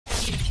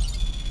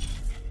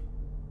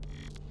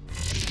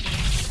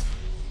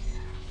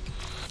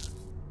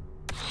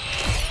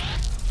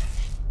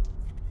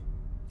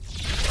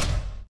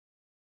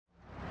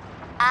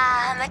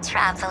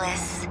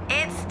Metropolis.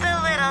 It's the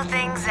little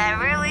things that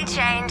really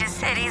change a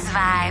city's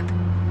vibe.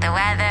 The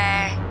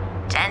weather,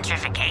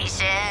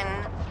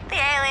 gentrification, the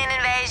alien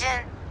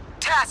invasion.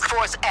 Task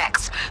Force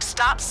X,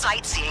 stop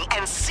sightseeing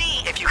and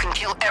see if you can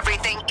kill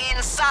everything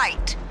in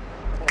sight.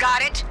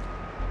 Got it?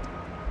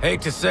 Hate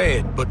to say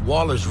it, but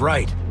Waller's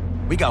right.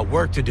 We got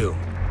work to do.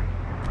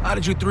 How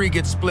did you three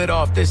get split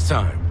off this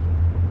time?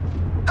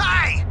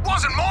 Hey!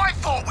 Wasn't my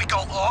fault we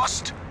got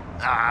lost.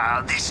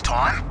 This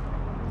time.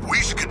 We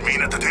should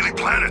convene at the Daily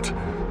Planet.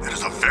 It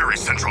is a very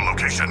central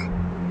location.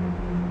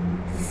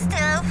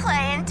 Still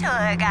playing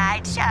tour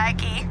guide,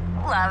 Sharky.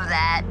 Love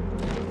that.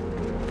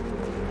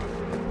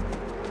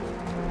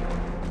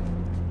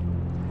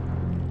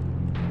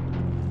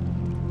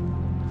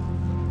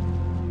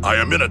 I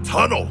am in a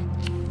tunnel.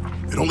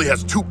 It only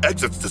has 2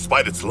 exits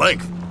despite its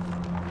length,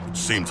 which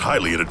seems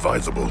highly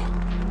inadvisable.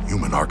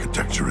 Human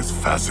architecture is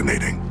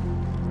fascinating.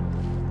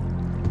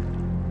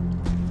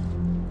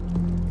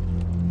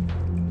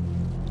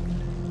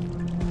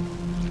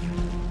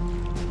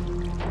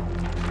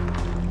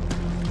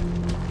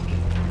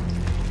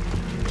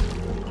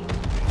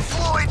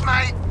 Floyd,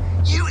 mate,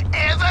 you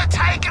ever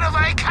taken a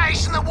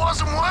vacation that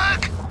wasn't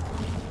work?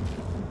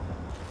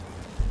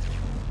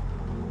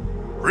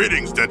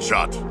 Greetings,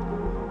 Deadshot.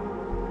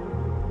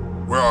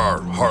 Where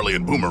are Harley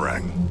and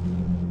Boomerang?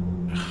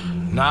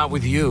 Not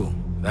with you.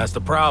 That's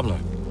the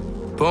problem.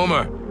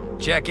 Boomer,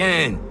 check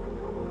in.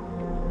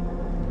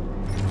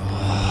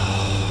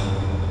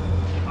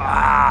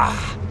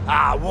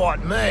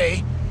 What,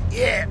 me?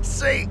 Yeah,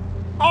 see,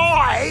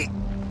 I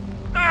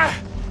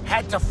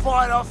had to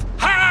fight off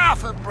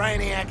half of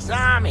Brainiac's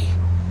army.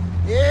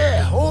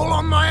 Yeah, all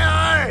on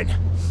my own.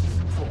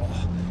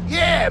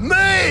 Yeah,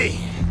 me!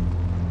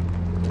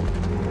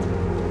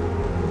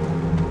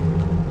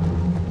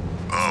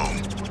 Oh,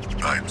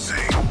 I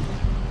see.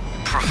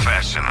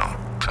 Professional.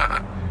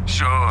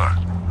 Sure.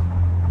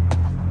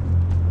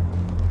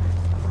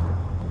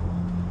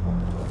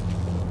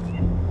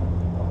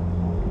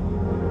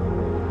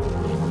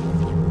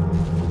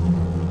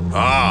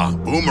 Ah,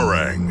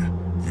 Boomerang.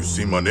 You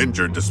seem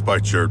uninjured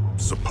despite your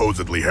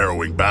supposedly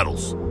harrowing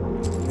battles.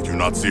 Did you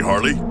not see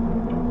Harley?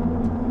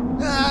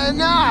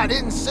 No, I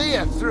didn't see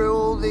her through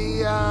all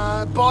the,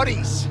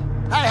 bodies.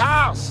 Hey,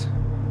 House,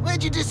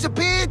 where'd you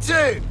disappear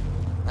to?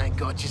 Ain't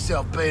got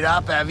yourself beat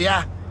up, have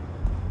ya?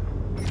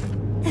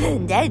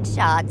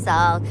 Deadshot's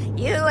all.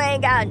 You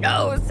ain't got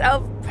no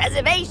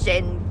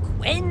self-preservation,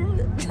 Quinn.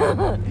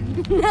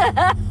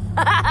 I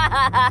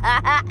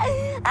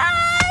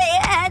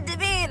had to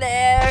be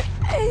there.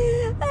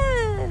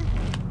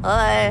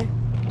 Or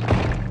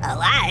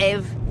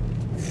alive.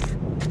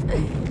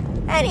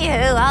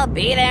 Anywho, I'll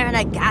be there in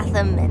a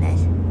Gotham minute.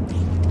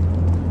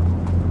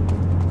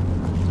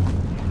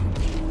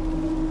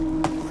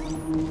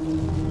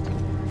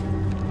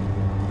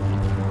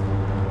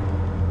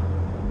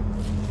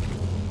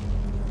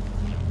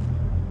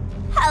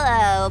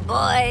 Hello,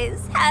 boys.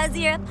 How's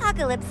your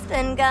apocalypse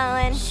been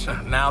going?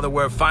 Now that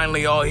we're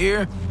finally all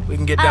here, we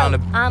can get down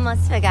to...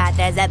 Almost forgot.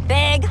 There's a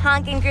big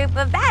honking group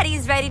of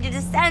baddies ready to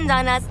descend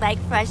on us like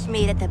fresh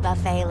meat at the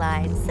buffet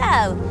line.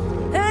 So,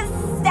 who's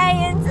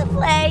staying to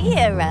play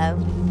hero?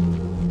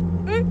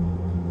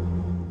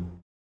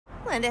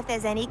 Wonder if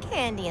there's any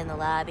candy in the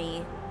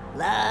lobby.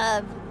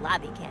 Love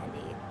lobby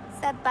candy.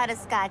 Except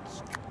butterscotch.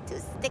 Too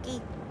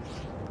sticky.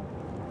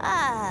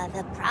 Ah,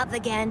 the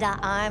propaganda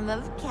arm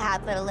of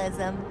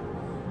capitalism.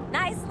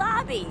 Nice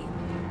lobby.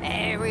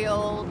 Very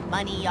old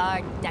money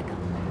yard deco.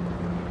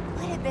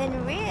 Would have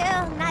been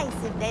real nice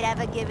if they'd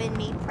ever given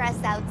me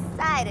press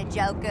outside of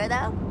Joker,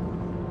 though.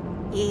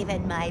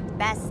 Even my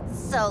best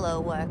solo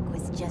work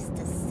was just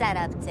a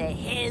setup to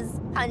his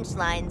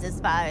punchlines as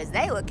far as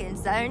they were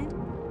concerned.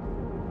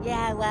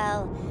 Yeah,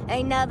 well,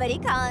 ain't nobody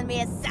calling me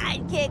a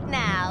sidekick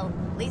now.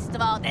 Least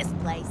of all this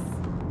place.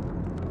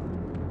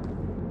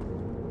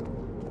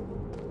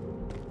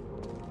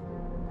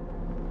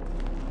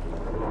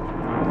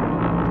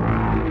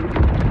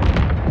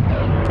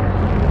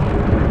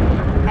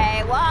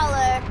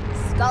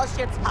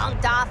 Skullship's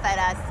honked off at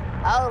us.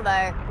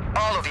 Over.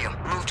 All of you,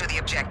 move to the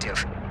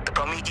objective. The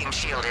Promethean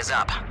shield is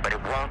up, but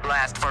it won't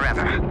last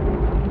forever.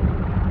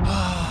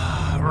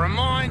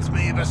 Reminds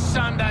me of a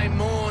Sunday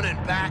morning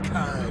back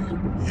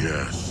home.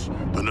 Yes,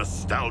 the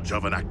nostalgia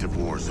of an active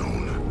war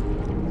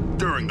zone.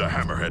 During the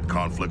Hammerhead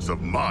conflicts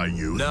of my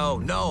youth...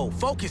 No,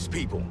 focus,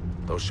 people.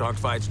 Those shark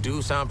fights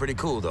do sound pretty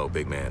cool, though,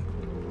 big man.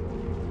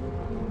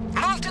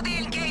 Move to the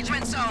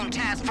engagement zone,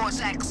 Task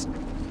Force X.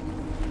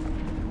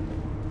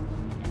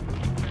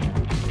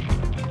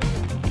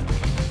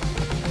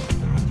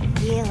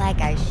 Feel like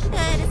I should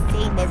have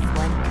seen this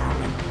one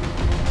coming.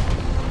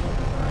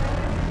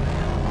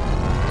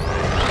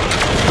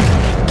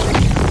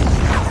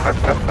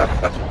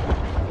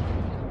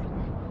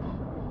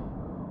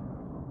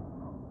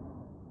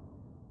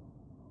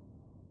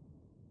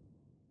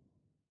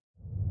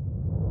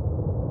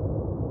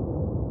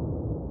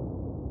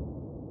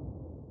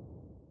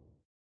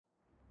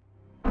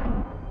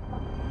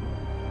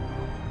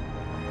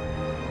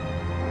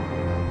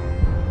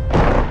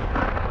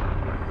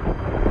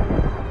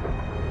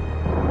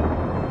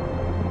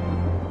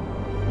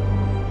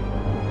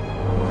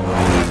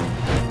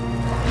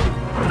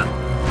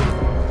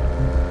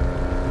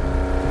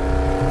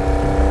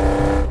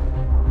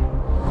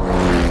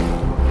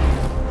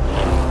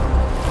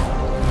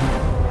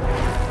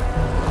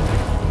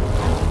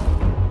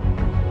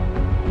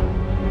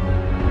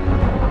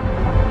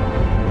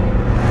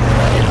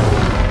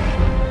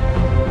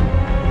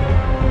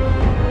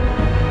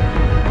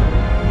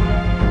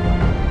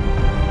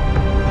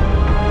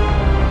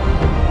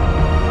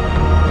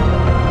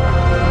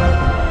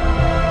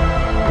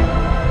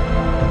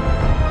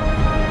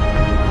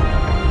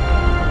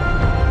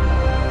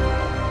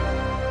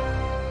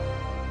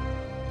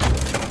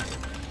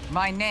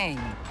 name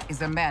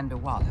is Amanda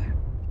Waller.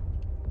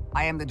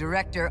 I am the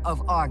director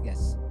of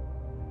Argus,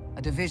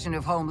 a division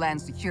of Homeland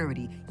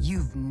Security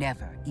you've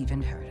never even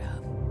heard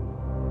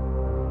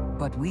of.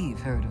 But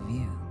we've heard of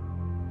you.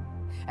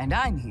 And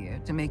I'm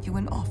here to make you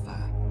an offer.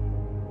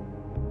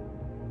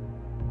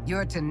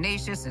 You're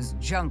tenacious as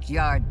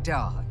junkyard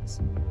dogs.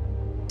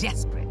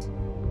 Desperate.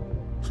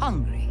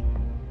 Hungry.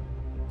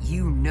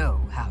 You know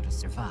how to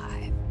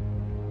survive.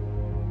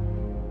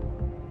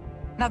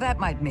 Now that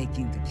might make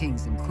you the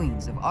kings and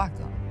queens of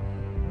Arkham,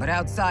 but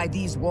outside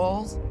these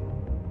walls,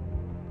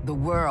 the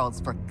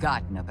world's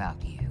forgotten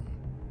about you.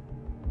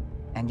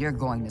 And you're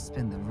going to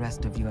spend the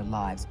rest of your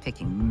lives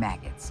picking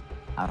maggots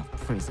out of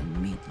prison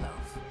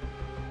meatloaf.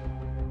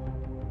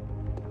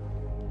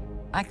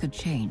 I could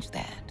change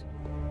that.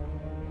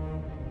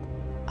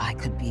 I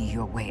could be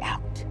your way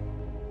out.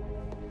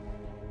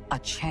 A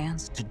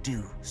chance to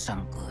do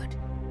some good.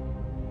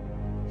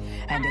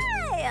 And if...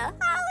 Hey,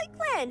 Harley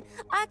Quinn,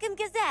 Arkham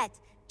Gazette.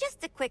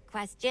 Just a quick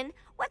question.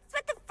 What's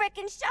with the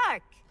frickin'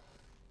 shark?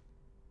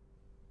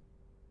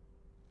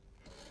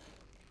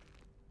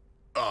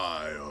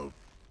 I,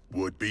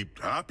 would be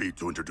happy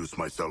to introduce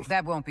myself.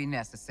 That won't be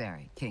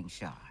necessary, King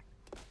Shark.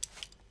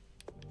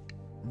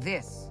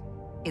 This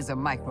is a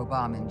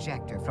microbomb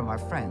injector from our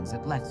friends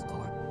at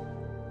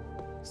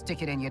LexCorp.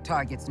 Stick it in your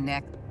target's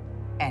neck,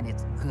 and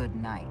it's good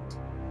night.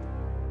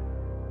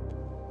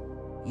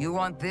 You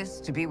want this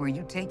to be where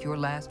you take your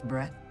last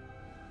breath?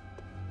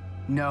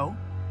 No?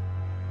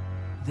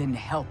 Then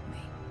help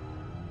me.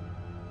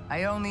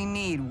 I only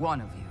need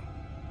one of you.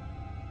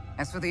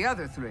 As for the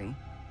other three,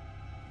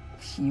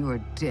 you're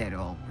dead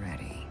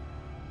already.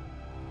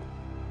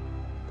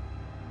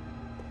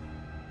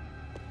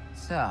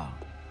 So,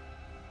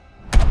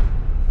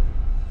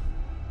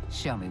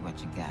 show me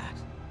what you got.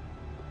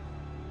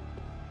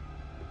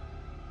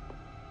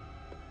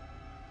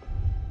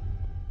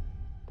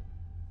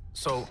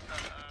 So...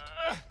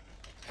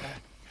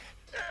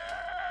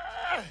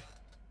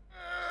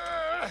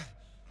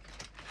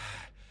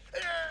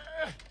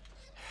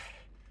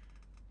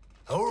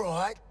 All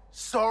right,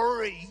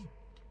 sorry.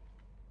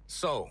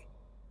 So,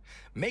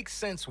 makes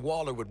sense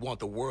Waller would want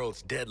the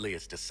world's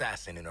deadliest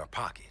assassin in her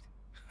pocket.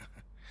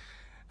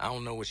 I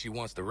don't know what she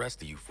wants the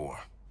rest of you for.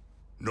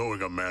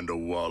 Knowing Amanda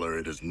Waller,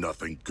 it is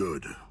nothing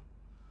good.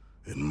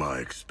 In my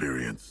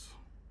experience.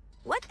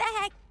 What the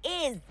heck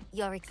is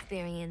your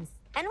experience?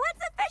 And what's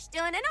the fish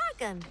doing in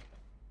Arkham?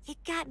 You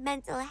got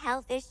mental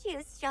health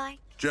issues, Shark?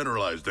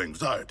 Generalized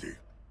anxiety.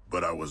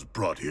 But I was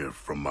brought here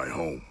from my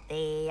home.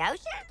 The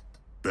ocean?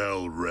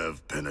 Bell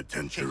Rev Can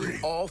Penitentiary. you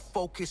all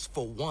focus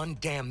for one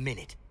damn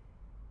minute?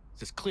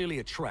 This is clearly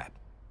a trap.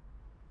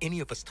 Any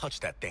of us touch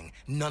that thing,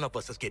 none of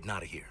us is getting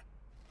out of here.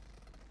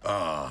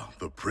 Ah,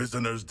 the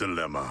prisoner's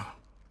dilemma.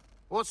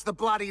 What's the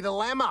bloody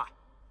dilemma?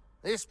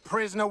 This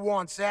prisoner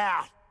wants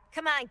out.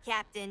 Come on,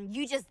 Captain.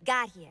 You just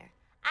got here.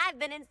 I've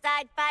been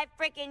inside 5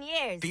 frickin'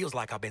 years. Feels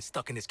like I've been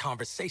stuck in this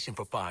conversation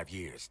for 5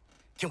 years.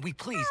 Can we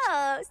please...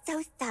 Oh,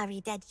 so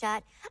sorry,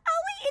 Deadshot.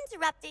 Are we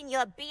interrupting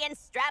your being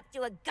strapped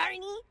to a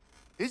gurney?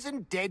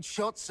 Isn't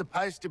Deadshot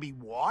supposed to be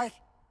white?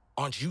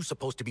 Aren't you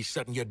supposed to be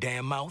shutting your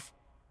damn mouth?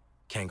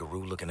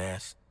 Kangaroo-looking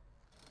ass.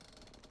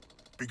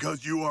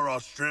 Because you are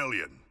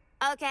Australian.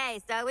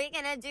 Okay, so we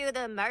gonna do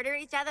the murder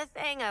each other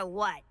thing or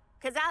what?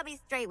 Cause I'll be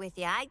straight with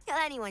you. I'd kill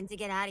anyone to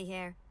get out of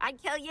here.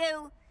 I'd kill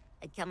you.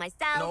 I'd kill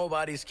myself.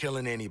 Nobody's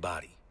killing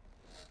anybody.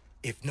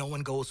 If no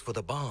one goes for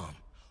the bomb,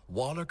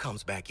 Waller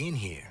comes back in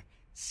here,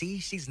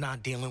 sees she's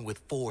not dealing with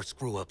 4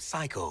 screw-up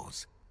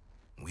psychos.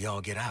 We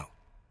all get out.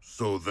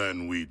 So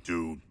then we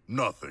do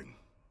nothing.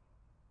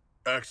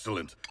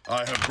 Excellent.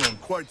 I have grown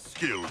quite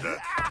skilled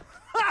at...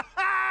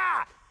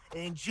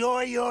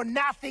 Enjoy your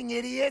nothing,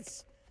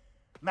 idiots.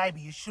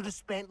 Maybe you should have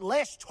spent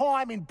less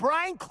time in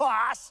brain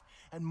class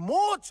and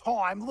more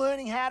time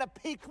learning how to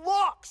pick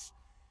locks.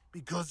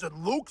 Because it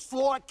looks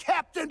like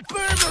Captain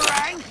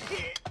Boomerang...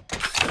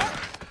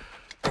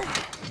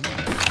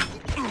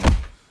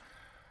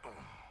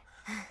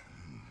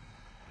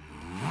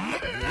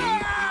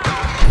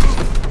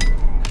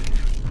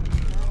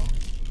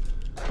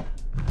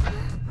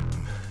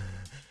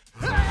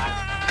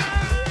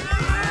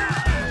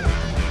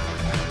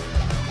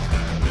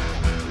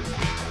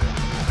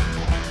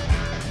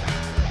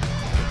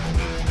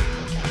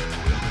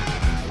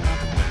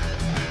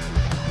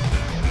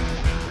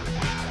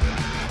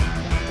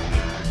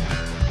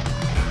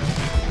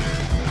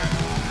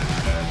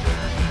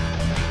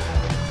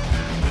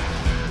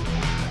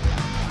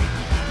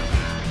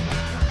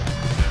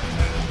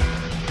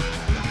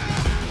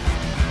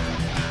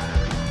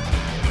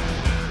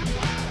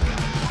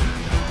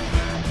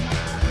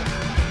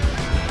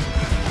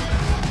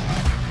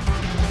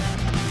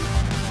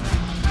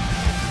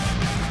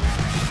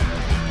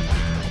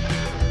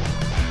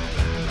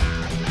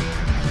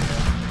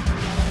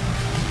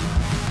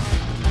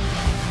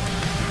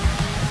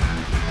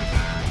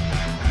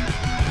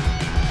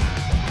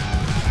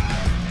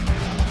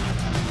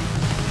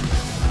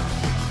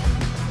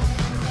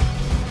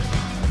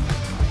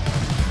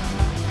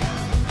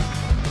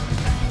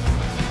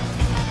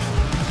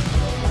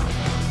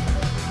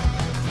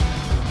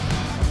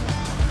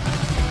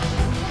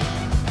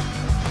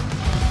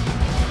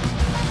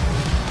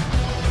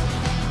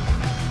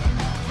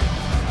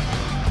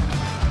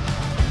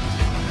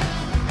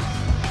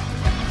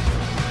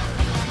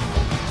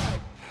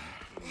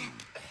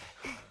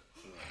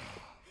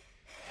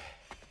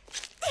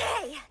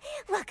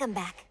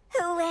 come back.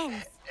 Who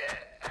wins?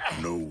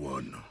 No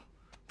one.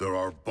 There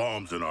are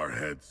bombs in our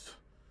heads.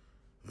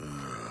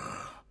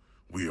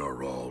 We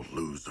are all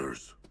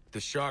losers.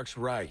 The Shark's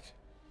right.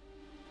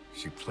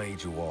 She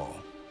played you all.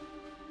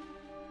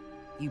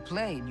 You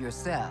played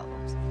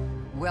yourselves.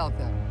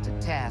 Welcome to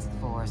Task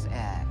Force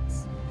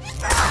X.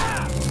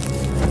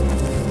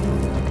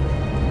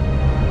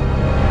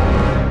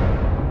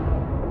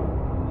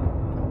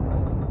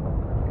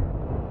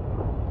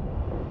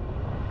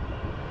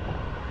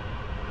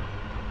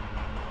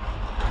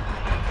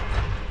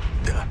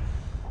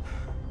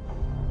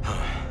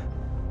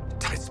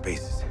 Tight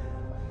spaces.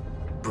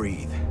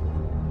 Breathe.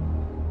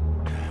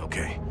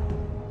 Okay.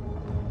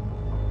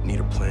 Need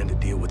a plan to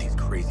deal with these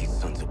crazy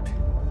sons of...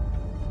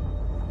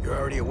 You're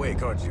already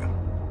awake, aren't you?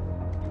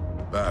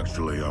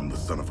 Actually, I'm the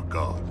son of a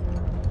god.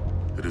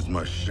 It is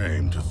my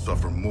shame to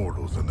suffer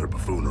mortals and their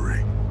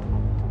buffoonery.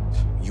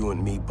 You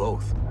and me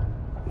both.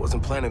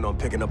 Wasn't planning on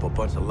picking up a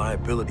bunch of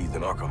liabilities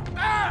in Arkham.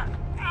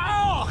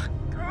 Oh,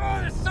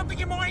 there's something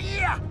in my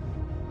ear!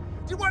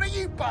 Did one of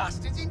you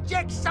bastards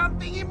inject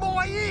something in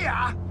my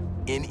ear?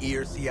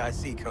 In-ear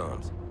CIC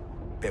comms.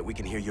 Bet we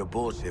can hear your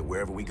bullshit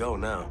wherever we go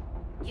now.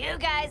 You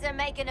guys are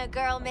making a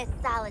girl miss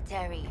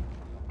solitary.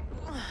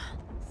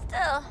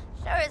 Still,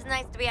 sure is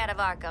nice to be out of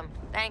Arkham.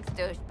 Thanks,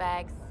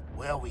 douchebags.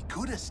 Well, we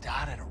could have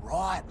started a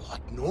riot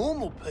like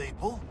normal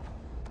people.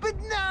 But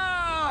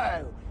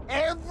no!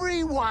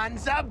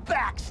 Everyone's a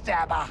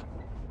backstabber!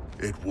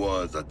 It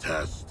was a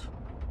test.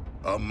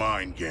 A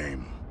mind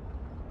game.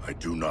 I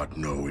do not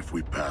know if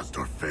we passed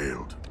or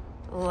failed.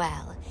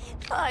 Well,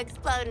 4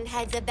 exploding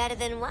heads are better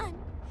than 1.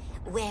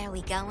 Where are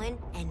we going,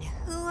 and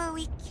who are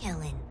we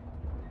killing?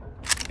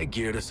 They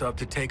geared us up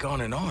to take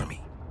on an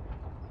army.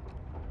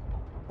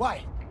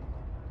 Wait.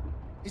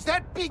 Is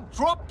that big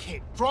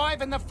dropkick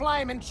driving the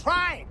flaming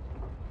train?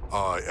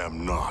 I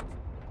am not.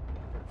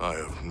 I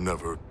have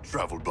never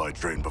traveled by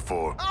train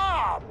before.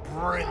 Oh,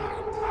 brilliant.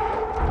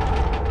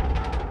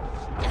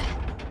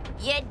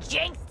 You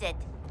jinxed it.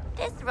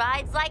 This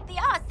ride's like the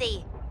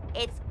Aussie.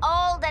 It's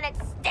old and it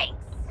stinks.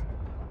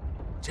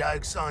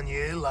 Joke's on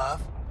you,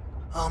 love.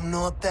 I'm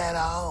not that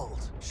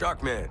old.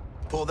 Sharkman,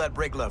 pull that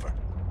brake lever.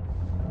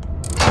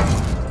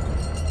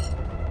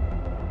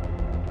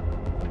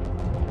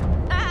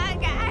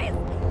 Guys,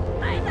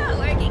 I thought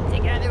working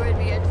together would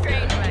be a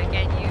train wreck,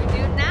 and you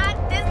do not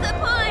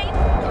disappoint.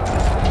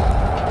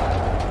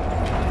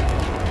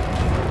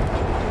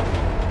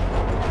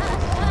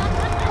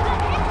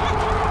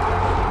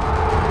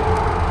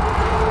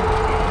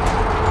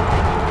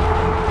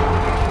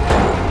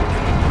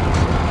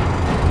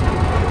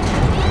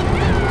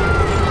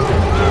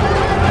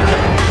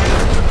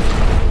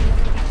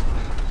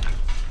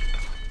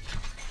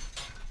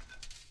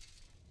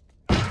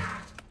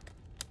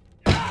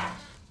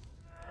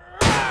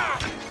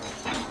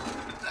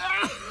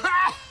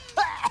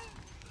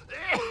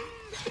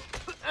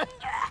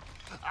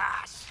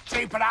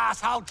 Stupid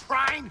asshole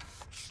train!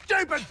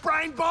 Stupid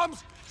brain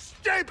bombs!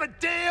 Stupid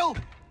deal!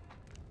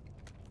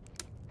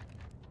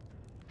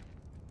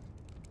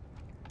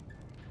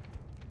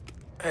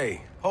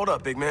 Hey, hold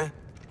up, big man.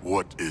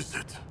 What is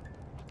it?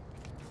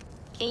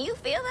 Can you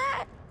feel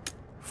that?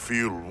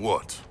 Feel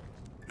what?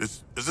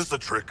 Is this a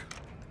trick?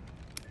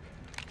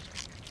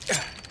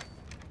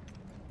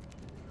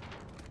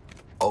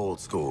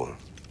 Old school.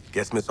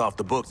 Guess Miss Off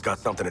the Books got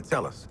something to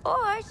tell us.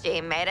 Or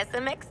she made us a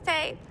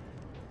mixtape.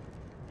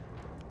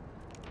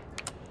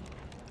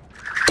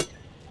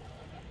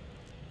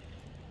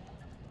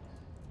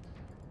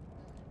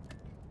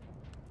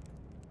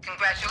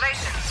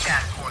 Congratulations,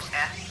 Task Force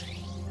X.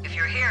 If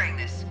you're hearing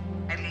this,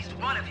 at least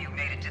one of you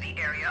made it to the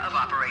area of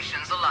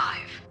operations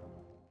alive.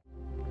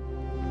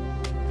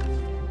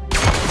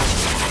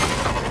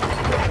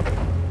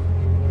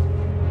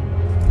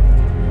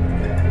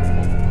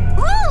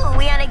 Woo!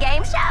 We on a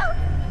game show?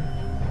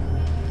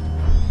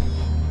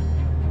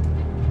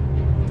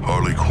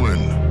 Harley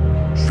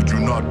Quinn, should you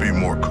not be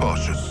more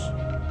cautious?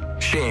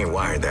 She ain't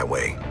wired that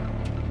way.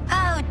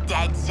 Oh,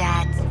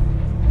 Deadshot.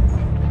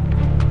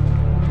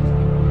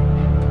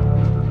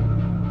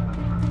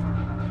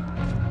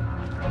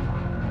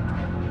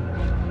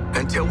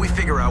 Until we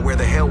figure out where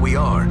the hell we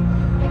are,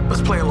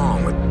 let's play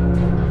along with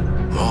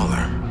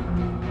Waller.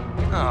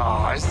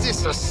 Oh, is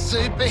this a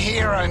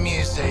superhero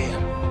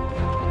museum?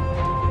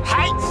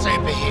 Hate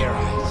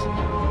superheroes.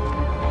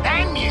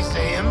 And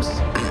museums.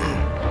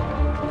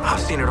 I've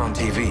seen it on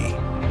TV.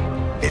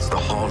 It's the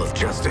Hall of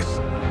Justice.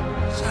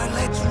 So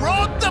let's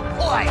rob the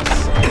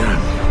place! Idiot.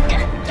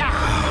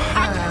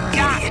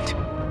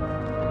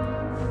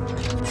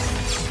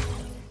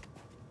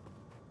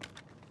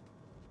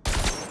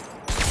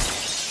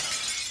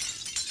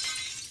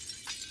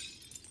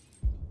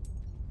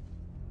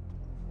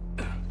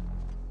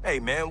 Hey,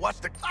 man, watch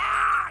the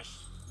Ah,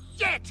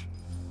 shit!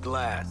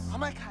 glass.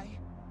 I'm okay.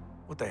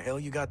 What the hell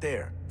you got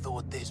there?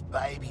 Thought this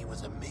baby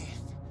was a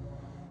myth.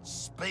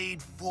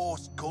 Speed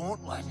Force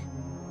Gauntlet.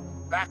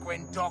 Back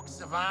when Doc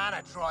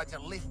Savannah tried to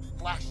lift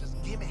Flash's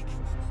gimmick.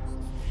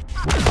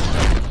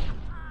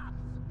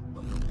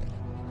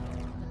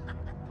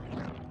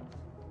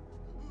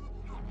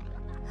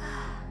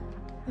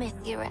 Miss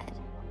you, Red.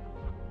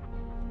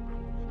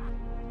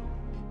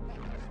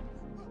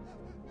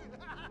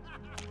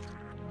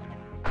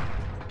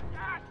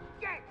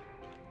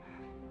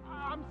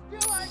 I'm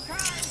still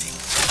okay.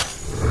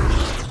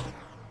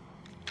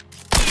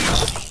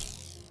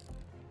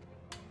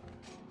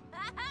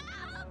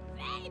 Oh,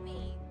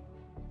 baby!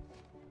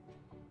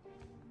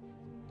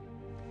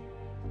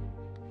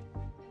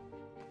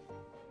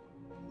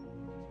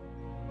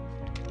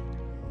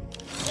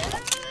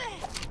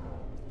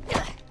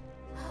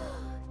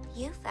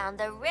 You found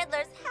the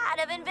Riddler's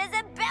hat of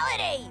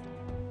invisibility!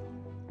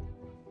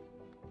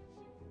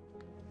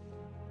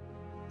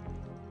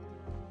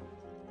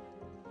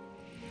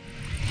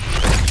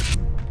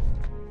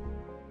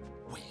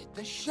 Where'd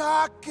the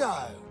shark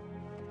go?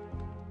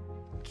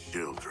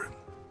 Children.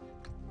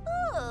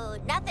 Ooh,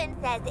 nothing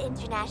says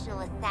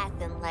international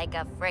assassin like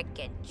a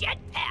frickin'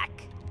 jetpack.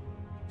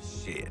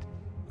 Shit.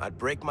 I'd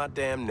break my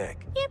damn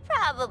neck. You're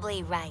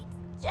probably right.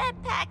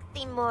 Jetpacks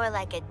seem more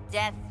like a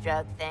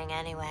Deathstroke thing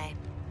anyway.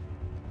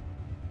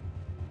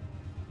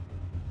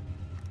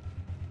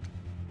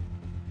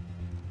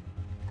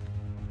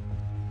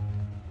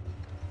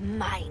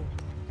 Mine.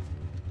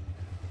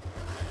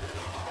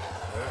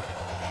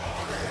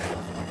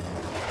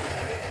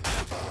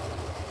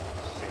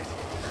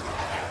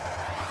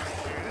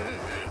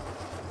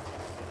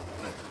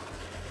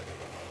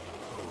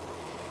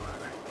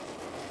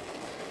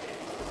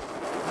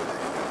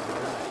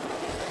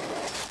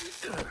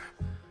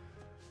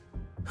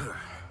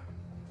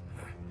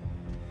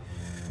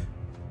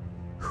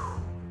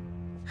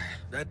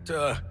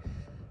 That,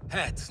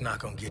 hat's not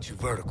gonna get you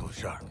vertical,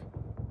 Shark.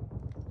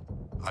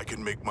 I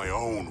can make my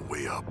own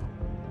way up.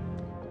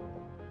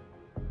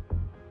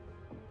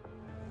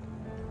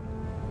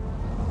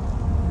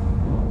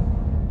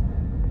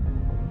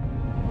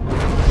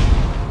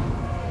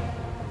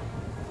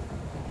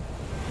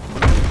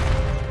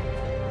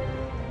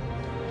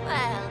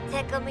 Well,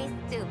 tickle me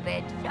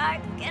stupid.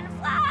 Sharks can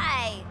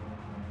fly!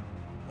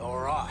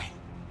 Alright.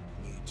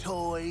 New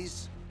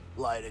toys,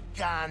 loaded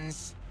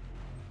guns.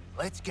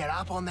 Let's get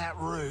up on that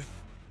roof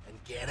and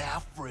get our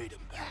freedom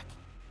back.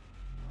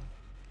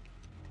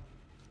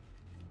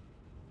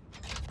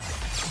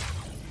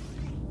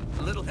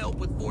 A little help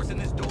with forcing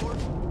this door?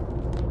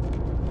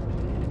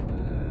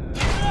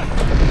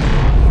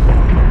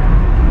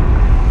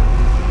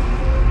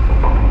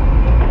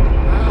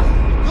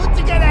 Good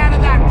to get out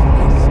of that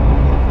place.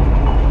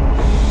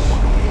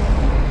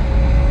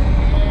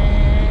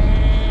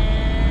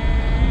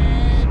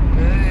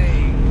 Hey.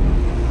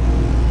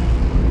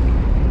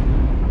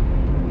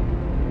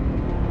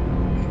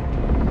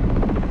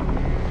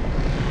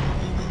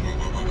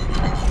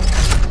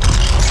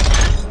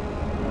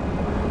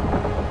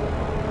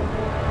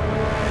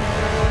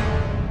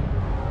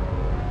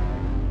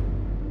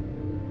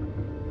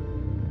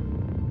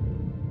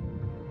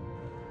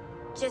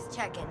 Just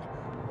checking.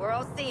 We're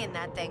all seeing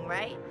that thing,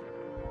 right?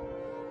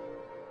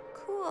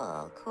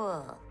 Cool,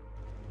 cool.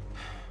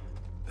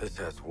 This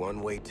has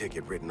one-way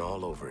ticket written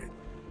all over it.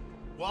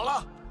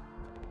 Walla!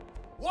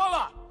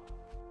 Walla!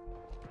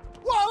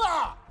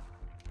 Walla!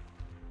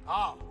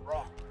 Oh,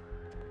 right.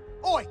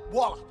 Oi,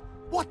 Walla!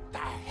 What the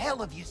hell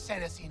have you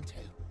sent us into?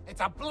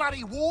 It's a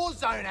bloody war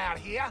zone out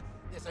here.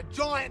 There's a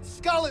giant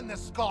skull in the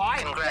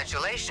sky.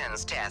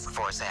 Congratulations, Task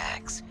Force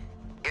X.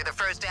 You're the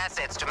first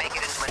assets to make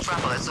it into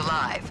Metropolis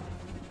alive.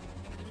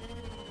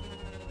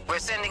 We're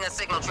sending a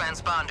signal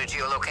transponder to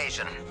your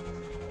location.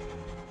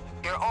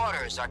 Your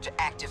orders are to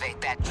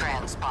activate that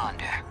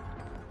transponder.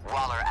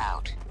 Waller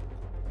out.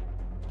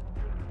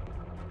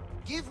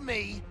 Give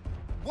me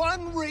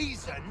one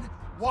reason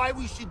why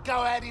we should go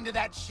out into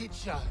that shit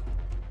show.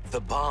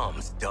 The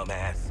bombs,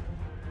 dumbass.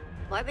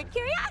 Morbid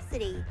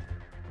curiosity.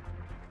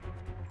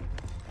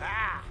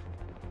 Ah!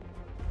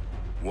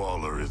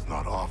 Waller is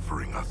not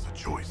offering us a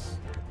choice.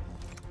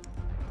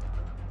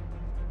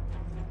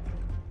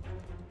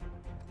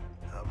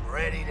 I'm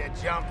ready to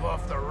jump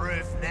off the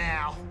roof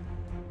now.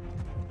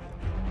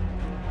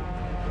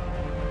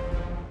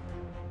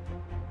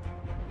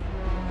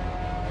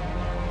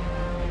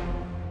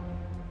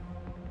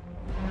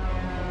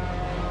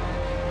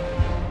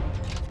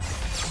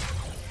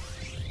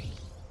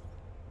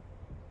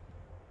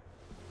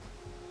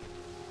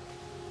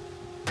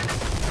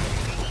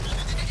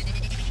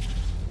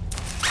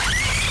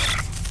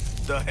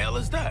 The hell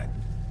is that?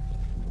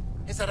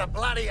 Is it a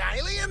bloody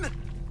alien?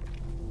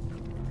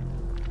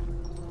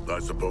 I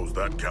suppose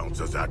that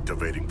counts as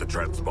activating the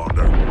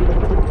transponder.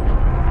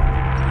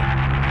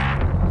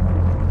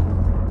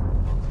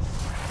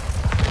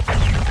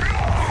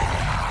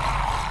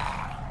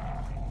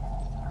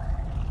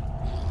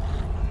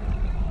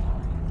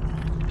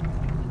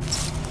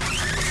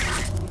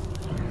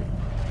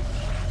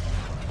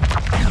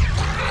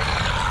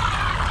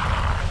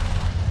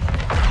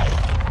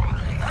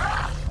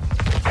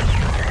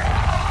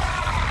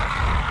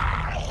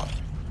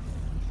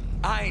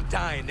 I ain't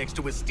dying next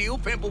to a steel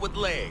pimple with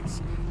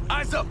legs.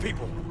 Eyes up,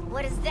 people!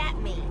 What does that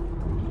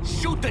mean?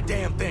 Shoot the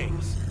damn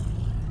things!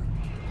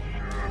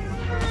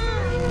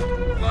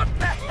 What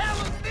the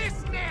hell is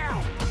this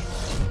now?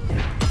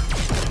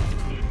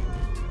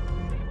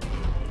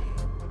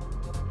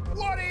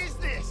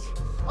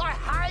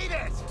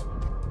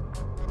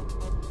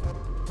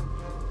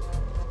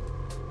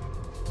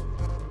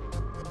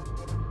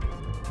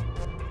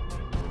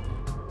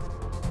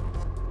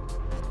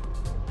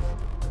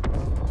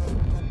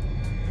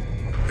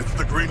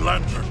 Green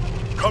Lantern,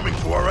 coming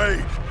to our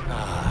aid.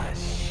 Ah,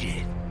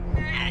 shit.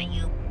 Ah,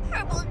 you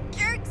purple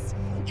jerks!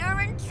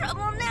 You're in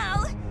trouble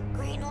now!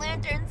 Green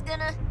Lantern's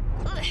gonna...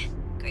 Ugh,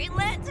 Green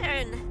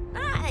Lantern!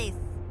 Nice!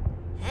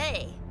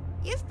 Hey,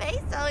 your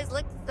face always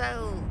looks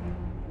so...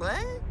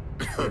 What?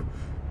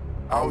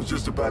 I was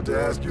just about to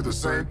ask you the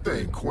same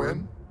thing,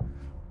 Quinn.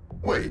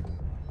 Wait,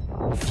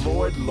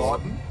 Floyd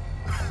Lawton?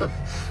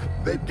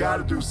 They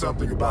gotta do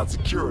something about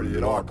security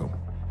at Arkham.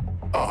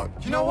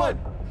 You know what?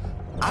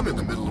 I'm in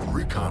the middle of a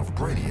recon for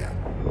Brainiac.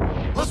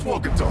 Let's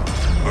walk and talk.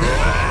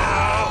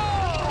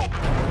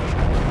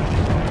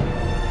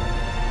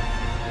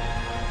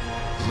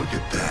 Look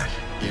at that.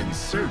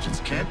 Insurgents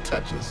can't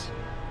touch us.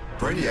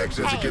 Brainiac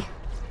says it get...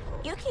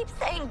 You keep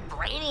saying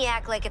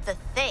Brainiac like it's a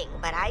thing,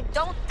 but I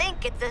don't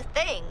think it's a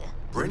thing.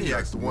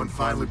 Brainiac's the one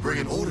finally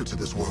bringing order to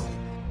this world.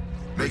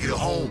 Making a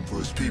home for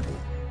his people.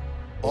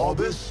 All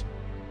this,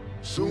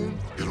 soon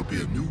it'll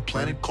be a new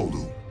planet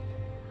Kolu.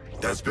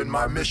 That's been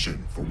my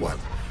mission for what,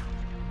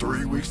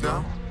 3 weeks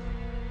now?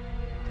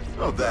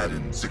 Oh, that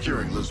and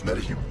securing loose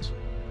metahumans.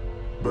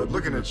 But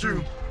looking at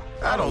you,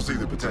 I don't see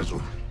the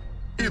potential.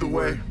 Either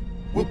way,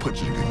 we'll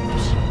put you to good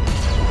use.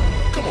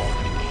 Come on.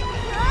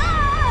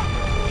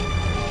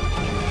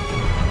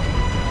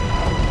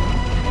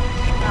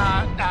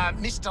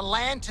 Mr.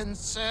 Lantern,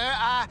 sir,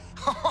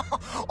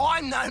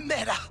 I'm no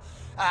matter.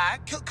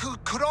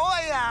 Could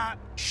I,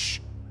 Shh.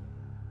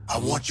 I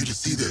want you to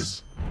see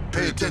this.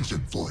 Pay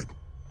attention, Floyd.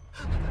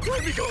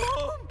 Let me go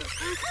home,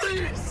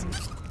 please.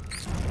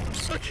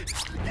 Get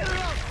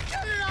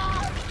it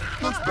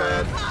off! Looks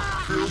bad,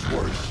 feels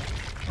worse.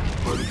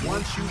 But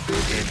once you've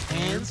been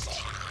enhanced,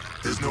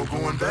 there's no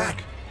going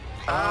back.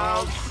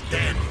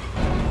 Outstanding.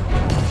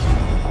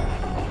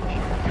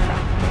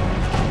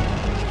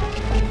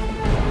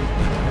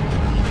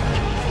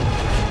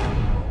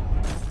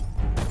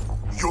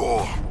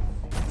 You're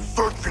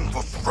searching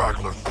for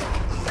stragglers.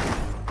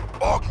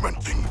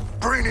 Augmenting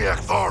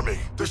Brainiac's army.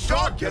 The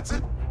Shark gets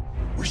it.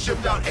 We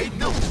shipped out 8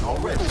 million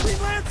already.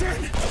 Green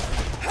Lantern!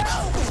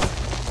 Help!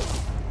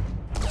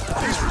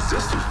 These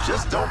resistors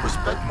just don't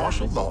respect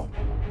martial law.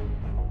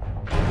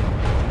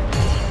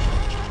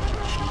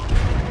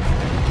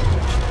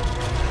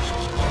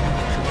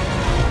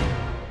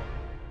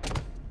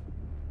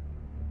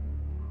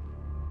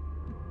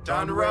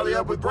 Time to rally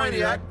up with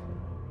Brainiac.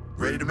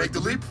 Ready to make the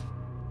leap?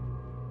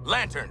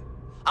 Lantern,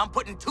 I'm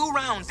putting 2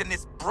 rounds in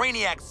this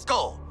Brainiac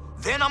skull.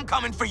 Then I'm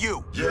coming for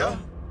you. Yeah?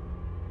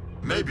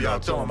 Maybe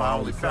I'll tell him I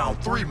only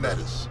found 3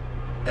 metas.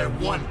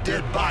 And 1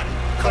 dead body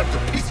cut to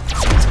pieces.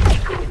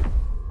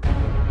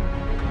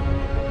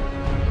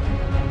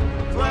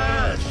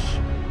 Flash!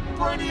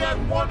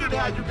 Brainiac wondered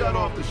how you got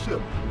off the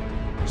ship.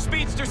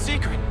 Speedster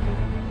secret.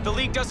 The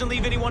League doesn't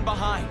leave anyone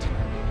behind.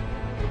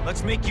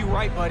 Let's make you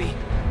right, buddy.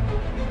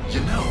 You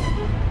know,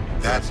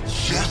 that's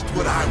just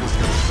what I was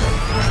gonna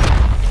say.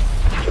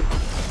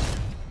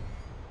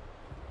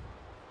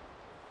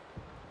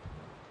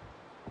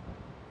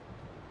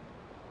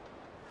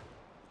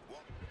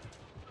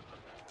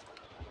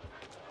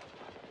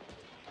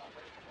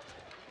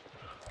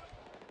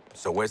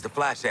 So where's the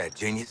Flash at,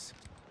 genius?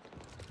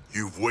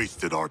 You've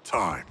wasted our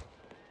time.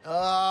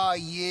 Oh,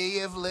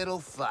 ye of little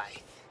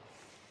faith.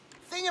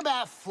 Thing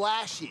about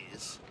Flash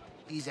is,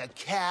 he's a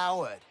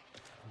coward.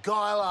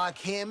 Guy like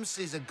him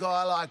sees a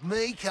guy like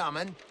me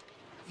coming,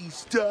 he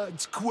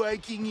starts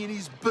quaking in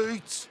his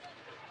boots.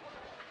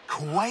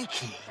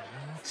 Quaking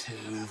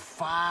too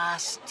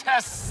fast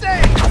to see!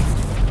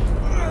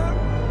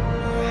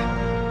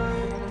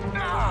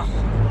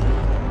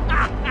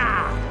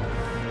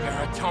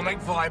 Your atomic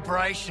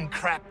vibration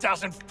crap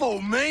doesn't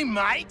fool me,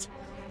 mate!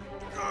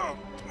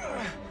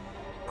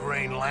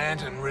 Green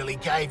Lantern really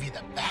gave you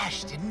the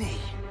bash, didn't he?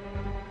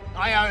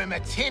 I owe him a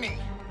tinny,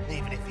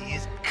 even if he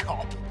is a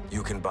cop.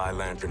 You can buy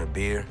Lantern a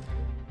beer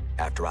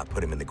after I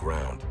put him in the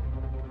ground.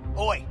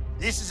 Oi,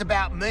 this is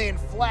about me and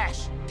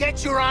Flash.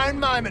 Get your own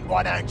moment,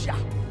 why don't ya?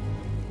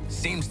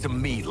 Seems to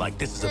me like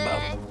this is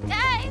about...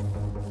 Guys!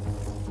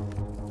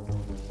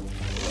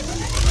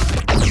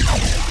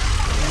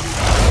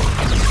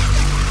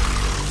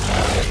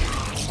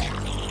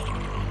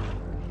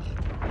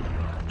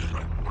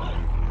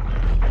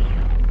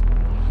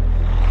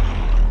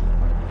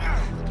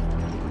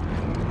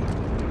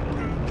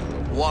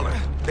 Waller,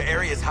 the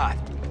area's hot.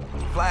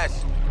 Flash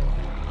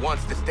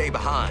wants to stay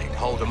behind,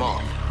 hold him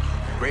off.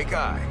 Great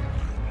guy.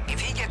 If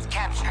he gets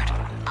captured,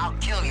 I'll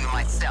kill you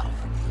myself.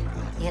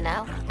 You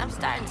know, I'm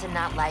starting to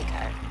not like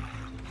her.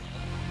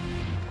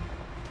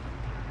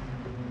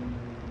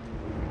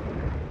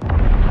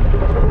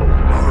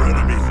 Our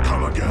enemies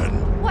come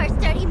again. Worst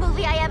dirty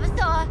movie I ever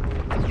saw.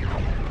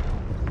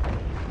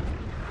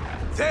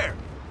 There!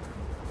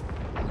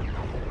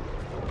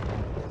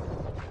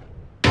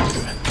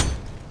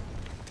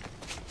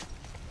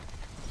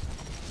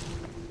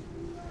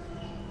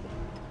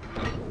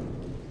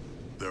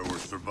 There were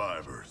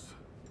survivors.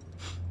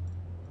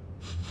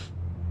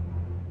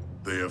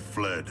 They have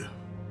fled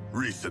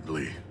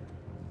recently.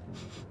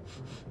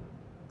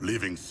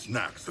 leaving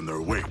snacks in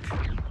their wake.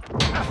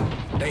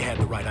 They had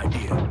the right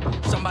idea.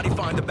 Somebody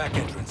find the back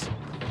entrance.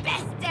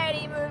 Best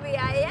dirty movie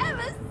I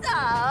ever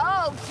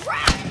saw! Oh,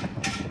 crap!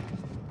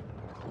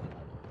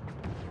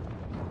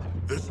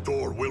 This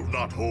door will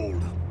not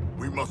hold.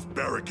 We must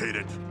barricade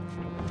it.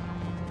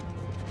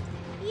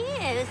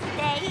 You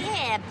stay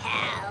here,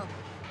 pal.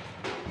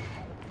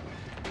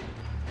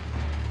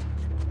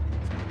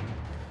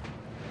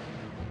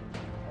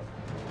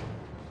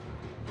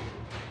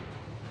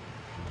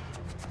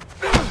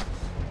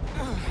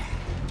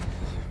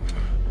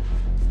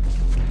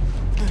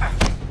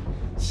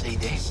 See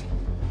this?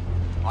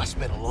 I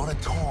spent a lot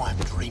of time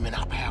dreaming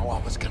up how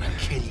I was gonna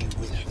kill you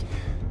with it.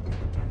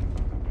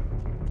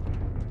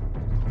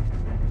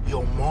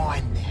 You're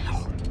mine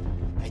now,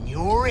 and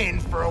you're in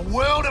for a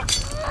world of...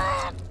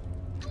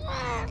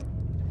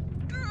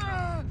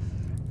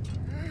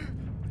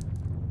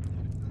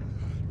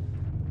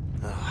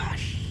 Ah,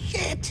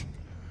 shit!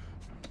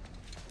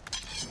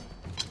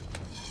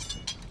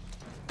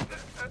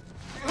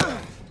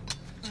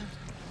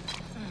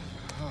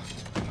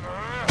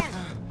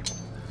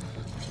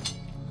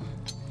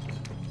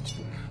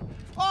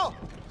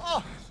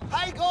 Oh,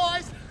 hey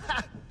guys!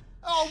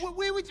 Oh,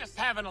 we were just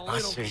having a little...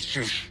 I say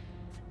shush.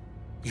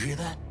 You hear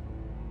that?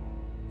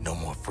 No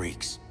more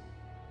freaks.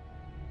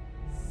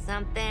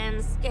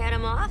 Something scared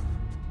him off?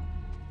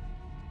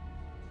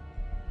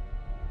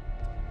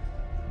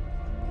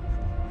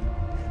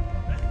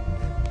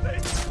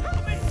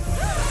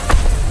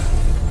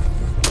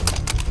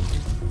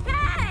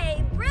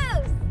 Hey,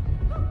 Bruce!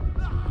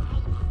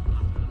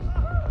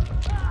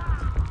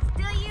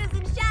 Still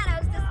using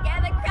shadows to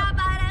scare the crap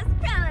out of us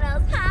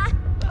criminals, huh?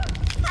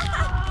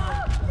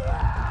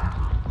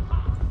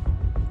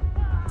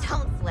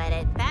 Don't sweat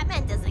it.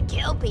 Batman doesn't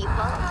kill people.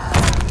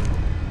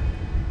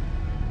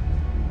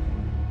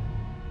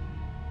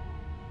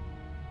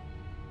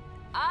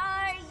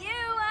 Are you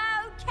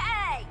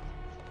okay?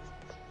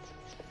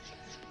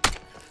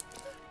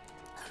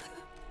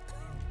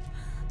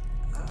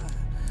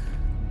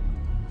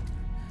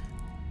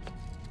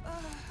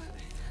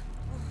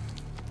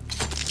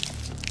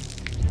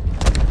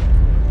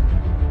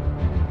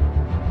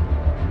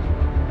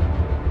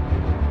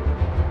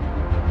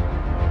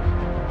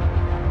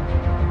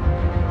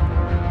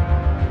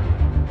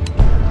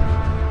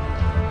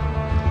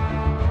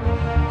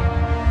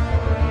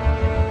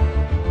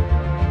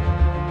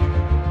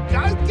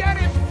 Go get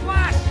him,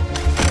 Flash!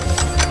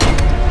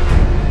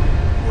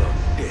 Well,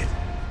 shit.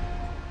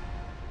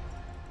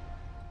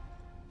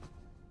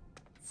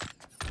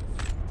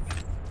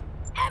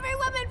 Every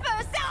woman for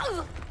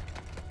herself!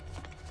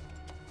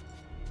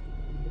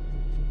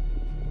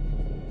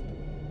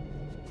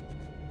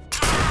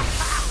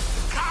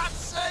 Can't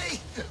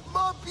see!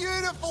 My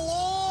beautiful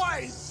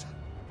eyes!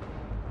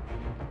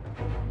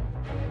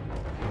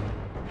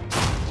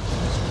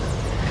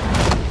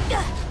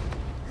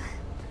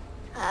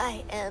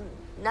 I am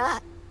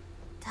not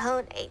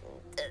donating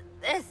to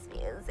this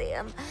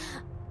museum.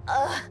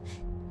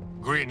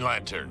 Green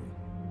Lantern,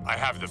 I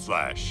have the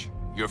Flash.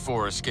 Your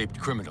 4 escaped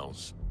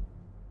criminals.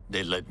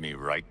 They led me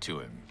right to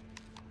him.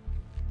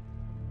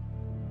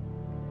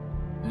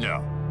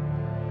 No,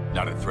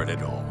 not a threat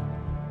at all.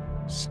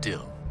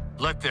 Still,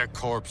 let their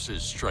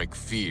corpses strike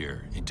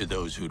fear into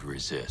those who'd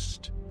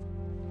resist.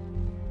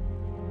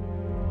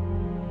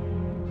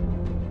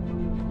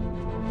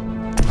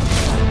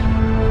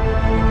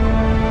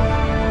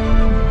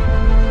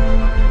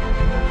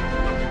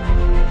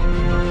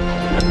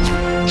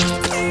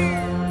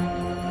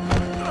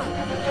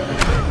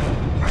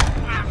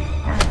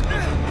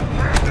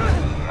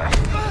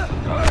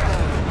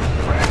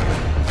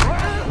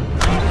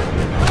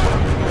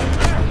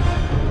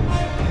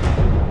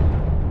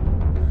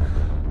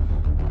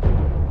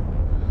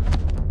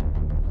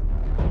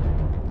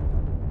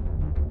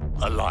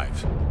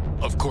 Alive.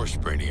 Of course,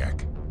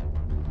 Brainiac.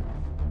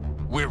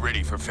 We're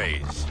ready for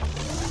phase.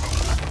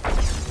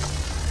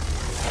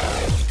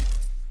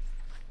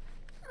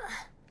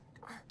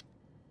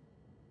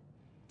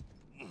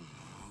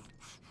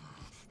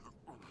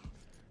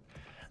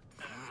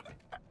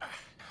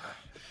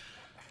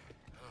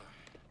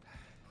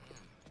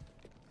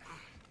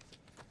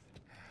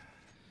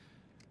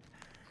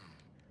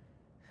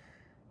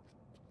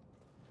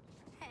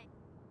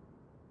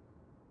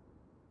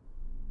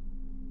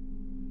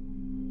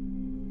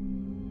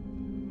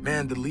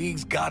 Man, the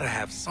League's gotta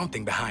have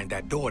something behind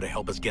that door to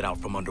help us get out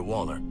from under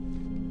Waller.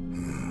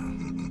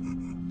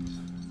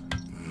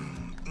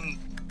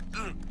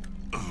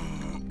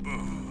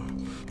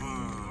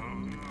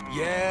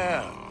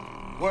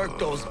 Yeah, work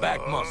those back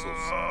muscles.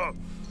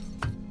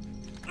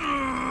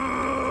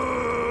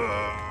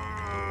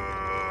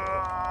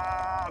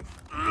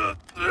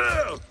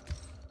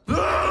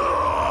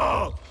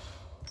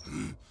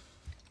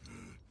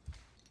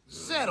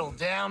 Settle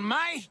down,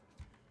 mate.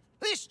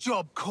 This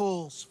job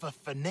calls for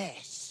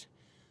finesse.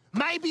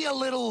 Maybe a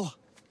little...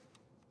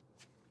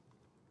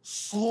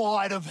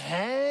 sleight of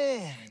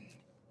hand.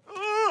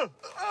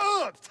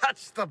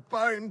 Touch the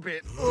bone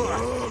bit.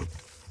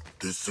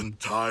 This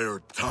entire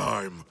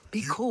time...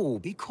 Be cool,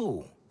 be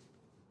cool.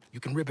 You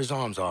can rip his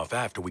arms off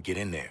after we get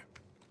in there.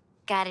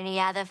 Got any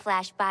other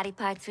Flash body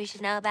parts we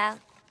should know about?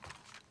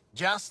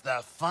 Just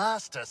the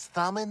fastest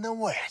thumb in the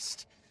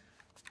West.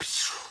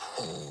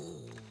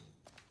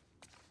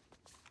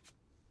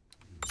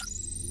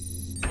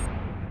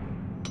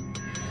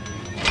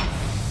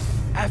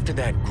 After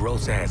that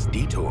gross-ass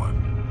detour,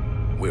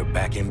 we're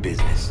back in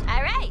business.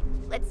 All right,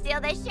 let's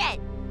steal this shit.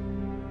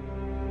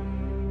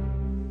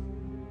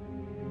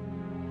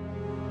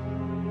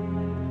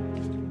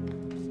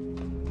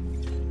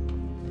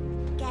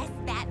 Guess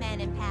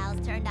Batman and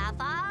pals turned off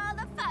all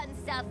the fun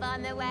stuff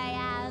on the way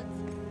out.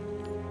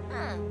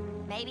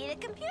 Maybe the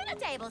computer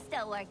table's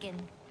still working.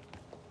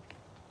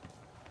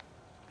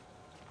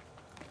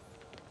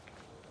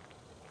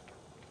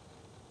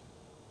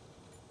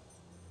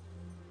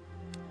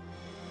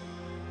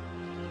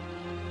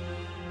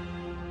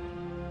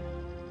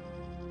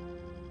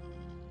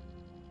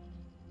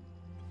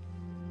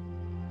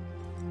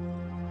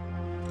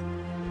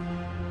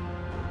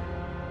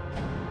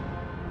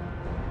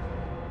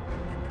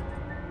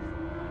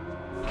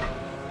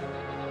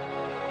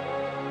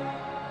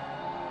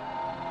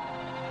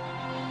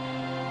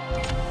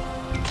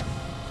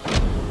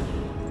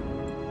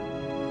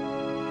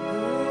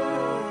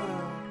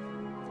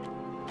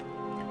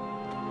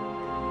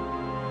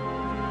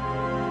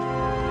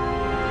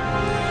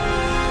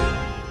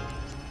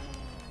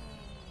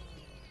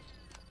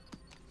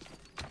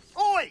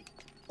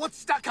 What's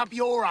stuck up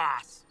your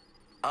ass?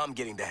 I'm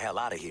getting the hell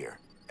out of here,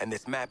 and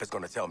this map is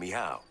gonna tell me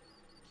how.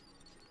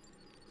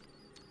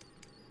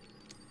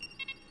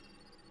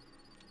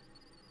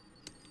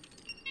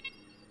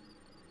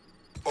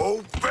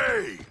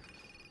 Obey!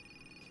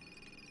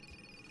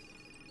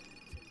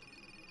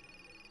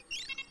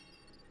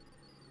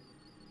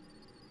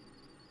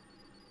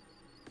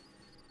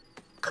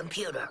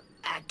 Computer,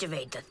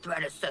 activate the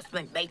threat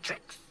assessment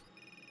matrix.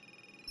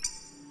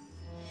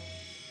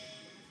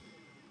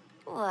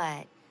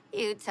 What?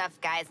 You tough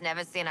guys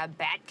never seen a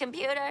bat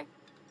computer?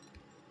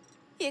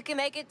 You can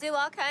make it do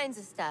all kinds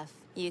of stuff.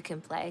 You can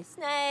play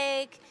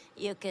Snake,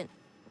 you can...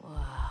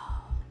 Whoa.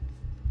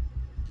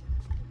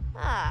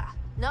 Ah,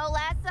 no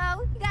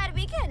lasso? You gotta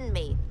be kidding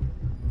me.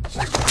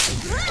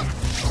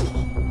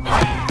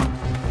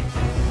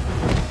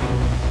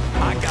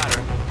 I got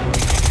her.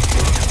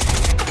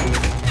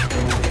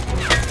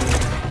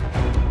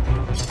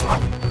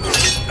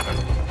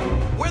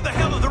 Where the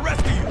hell are the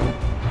rest of you?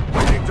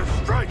 We need to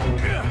strike.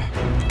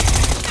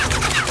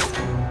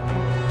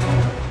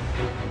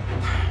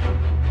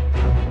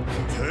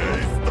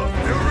 Taste the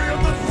fury of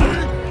the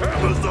sea,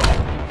 Amazon!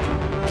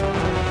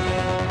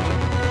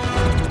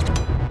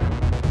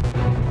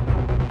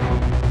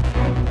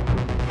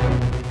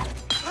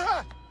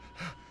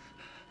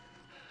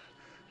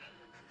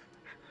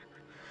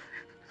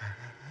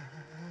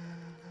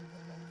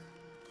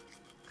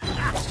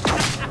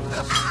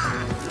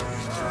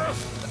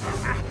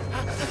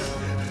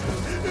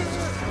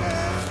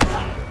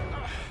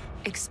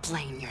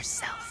 Explain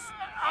yourself.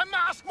 I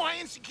mask my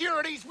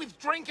insecurities with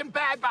drink and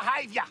bad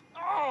behavior.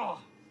 Oh.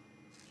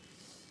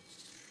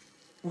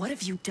 What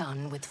have you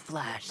done with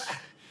Flash?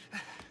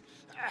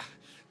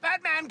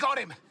 Batman got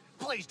him.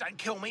 Please don't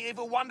kill me,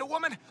 evil Wonder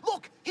Woman.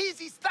 Look, here's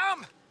his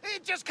thumb.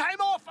 It just came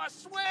off, I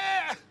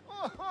swear.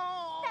 Step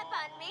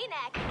on me,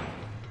 neck.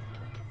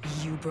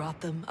 You brought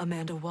them,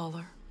 Amanda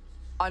Waller?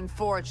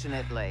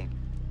 Unfortunately.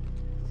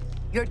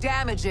 You're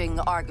damaging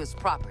Argus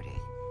property.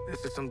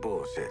 This is some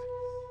bullshit.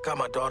 Got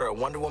my daughter a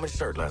Wonder Woman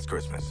shirt last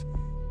Christmas.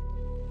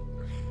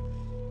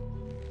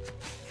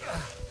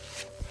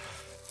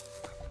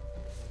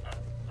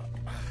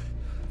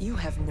 You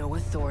have no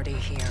authority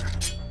here.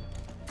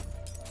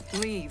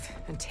 Leave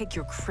and take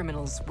your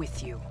criminals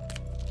with you.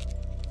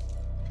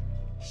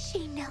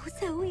 She knows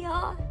who we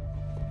are.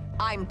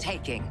 I'm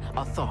taking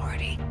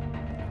authority.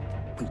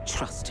 We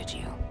trusted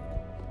you.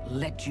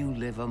 Let you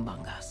live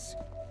among us.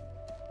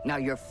 Now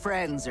your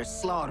friends are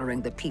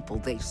slaughtering the people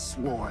they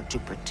swore to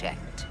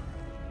protect.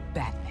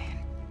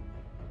 Batman,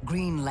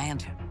 Green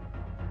Lantern,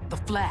 The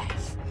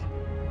Flash,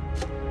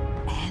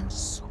 and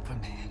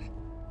Superman.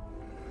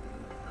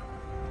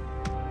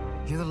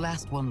 You're the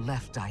last one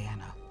left,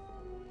 Diana.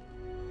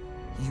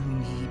 You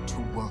need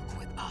to work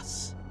with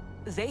us.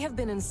 They have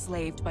been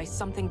enslaved by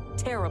something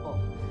terrible.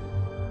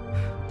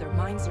 Their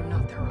minds are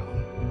not their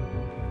own.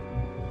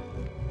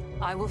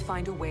 I will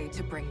find a way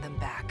to bring them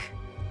back.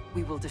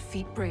 We will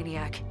defeat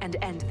Brainiac and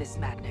end this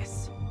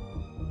madness.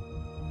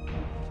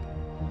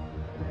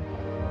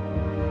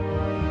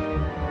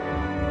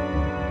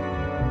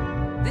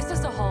 This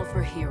is a hall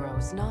for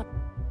heroes, not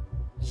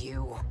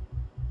you.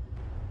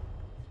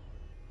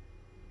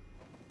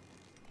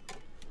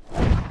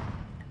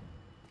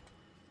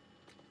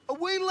 Are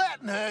we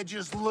letting her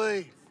just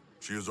leave?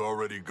 She is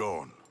already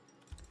gone.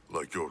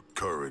 Like your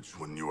courage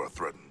when you are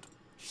threatened.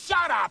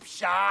 Shut up,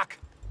 Shark!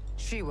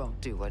 She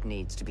won't do what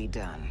needs to be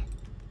done.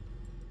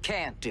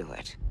 Can't do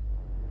it.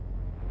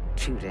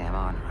 Too damn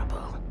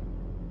honorable.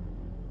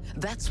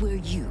 That's where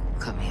you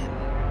come in.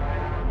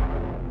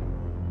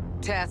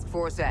 Task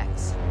Force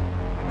X.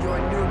 Your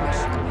new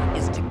mission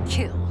is to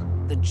kill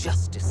the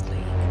Justice League.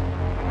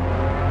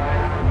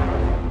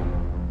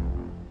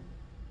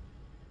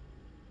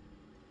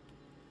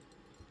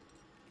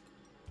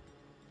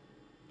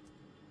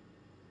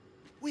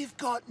 We've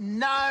got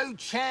no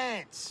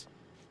chance.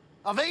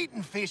 I've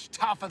eaten fish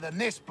tougher than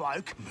this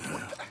bloke.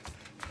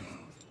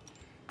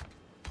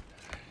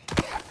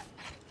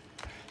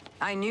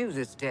 I knew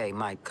this day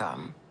might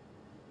come.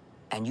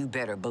 And you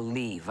better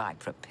believe I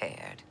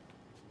prepared.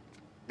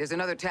 There's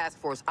another task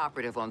force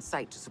operative on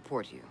site to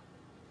support you.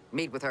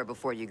 Meet with her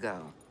before you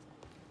go.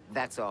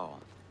 That's all.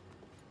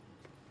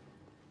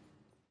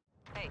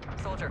 Hey,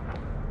 soldier.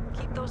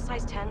 Keep those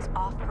size 10s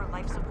off her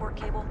life support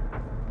cable.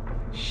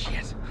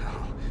 Shit.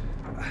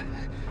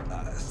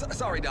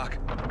 Sorry, Doc.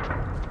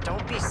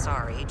 Don't be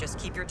sorry. Just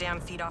keep your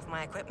damn feet off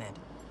my equipment.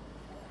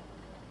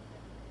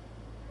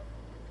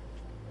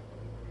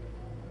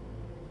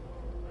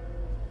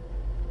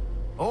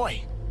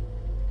 Oi.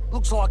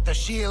 Looks like the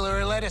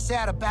Sheila let us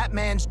out of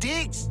Batman's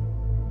digs.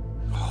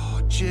 Oh,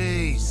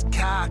 jeez.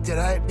 Carked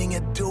at opening a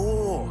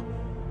door.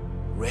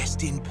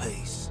 Rest in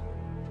peace.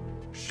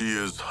 She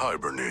is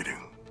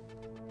hibernating.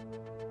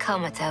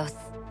 Comatose.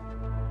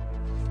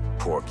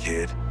 Poor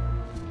kid.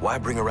 Why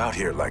bring her out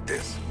here like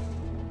this?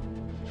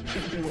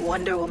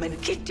 Wonder Woman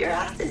kicked your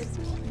asses.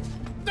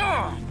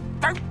 Oh,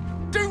 don't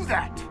do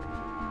that!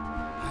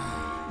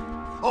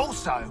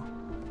 Also,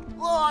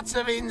 lots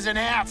of ins and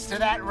outs to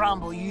that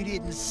rumble you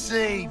didn't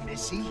see,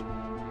 Missy.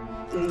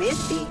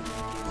 Missy?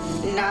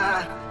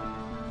 Nah.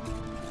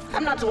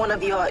 I'm not one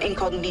of your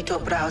incognito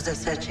browser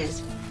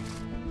searches.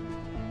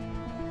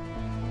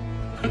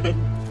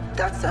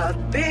 That's a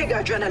big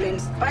adrenaline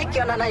spike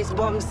on a nice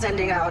bomb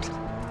sending out.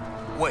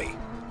 Wait.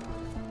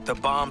 The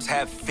bombs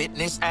have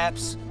fitness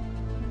apps?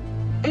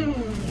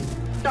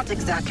 Not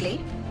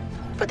exactly.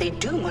 But they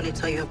do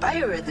monitor your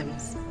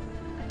biorhythms.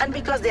 And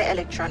because they're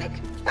electronic,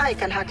 I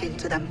can hack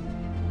into them.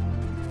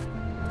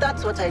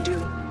 That's what I do.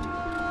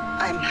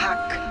 I'm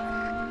hack.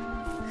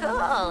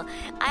 Cool.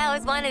 I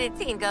always wanted a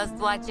team ghost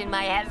watching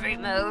my every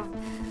move.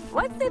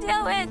 What's the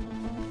deal with,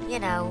 you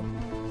know,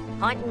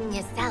 haunting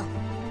yourself?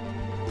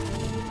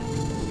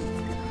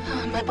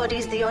 My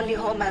body's the only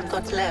home I've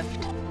got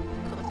left.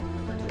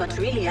 But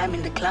really, I'm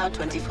in the cloud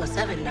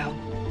 24/7 now.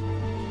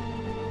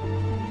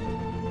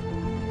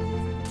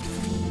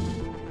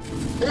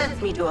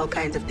 Let me do all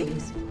kinds of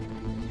things.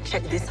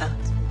 Check this out.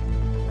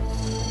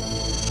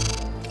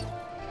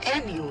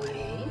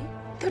 Anyway,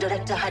 the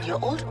director had your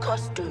old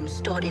costumes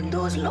stored in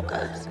those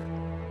lockers.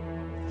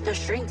 The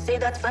shrinks say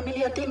that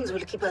familiar things will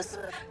keep us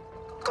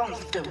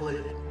comfortable.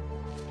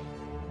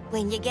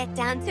 When you get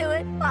down to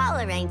it,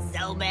 Paula ain't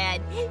so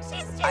bad. She's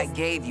just... I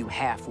gave you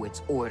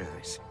Halfwit's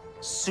orders.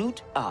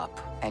 Suit up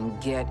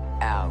and get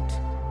out.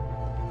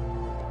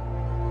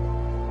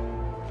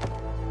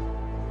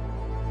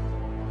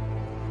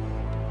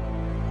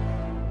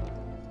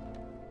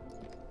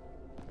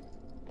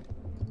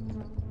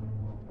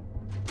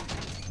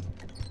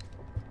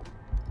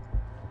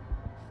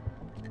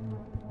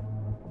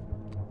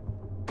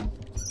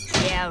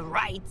 Yeah,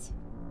 right.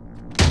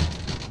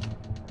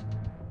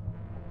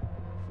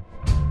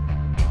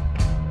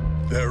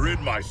 They're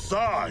in my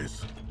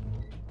size.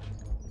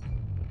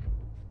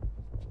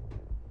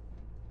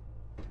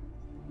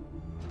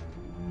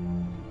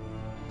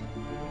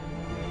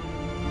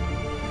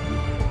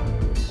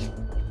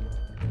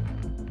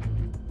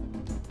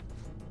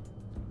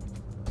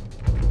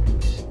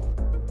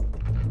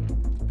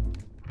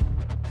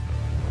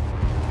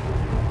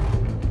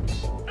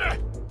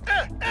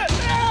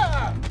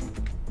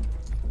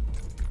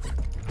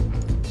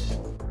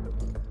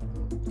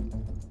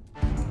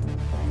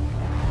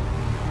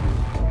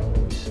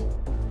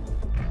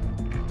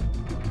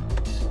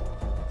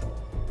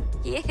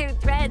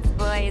 Cute threads,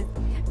 boys.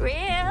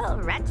 Real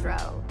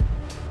retro.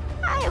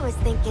 I was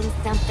thinking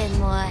something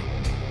more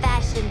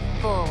fashion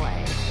forward.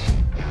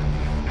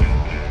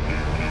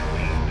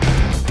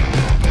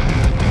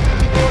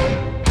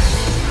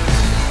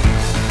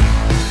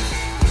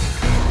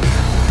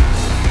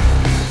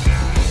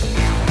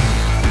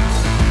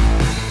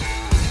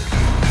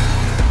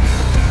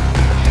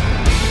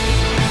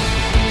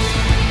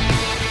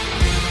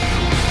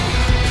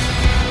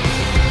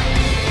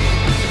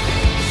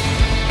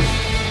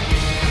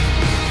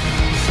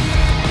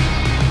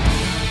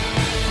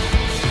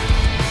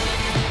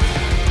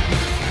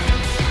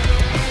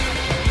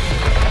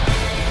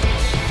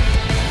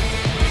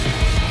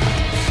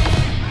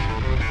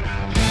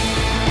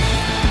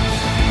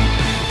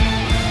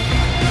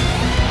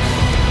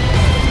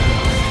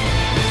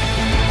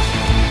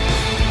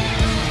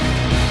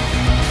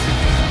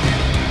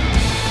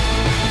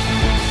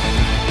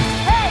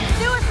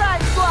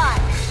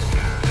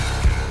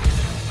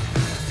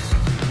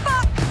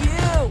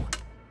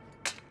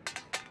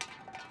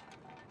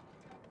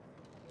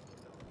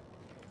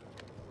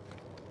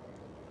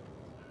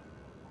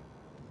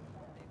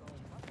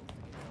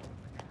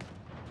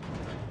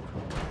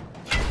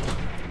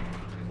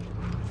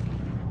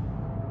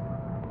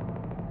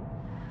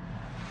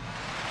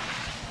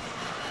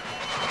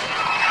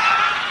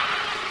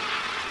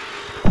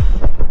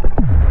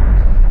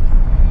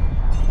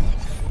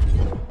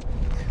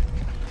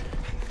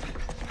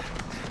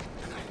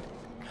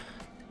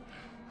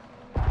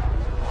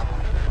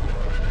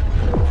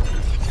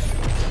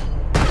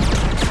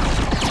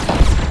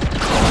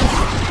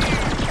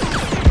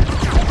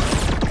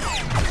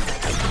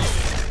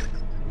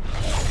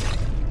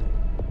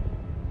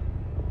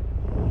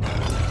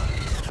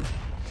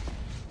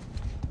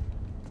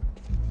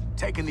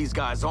 these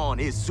guys on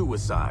is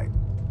suicide.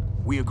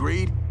 We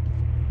agreed?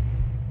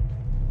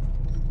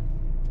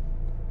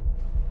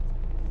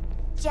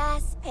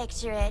 Just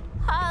picture it.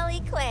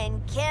 Harley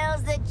Quinn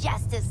kills the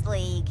Justice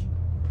League.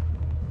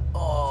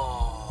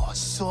 Oh,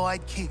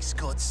 Sidekick's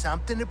got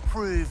something to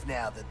prove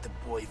now that the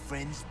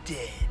boyfriend's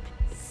dead.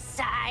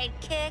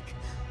 Sidekick?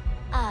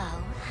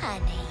 Oh,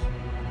 honey.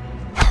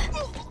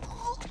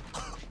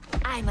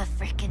 I'm a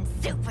frickin'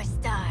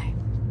 superstar.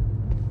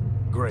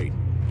 Great.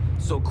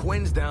 So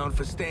Quinn's down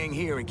for staying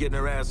here and getting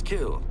her ass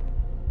killed.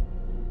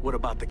 What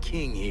about the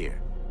king here?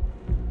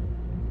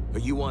 Are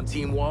you on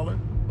Team Waller,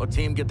 or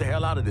Team get the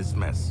hell out of this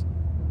mess?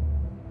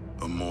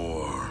 A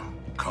more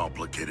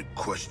complicated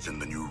question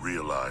than you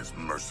realize,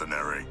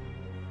 mercenary.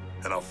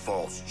 And a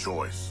false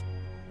choice,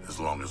 as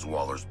long as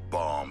Waller's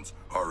bombs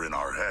are in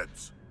our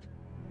heads.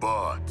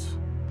 But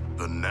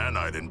the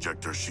nanite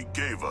injector she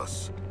gave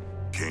us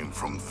came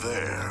from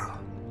there.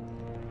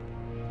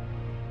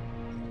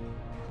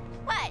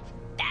 What?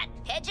 That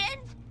pigeon?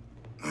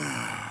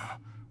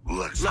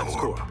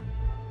 LexCorp.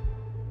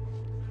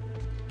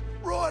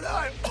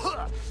 Righto.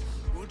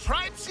 We'll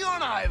traipse you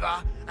on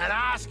over and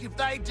ask if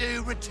they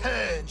do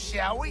return,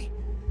 shall we?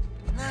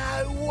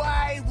 No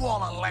way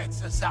Waller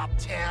lets us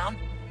uptown.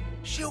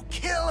 She'll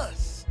kill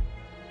us.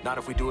 Not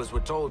if we do as we're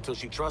told till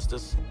she trusts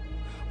us.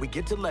 We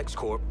get to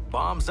LexCorp,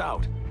 bombs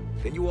out.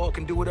 Then you all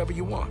can do whatever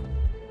you want.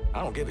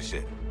 I don't give a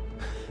shit.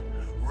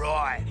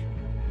 Right.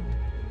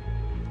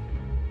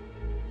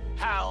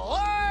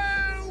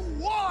 Hello,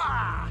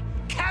 Waller!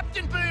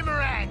 Captain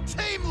Boomerang,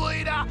 team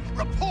leader,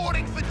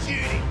 reporting for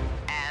duty.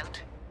 And?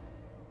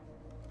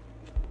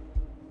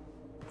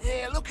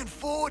 Yeah, looking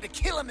forward to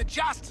killing the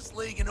Justice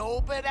League and all,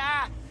 but,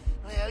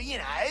 well, you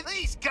know,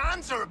 these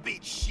guns are a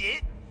bit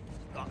shit.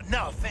 Oh,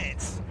 no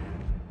offense.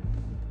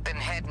 Then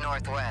head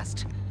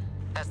northwest.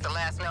 That's the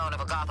last known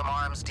of a Gotham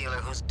arms dealer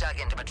who's dug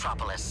into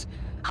Metropolis.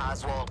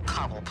 Oswald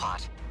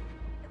Cobblepot.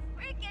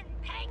 The freaking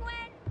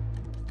penguin!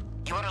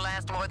 You want to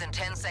last more than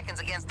 10 seconds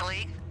against the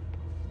League?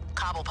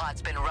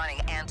 Cobblepot's been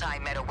running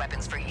anti-meta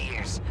weapons for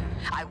years.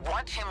 I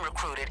want him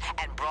recruited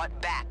and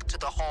brought back to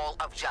the Hall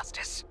of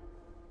Justice.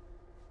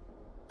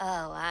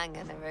 Oh, I'm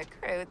gonna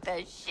recruit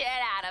the shit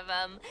out of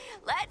him.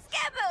 Let's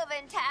get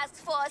moving, Task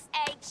Force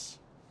H!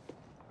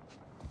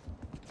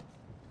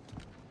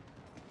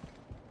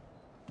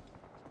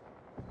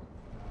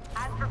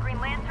 As for Green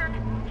Lantern,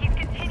 he's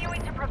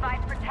continuing to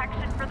provide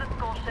protection for the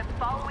Skull Ship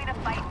following a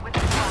fight with the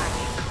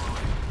Flash.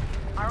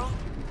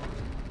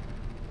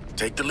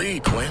 Take the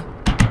lead, Quinn.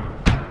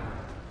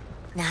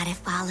 Not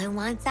if Waller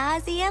wants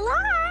Ozzy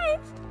alive!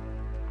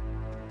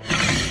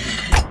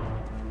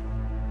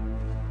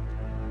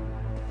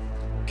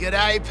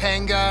 G'day,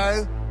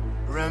 Pengo.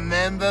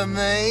 Remember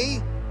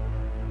me?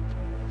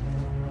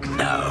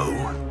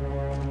 No.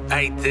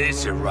 Ain't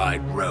this a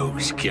right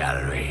rose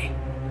gallery?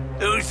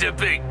 Who's the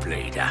big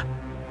bleeder?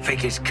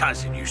 Think his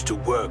cousin used to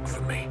work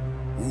for me.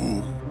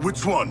 Ooh,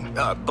 which one?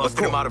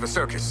 Busting him out of a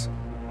circus.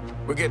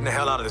 We're getting the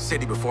hell out of the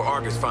city before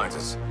Argus finds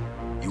us.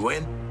 You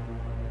in?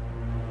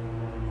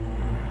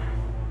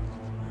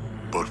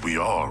 But we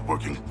are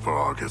working for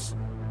Argus.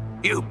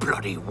 You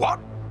bloody what?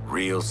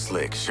 Real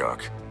slick,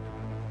 Shark.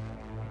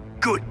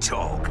 Good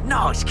talk.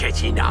 Nice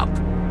catching up.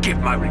 Give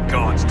my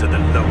regards to the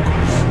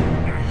locals.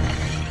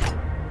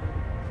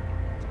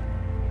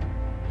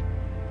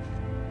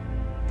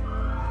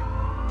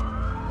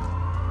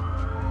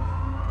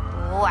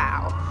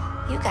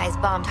 Wow. You guys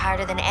bombed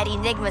harder than Eddie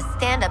Nigma's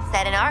stand-up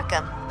set in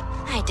Arkham.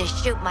 I had to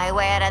shoot my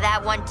way out of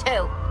that one,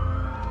 too.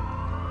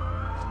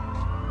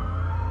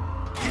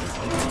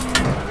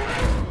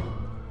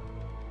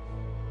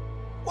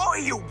 What are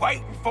you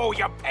waiting for,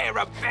 you pair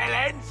of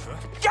bellends?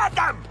 Get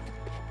them!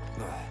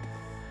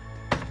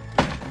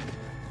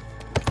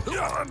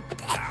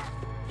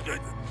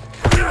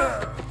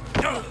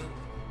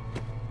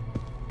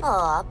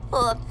 Aw,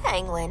 poor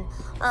Penguin.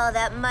 Oh,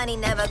 that money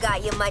never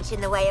got you much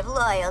in the way of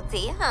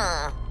loyalty,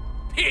 huh?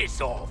 Piss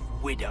off,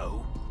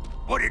 widow.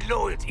 What did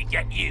loyalty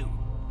get you?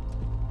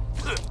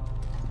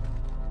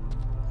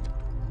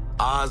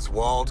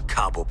 Oswald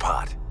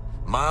Cobblepot.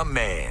 My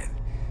man.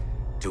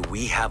 Do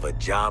we have a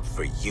job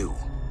for you?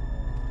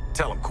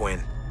 Tell him,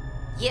 Quinn.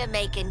 You're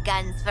making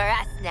guns for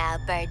us now,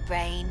 Bird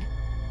Brain.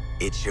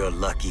 It's your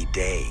lucky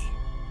day.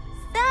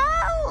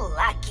 So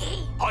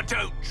lucky. I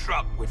don't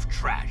truck with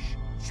trash,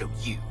 so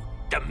you,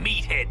 the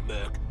meathead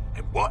merc,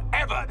 and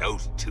whatever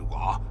those two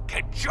are,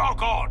 can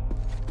jog on.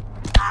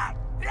 I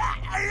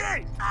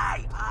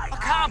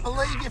can't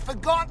believe you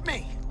forgot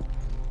me.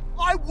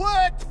 I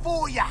worked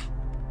for you.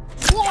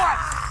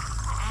 Twice.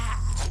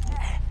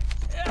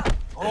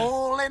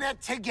 All in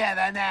it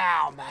together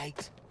now,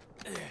 mate.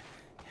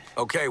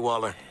 Okay,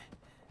 Waller.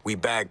 We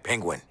bagged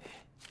Penguin.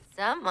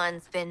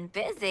 Someone's been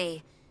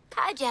busy.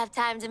 How'd you have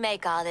time to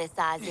make all this,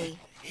 Ozzy?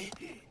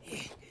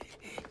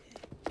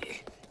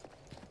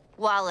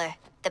 Waller,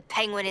 the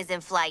Penguin is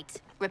in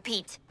flight.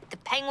 Repeat, the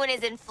Penguin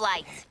is in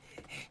flight.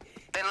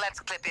 Then let's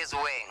clip his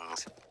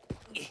wings.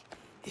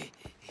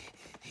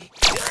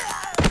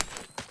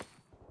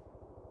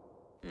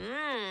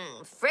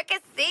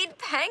 Fricasseed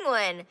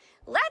Penguin.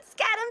 Let's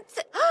get him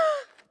to...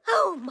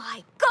 Oh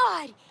my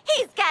God!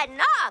 He's getting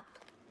up!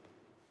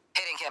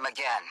 Hitting him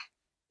again.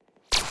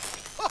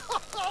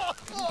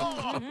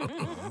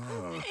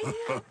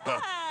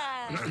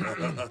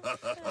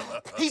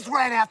 He's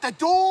ran out the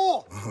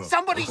door!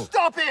 Somebody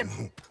stop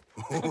him!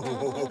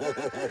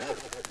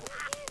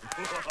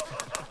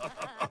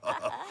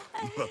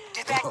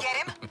 Did that get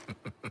him?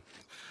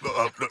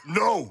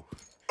 No!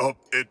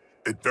 It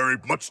very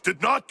much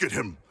did not get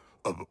him.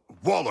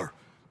 Waller,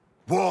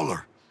 blow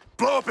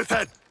up his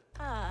head!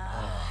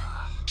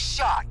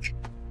 Shark.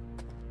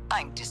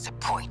 I'm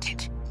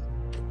disappointed.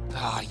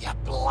 Oh, you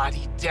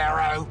bloody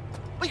Darrow.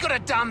 We could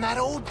have done that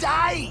all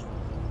day.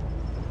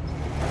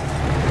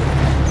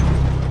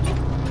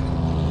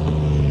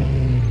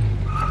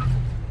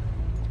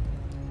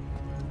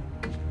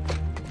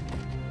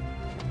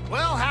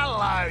 Well,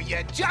 hello.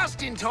 You're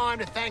just in time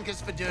to thank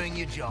us for doing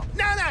your job.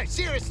 No,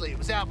 seriously, it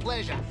was our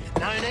pleasure.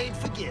 No need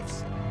for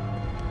gifts.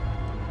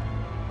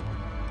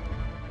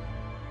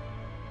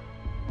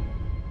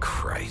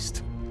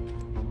 Christ.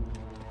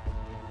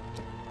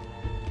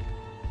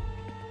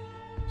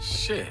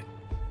 Shit.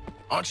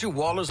 Aren't you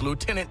Waller's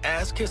lieutenant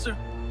ass-kisser?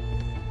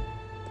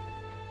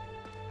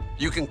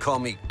 You can call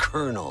me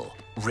Colonel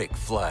Rick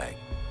Flag.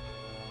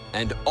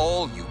 And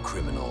all you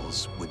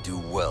criminals would do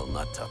well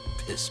not to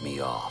piss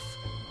me off.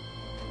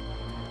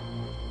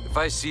 If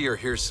I see or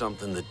hear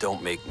something that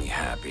don't make me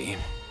happy,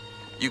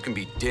 you can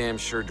be damn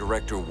sure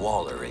Director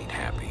Waller ain't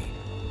happy.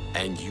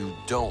 And you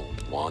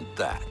don't want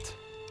that.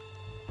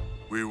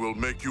 We will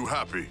make you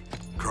happy,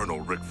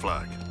 Colonel Rick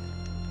Flag.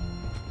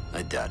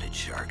 I doubt it,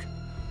 Shark.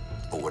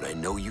 But what I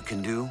know you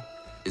can do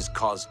is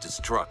cause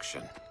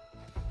destruction.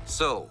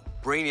 So,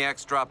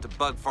 Brainiac's dropped a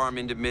bug farm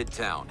into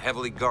Midtown,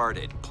 heavily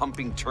guarded,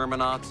 pumping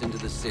Terminauts into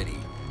the city.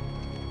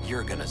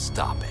 You're gonna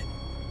stop it.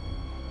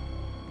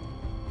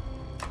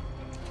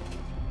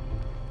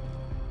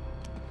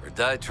 Or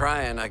die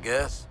trying, I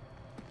guess.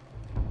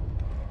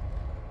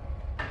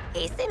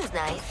 He seems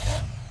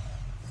nice.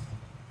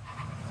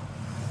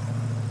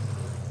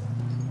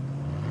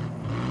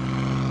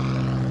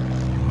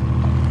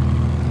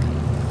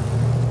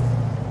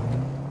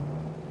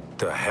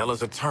 The hell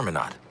is a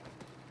Terminaut?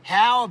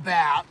 How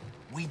about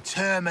we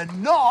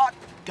Terminaut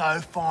go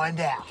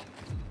find out?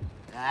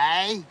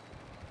 Eh?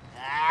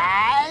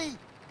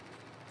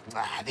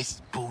 This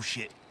is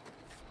bullshit.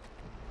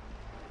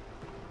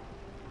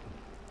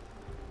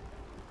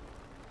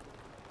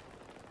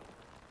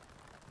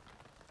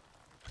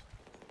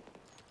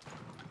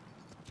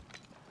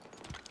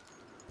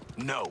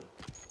 No.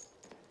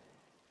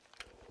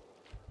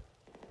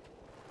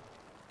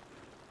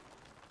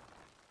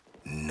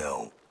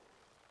 No.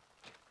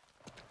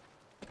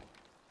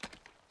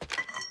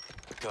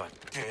 God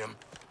damn.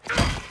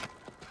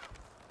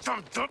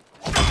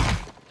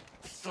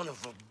 Son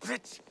of a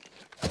bitch.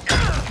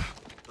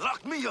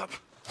 Lock me up.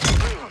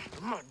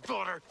 My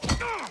daughter.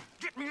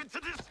 Get me into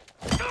this.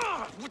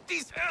 With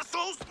these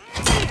assholes.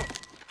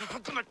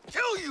 I'm gonna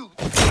kill you.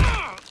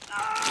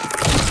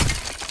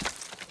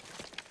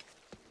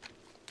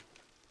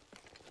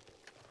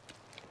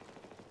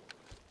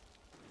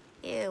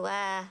 You,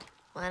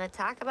 wanna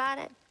talk about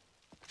it?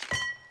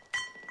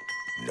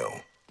 No.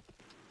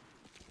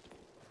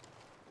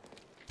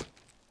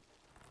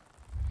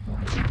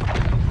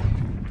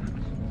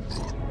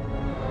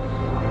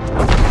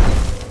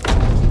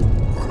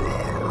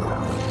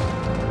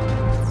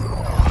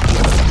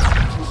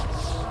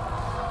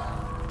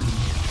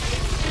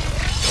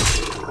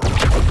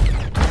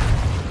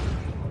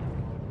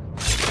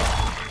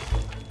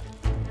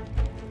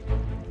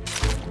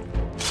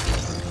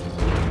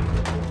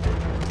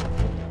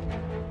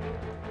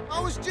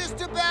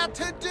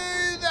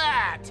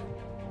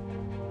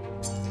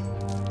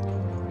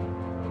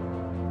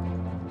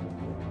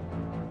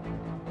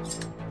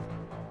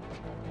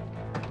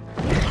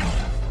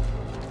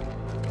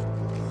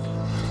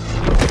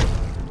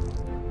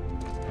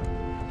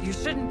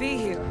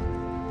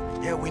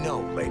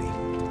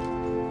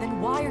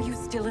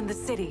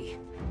 City.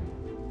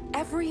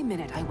 Every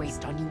minute I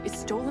waste on you is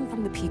stolen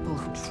from the people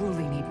who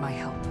truly need my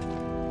help.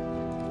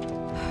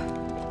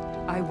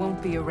 I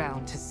won't be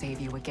around to save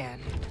you again.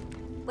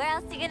 Where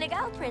else are you gonna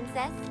go,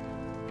 Princess?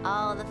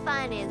 All the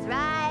fun is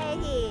right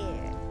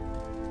here.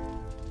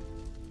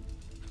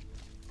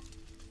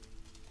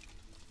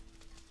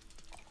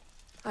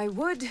 I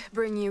would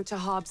bring you to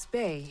Hobbs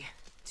Bay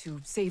to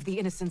save the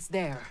innocents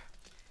there,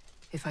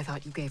 if I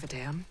thought you gave a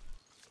damn.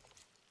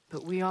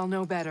 But we all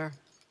know better.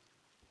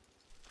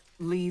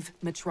 Leave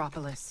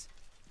Metropolis,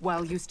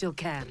 while you still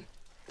can.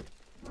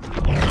 We're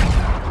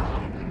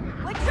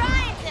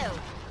trying to!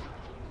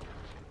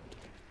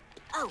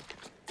 Oh,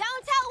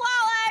 don't tell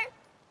Waller!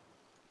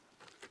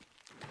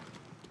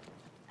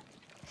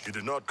 She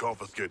did not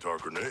confiscate our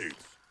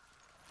grenades.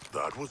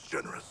 That was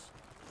generous.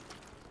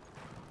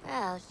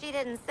 Well, she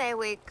didn't say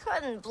we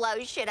couldn't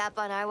blow shit up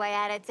on our way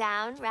out of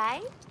town,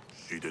 right?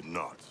 She did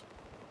not.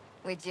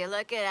 Would you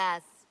look at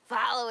us,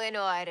 following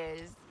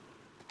orders?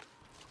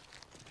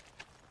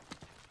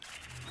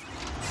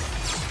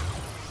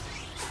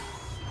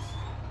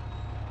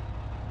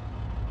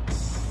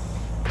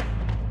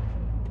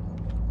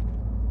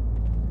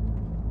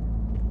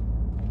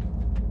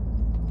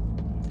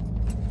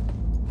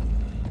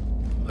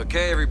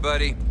 Okay,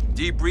 everybody.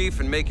 Debrief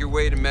and make your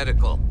way to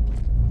medical.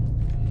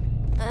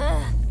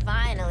 Ugh,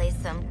 finally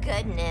some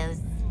good news.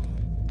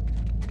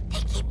 They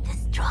keep the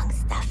strong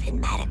stuff in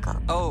medical.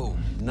 Oh,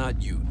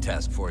 not you,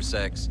 Task Force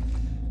X.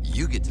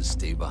 You get to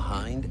stay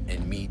behind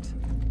and meet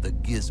the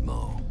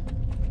Gizmo.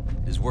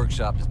 His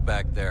workshop is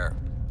back there.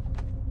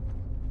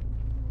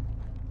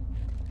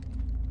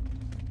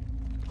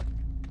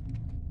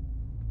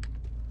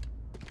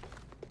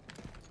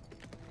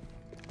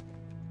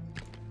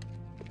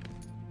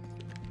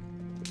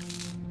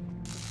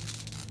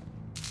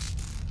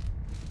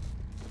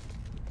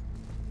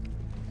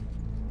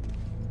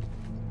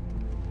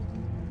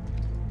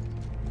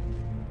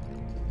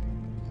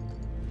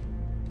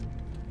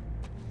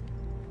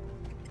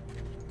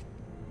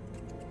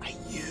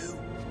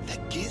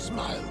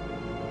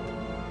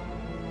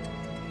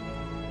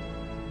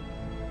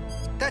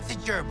 That's a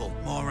gerbil,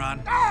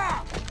 moron.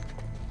 Ah!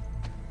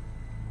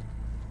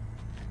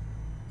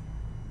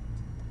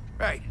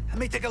 Right, let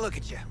me take a look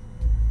at you.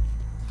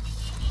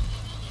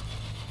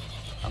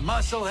 A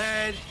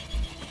musclehead,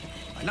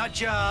 a nut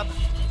job,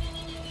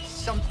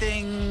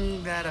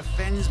 something that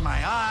offends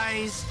my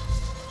eyes,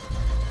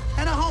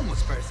 and a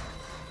homeless person.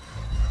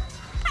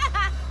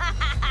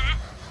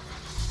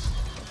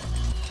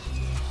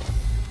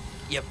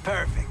 You're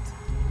perfect.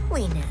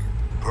 We know.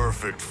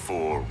 Perfect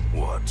for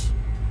what?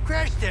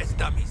 Crash test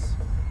dummies.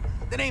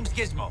 The name's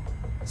Gizmo.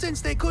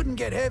 Since they couldn't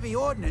get heavy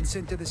ordnance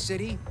into the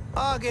city,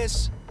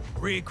 August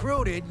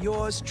recruited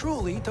yours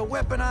truly to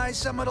weaponize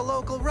some of the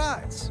local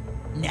rides.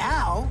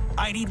 Now,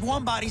 I need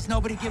warm bodies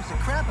nobody gives a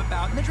crap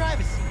about in the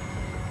driver's seat.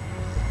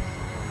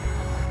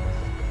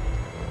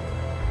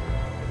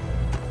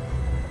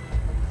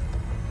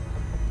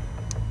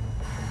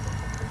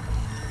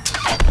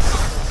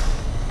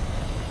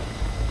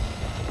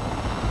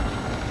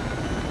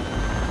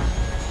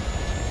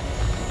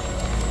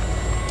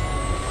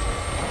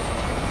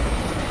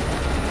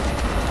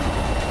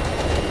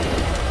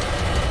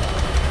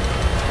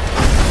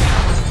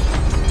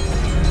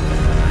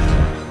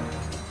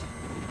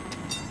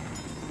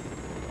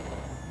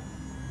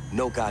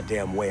 No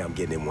goddamn way I'm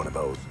getting in one of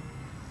those.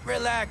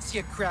 Relax,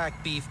 you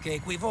crack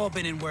beefcake. We've all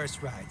been in worse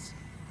rides.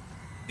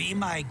 Be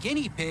my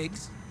guinea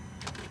pigs.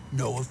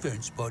 No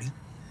offense, buddy.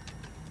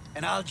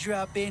 And I'll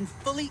drop in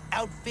fully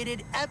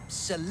outfitted,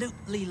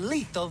 absolutely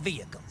lethal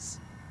vehicles.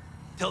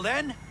 Till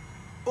then,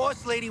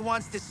 Boss Lady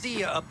wants to see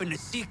you up in the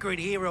Secret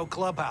Hero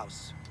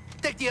Clubhouse.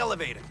 Take the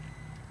elevator.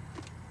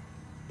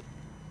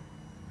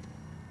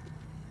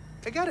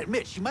 I gotta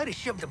admit, she might have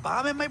shoved a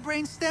bomb in my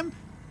brainstem,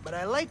 but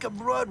I like a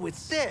broad with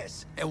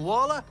sass. And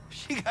Waller,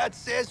 she got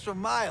sass for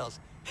miles.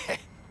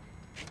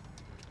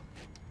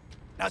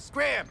 Now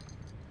scram!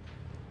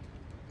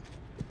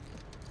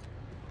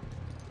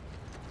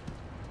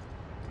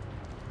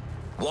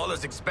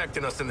 Waller's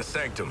expecting us in the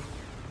Sanctum.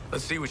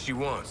 Let's see what she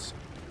wants.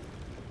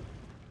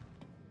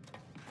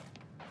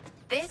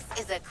 This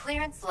is a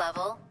clearance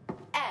level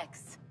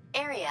X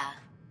area.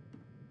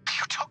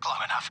 You took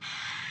long enough.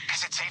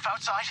 Is it safe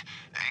outside?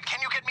 Can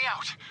you get me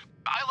out?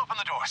 I'll open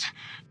the doors.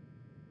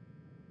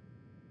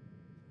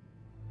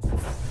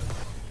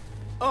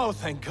 Oh,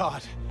 thank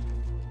God.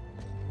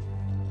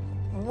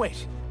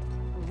 Wait,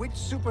 which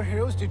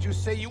superheroes did you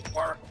say you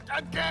were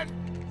again?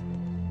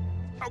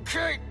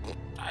 Okay,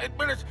 I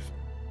admit it.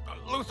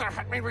 Luther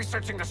had me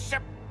researching the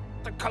ship,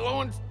 the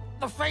colognes,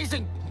 the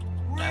phasing,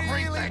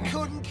 everything. Really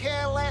couldn't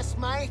care less,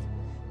 mate.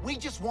 We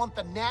just want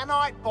the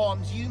nanite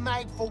bombs you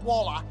made for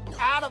Waller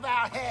out of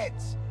our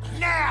heads.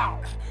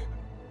 Now!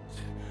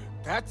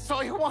 That's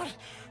all you want?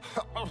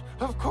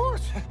 Of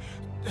course.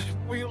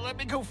 Will you let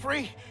me go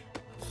free?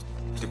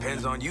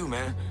 Depends on you,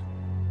 man.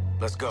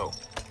 Let's go.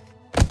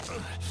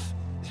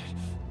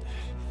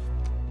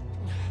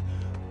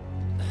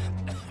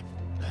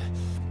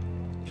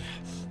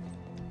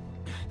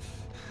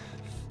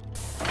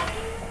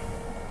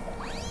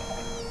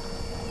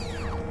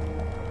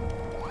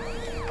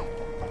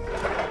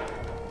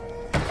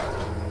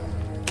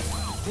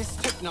 This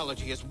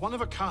technology is one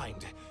of a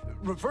kind.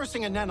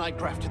 Reversing a nanite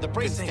graft to the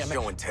brain This ain't stem.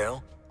 show and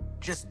tell.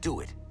 Just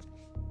do it.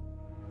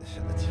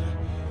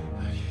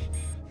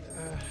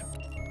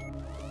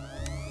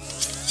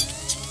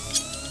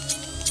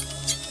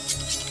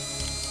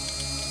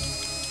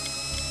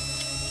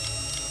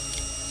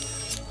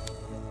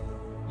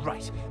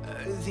 Right.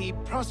 The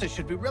process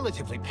should be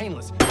relatively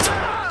painless.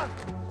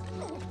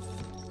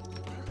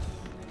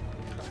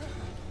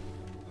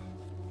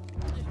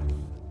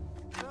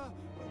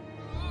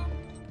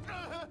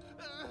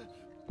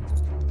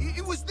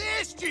 It was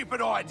their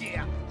stupid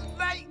idea.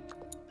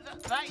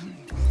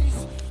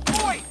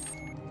 Boy!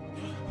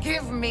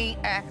 Give me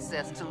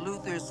access to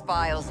Luther's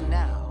files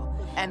now,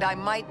 and I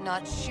might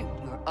not shoot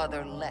your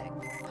other leg.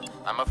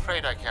 I'm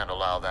afraid I can't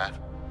allow that.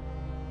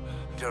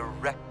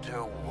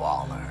 Director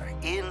Waller,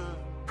 in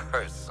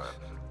person.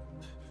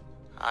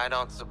 I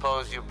don't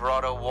suppose you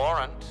brought a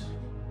warrant,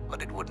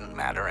 but it wouldn't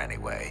matter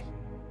anyway.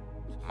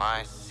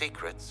 My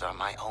secrets are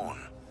my own.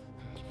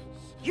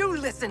 You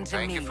listen to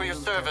me. Thank you for your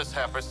service,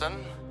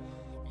 Happerson.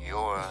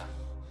 You're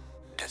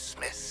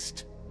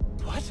dismissed.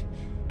 What?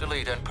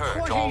 Delete and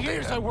purge 20 all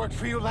years data. I worked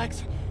for you,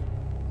 Lex.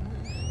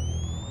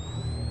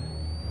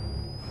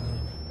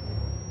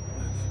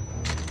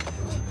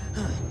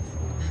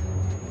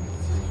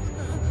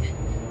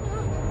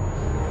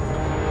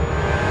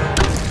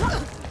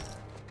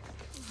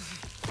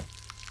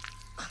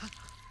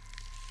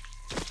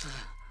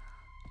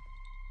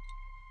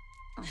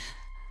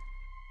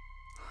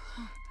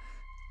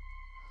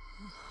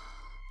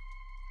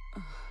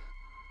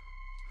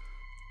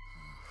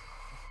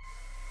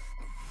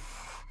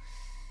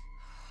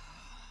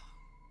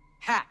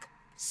 Hack,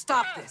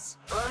 stop this.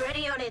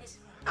 Already on it.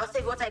 I'll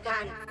save what I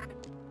can.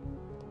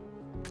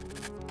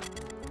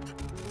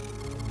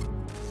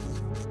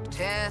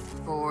 Task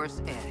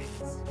Force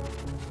X.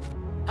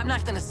 I'm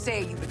not gonna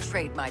say you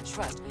betrayed my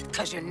trust,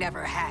 because you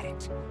never had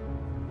it.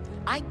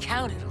 I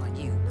counted on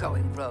you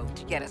going rogue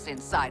to get us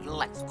inside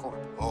LexCorp.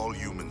 All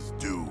humans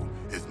do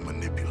is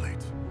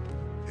manipulate.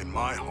 In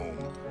my home,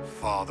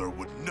 Father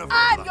would never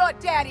I'm allow- your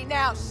daddy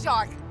now,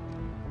 Shark.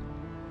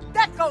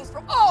 That goes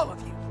for all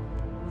of you.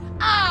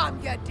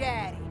 I'm your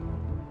daddy.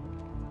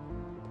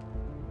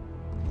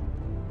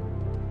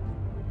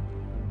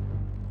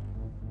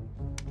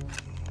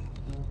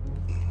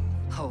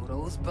 Oh,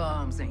 those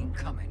bombs ain't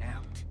coming out.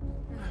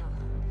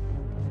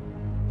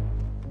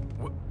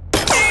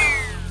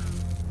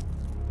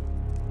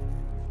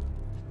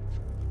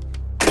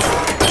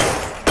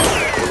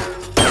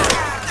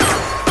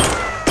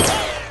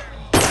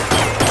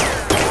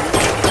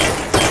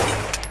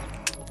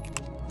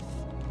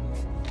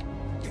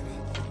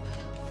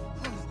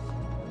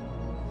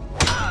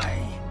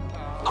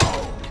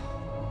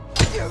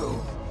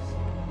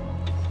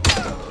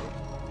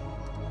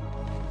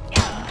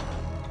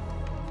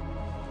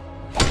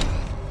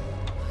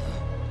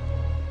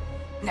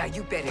 Now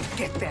you better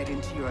get that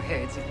into your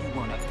heads if you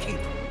want to keep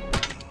them.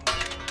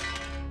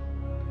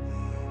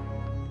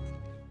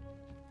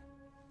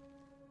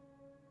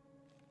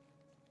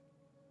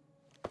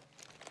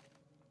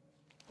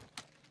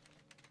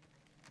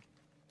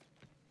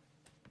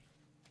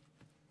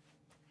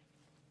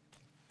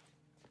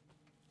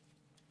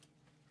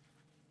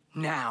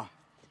 Now.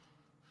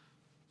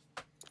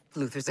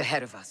 Luther's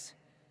ahead of us,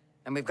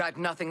 and we've got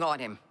nothing on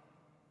him.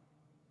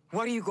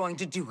 What are you going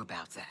to do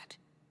about that?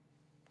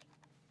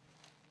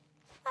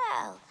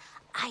 Well,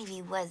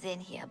 Ivy was in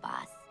here,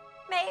 boss.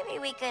 Maybe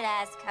we could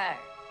ask her.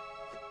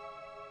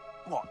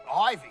 What,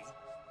 Ivy?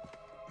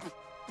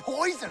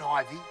 Poison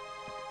Ivy?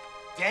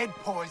 Dead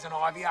poison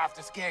Ivy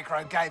after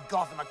Scarecrow gave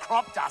Gotham a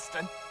crop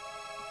dusting.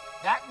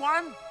 That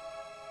one?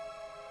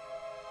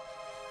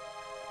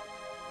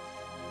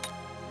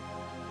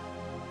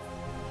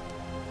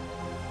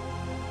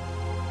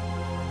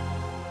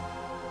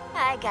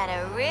 I got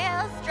a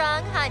real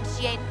strong hunch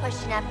she ain't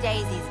pushing up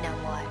daisies no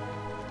more.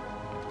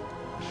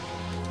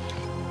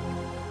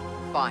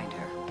 Find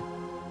her.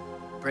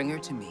 Bring her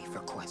to me for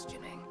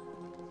questioning.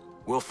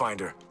 We'll find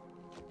her.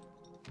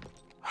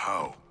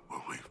 How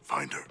will we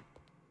find her?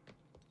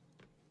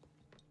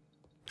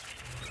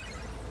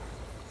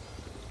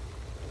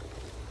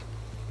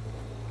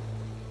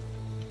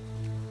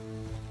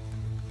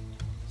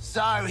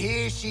 So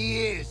here she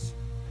is.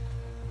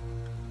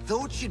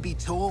 Thought she'd be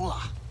taller.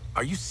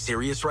 Are you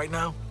serious right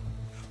now?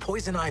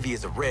 Poison Ivy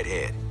is a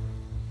redhead.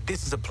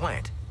 This is a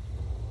plant.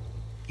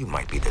 You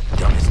might be the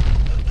dumbest.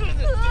 There's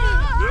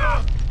my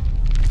girl.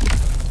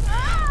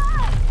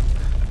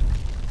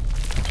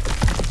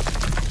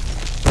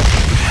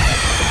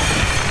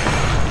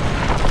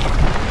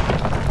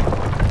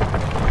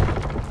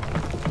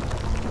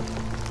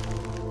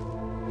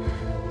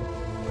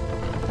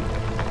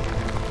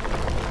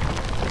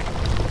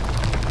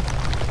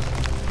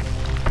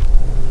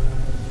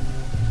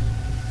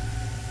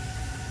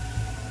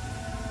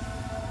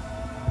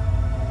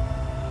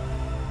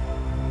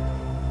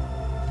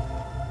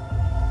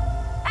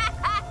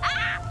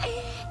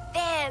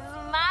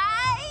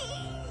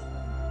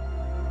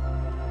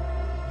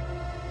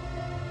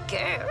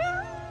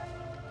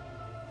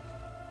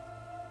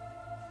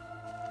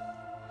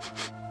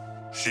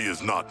 She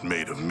is not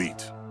made of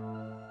meat.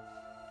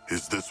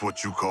 Is this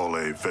what you call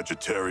a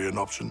vegetarian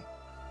option?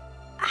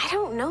 I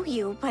don't know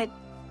you, but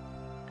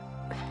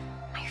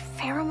my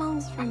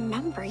pheromones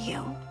remember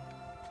you.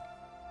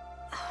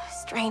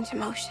 Strange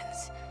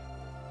emotions.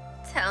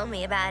 Tell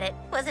me about it.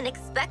 Wasn't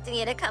expecting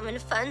you to come in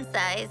fun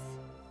size.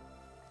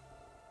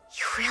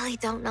 You really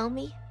don't know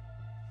me?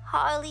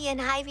 Harley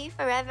and Ivy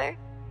forever?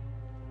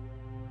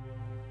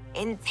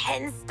 In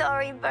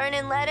 10-story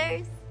burning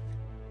letters?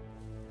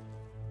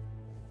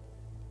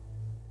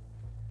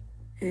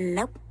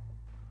 Nope.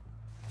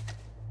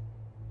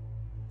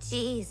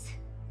 Jeez.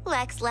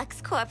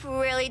 LexCorp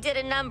really did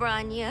a number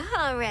on you,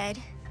 huh, Red?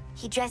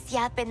 He dressed you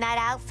up in that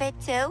outfit,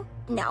 too?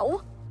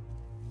 No.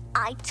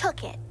 I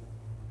took it.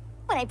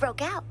 When I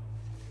broke out.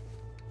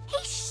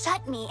 He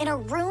shut me in a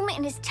room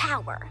in his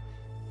tower.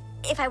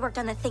 If I worked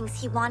on the things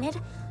he wanted,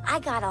 I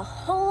got a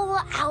whole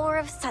hour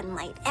of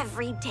sunlight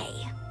every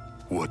day.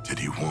 What did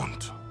he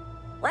want?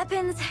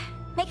 Weapons,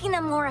 making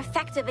them more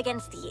effective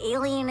against the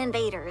alien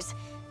invaders.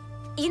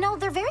 You know,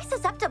 they're very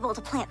susceptible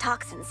to plant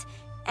toxins.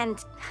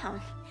 And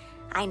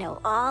I know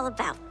all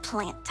about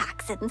plant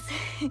toxins.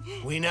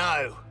 We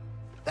know.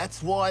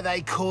 That's why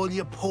they call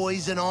you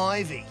Poison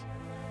Ivy.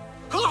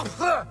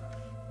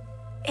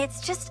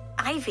 It's just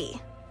Ivy,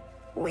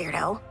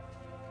 weirdo.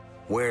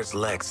 Where's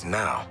Lex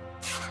now?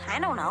 I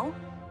don't know.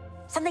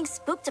 Something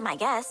spooked him, I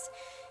guess.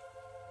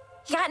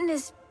 He got in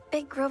his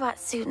big robot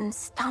suit and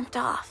stomped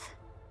off.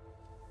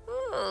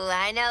 Ooh,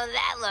 I know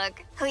that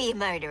look. Who you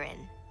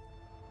murdering?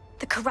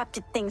 The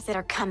corrupted things that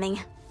are coming.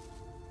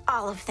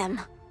 All of them.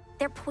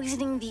 They're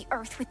poisoning the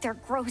Earth with their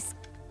gross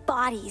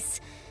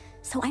bodies.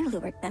 So I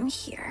lured them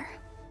here.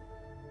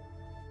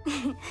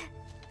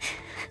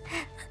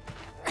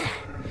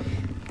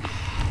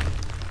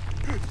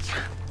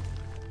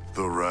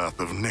 The wrath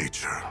of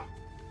nature.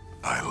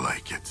 I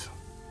like it.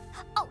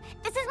 Oh,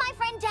 this is my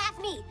friend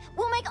Daphne.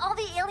 We'll make all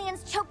the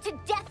aliens choke to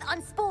death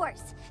on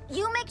spores.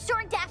 You make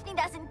sure Daphne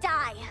doesn't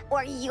die,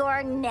 or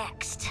you're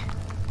next.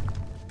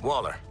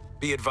 Waller,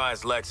 be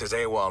advised Lex is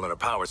AWOL in a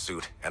power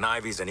suit, and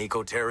Ivy's an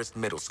eco-terrorist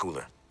middle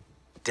schooler.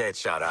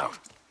 Deadshot out.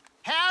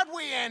 How'd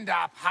we end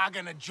up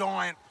hugging a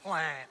giant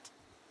plant?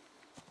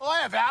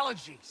 I have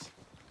allergies.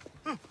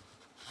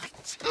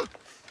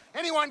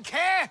 Anyone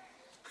care?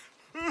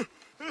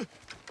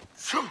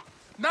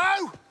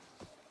 No?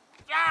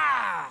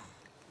 Ah!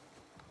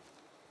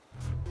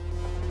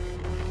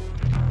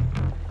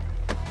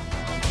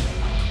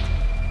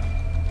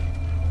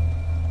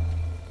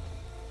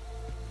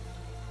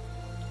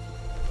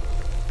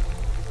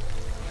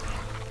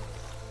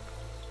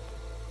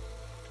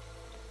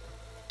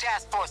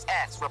 Task Force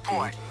X,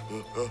 report.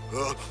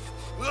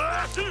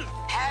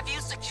 Have you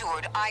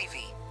secured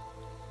Ivy?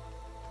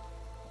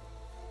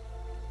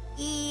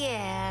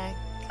 Yeah,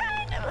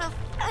 kind of a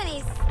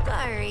funny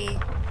story.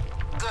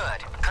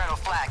 Good. Colonel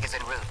Flagg is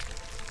en route.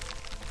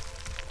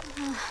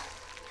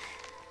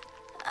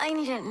 I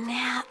need a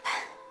nap.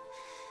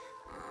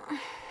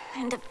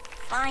 And to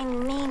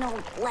find mean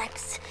old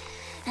Lex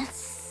and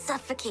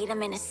suffocate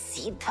him in a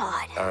seed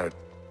pod.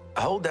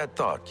 Hold that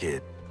thought,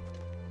 kid.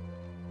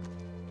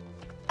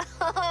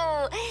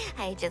 Oh,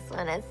 I just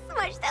want to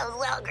smush those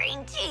little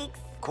green cheeks.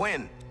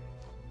 Quinn!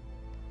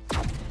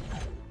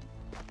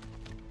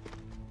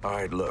 All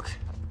right, look.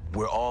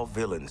 We're all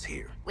villains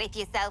here. With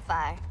you so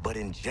far. But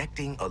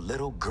injecting a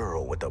little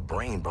girl with a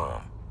brain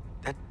bomb,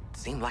 that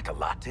seemed like a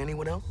lot to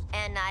anyone else?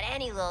 And not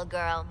any little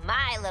girl,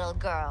 my little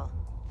girl.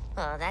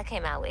 Oh, that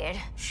came out weird.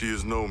 She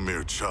is no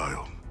mere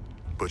child,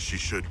 but she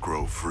should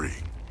grow free.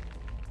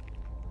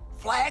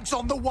 Flag's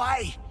on the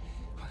way.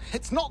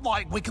 It's not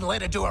like we can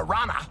let her do a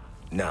runner.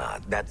 Nah,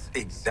 that's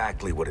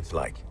exactly what it's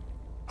like.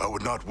 I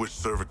would not wish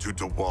servitude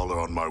to Waller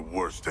on my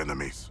worst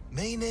enemies.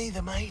 Me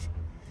neither, mate.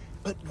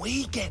 But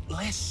we get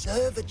less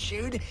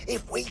servitude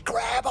if we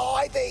grab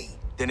Ivy.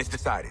 Then it's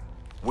decided.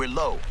 We're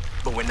low,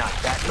 but we're not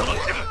that low.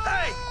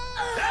 Hey!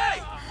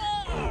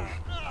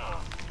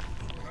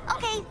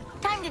 Okay,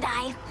 time to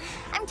die.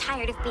 I'm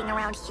tired of being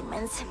around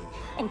humans.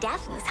 And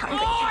Daphne's hungry.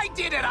 I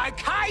did it,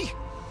 okay?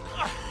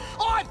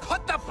 I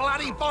put the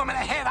bloody bomb in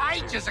her head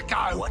ages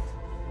ago. What?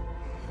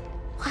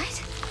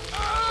 What?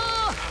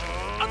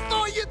 I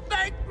thought you'd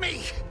thank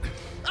me.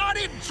 I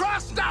didn't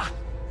trust her.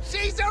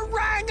 She's a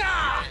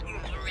ranger.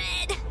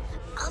 Red,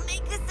 I'll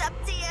make this up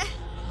to you.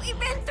 We've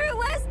been through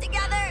worse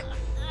together.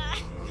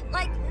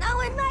 Like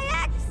knowing my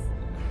ex.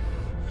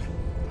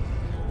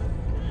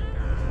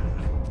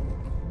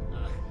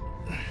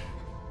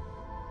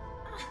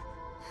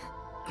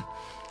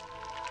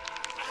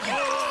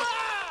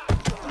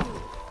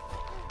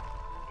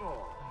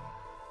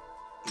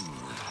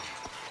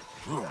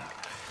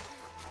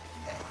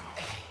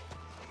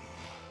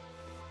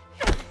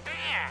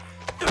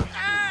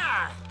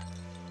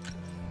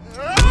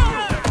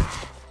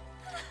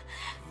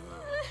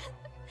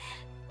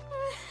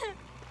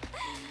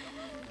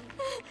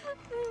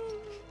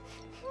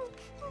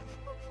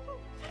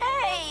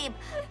 Hey,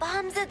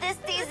 bombs are this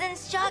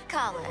season's shot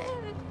caller.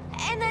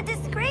 And they're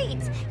discreet.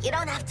 You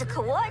don't have to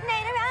coordinate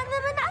around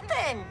them or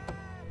nothing.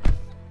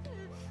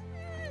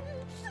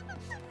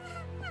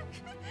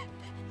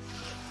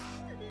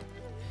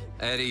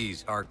 At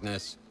ease,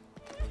 Harkness.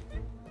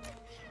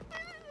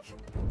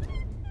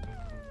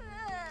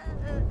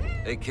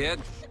 Hey, kid.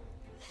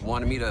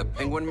 Want to meet a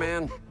penguin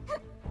man?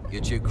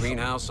 Get you a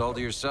greenhouse all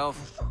to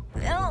yourself? I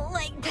don't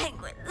like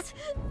penguins.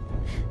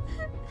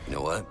 You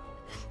know what?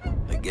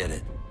 I get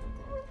it.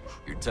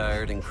 You're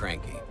tired and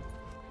cranky.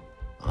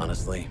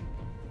 Honestly,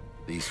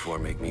 these four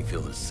make me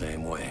feel the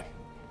same way.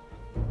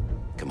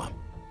 Come on,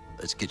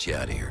 let's get you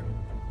out of here.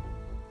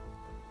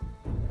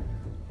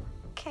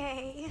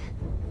 Okay.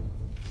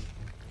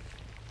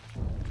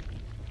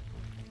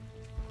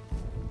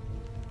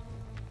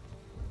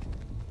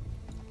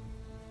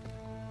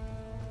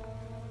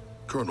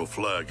 Colonel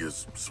Flagg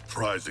is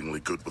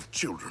surprisingly good with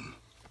children.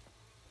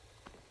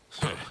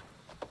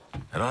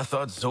 And I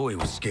thought Zoe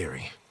was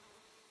scary.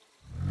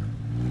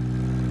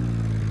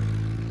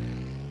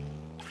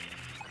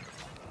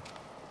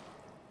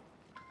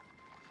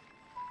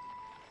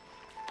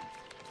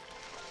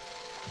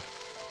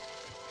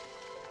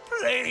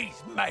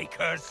 Please make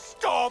her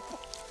stop.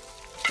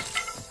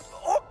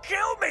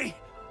 kill me!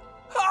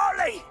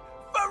 Harley!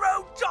 For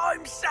old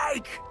time's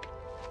sake!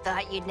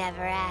 Thought you'd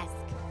never ask.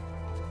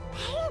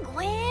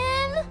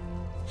 Penguin!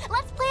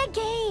 Let's play a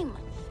game.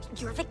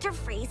 You're Victor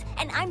Freeze,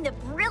 and I'm the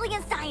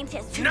brilliant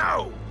scientist.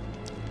 No!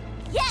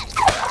 Yes!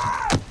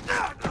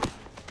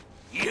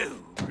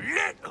 You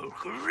little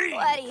green!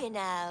 What do you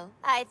know?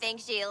 I think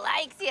she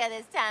likes you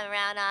this time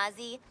around,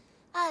 Ozzy.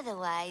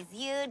 Otherwise,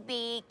 you'd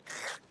be...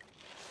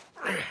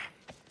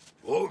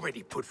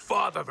 Already put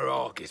Father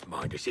Verargus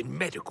Midas in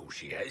medical,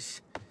 she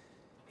has.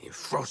 In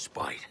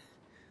frostbite.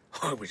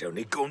 I was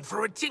only going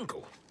for a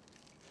tinkle.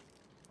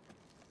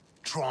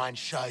 Try and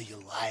show you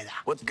later.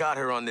 What's got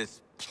her on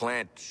this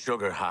plant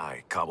sugar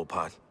high,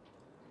 Cobblepot?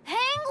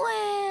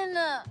 Penguin!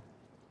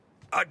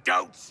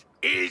 Adults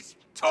is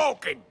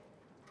talking!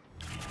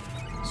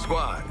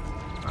 Squad,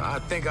 I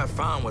think I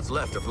found what's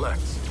left of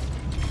Lex.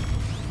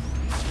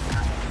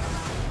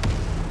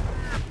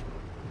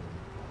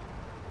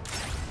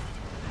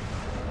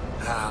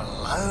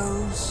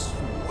 Hello,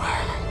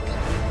 swag.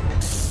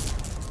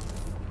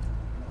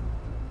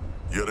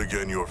 Yet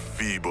again, your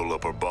feeble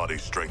upper body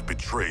strength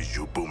betrays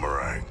you,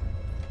 Boomerang.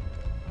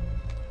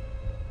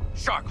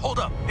 Shark, hold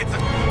up! It's a...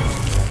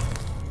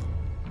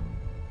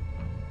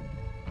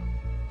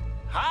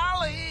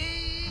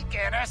 Harley,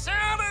 get us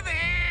out of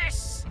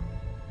this!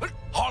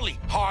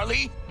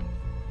 Harley!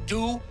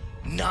 Do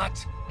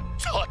not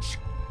touch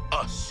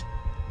us!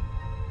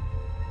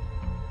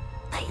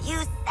 But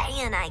you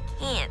saying I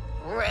can't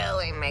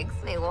really makes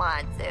me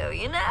want to,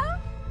 you know?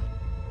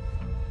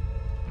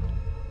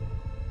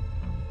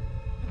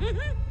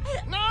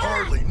 No!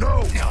 Harley,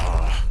 no!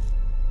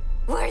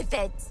 Worth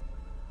it.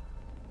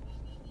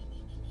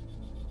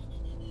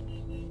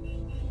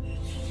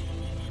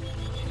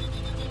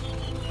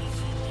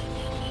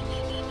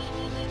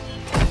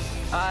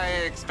 I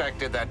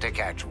expected that to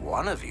catch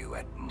one of you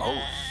at most.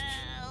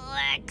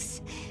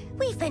 Lex,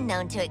 we've been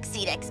known to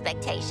exceed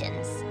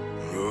expectations.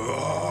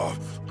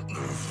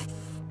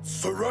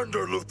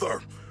 Surrender,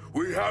 Luther.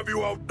 We have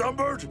you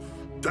outnumbered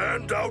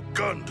and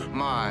outgunned.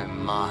 My.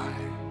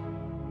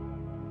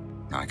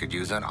 I could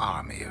use an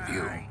army of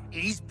you.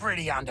 He's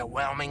pretty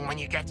underwhelming when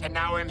you get to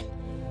know him.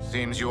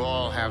 Seems you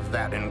all have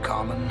that in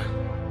common.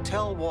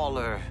 Tell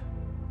Waller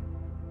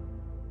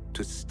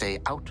to stay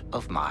out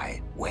of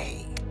my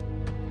way.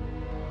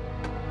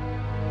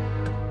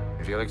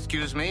 If you'll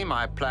excuse me,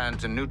 my plan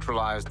to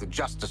neutralize the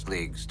Justice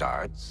League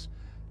starts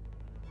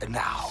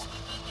now.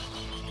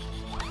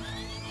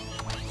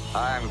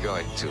 I'm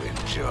going to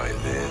enjoy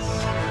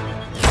this.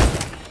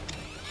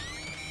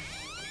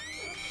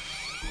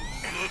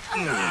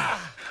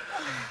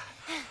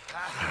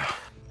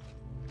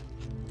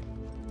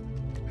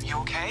 You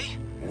okay?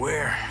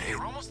 Where?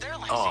 You're almost there,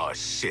 Lacey. Oh,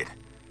 shit.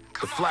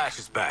 The Flash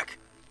is back.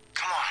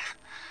 Come on.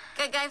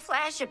 Good guy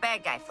Flash or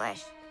bad guy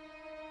Flash?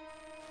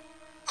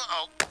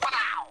 Uh-oh.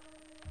 Wow!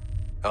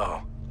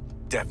 Oh,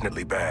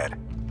 definitely bad.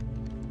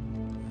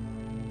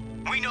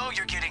 We know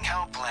you're getting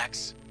help,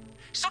 Lex.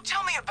 So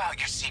tell me about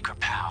your secret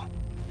pal.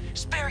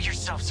 Spare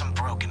yourself some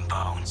broken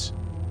bones.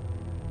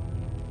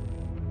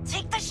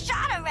 Take the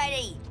shot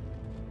already!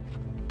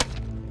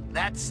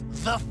 That's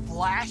the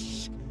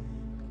Flash?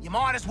 You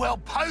might as well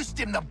post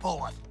him the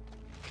bullet.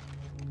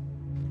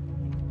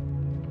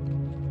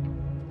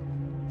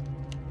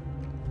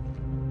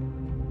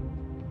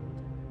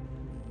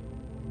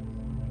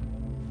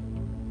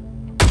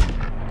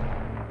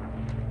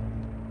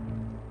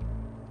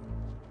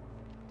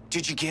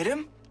 Did you get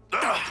him?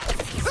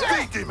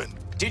 Speed demon!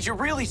 Did you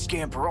really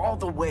scamper all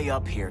the way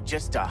up here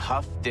just to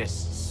huff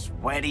this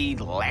sweaty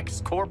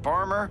LexCorp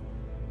armor?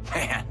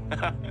 Man,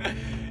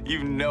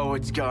 you know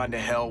it's gone to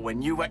hell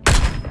when you went...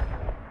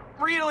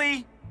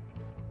 Really?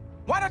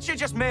 Why don't you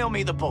just mail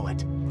me the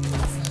bullet?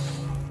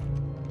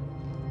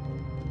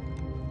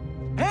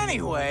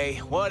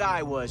 Anyway, what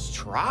I was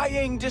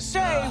trying to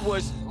say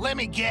was... Let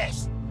me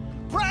guess.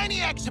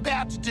 Brainiac's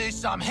about to do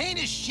some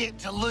heinous shit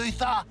to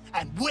Luther,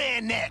 and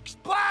we're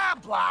next. Blah,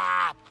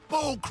 blah.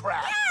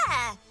 Bullcrap.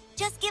 Yeah!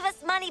 Just give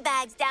us money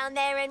bags down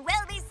there and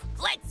we'll be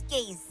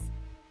split-skis.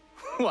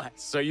 What,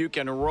 so you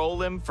can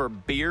roll him for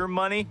beer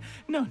money?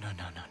 No.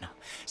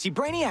 See,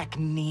 Brainiac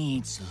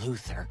needs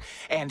Luther,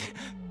 and...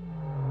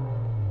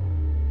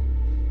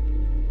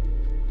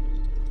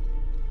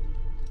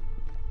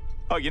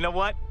 Oh, you know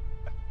what?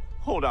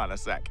 Hold on a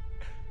sec.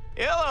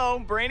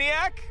 Hello,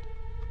 Brainiac?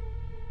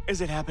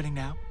 Is it happening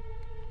now?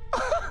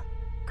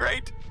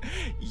 Great.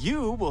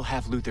 You will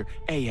have Luther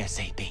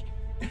ASAP.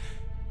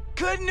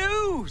 Good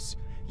news!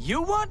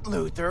 You want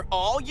Luther,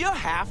 all you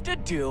have to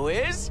do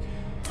is...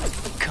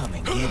 come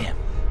and get him.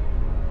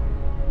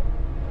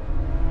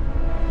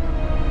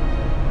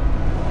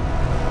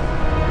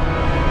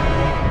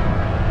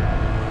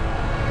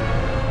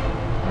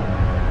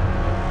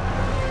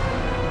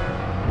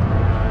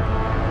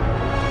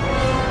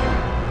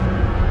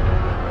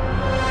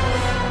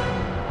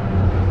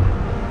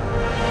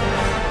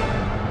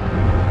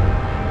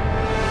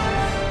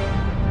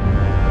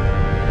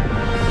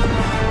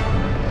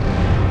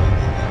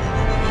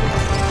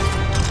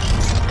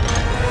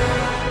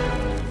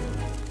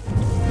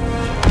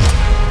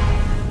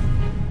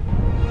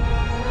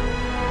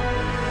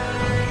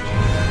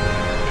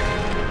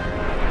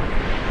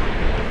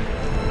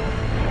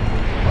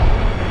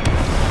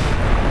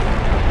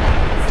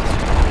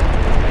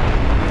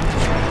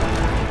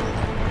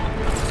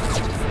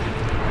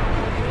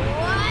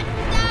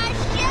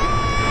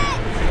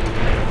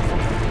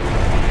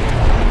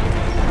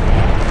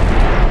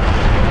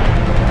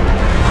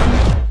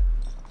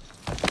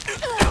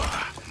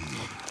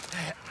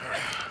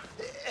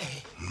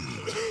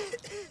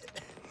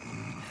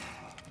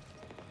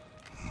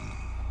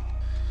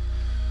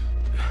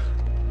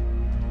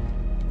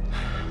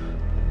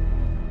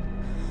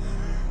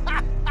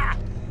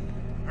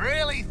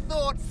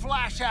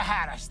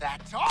 at us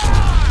that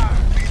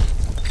time!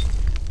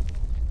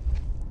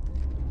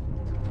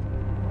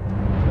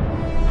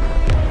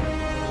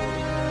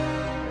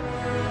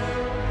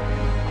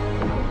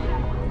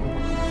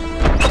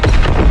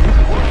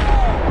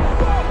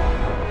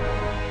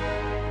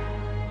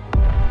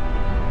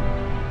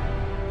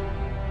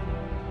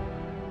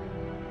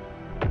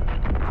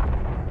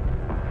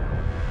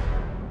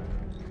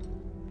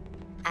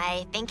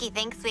 I think he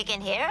thinks we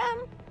can hear him?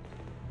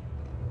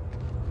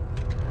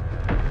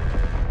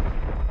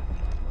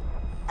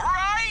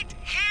 Right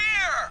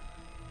here!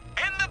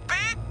 In the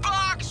big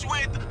box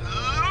with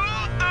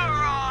Luther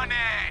on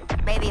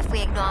it! Maybe if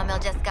we ignore him, he'll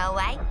just go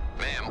away?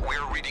 Ma'am,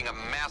 we're reading a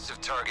massive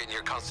target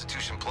near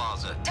Constitution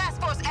Plaza. Task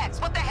Force X,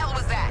 what the hell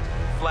was that?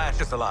 Flash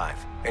is alive,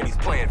 and he's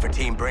playing for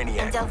Team Brainiac.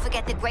 And don't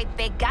forget the great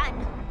big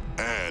gun.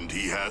 And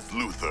he has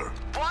Luther.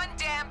 One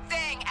damn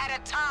thing at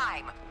a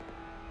time.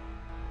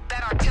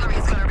 That artillery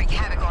is gonna wreak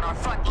havoc on our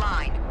front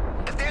line.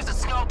 If there's a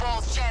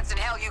snowball's chance in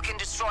hell you can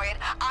destroy it,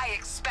 I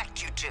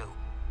expect you to.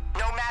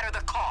 No matter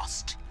the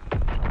cost.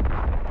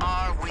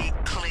 Are we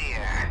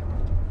clear?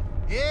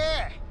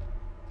 Yeah.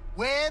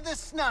 We're the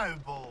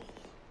snowball.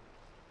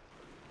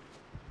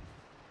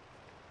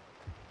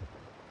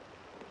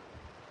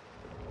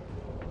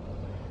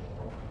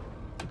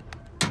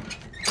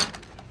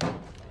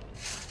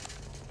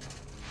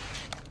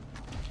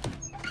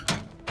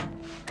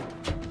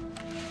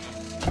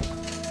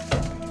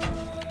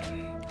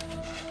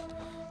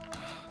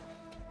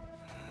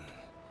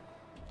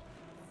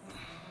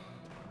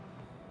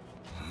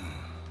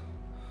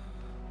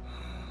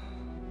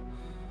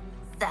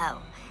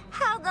 So,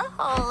 how'd the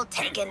whole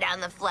taking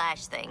down the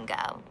Flash thing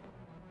go?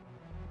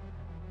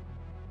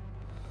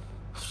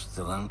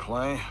 Still in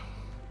play?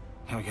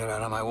 Now get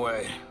out of my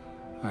way.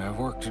 I have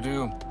work to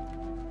do.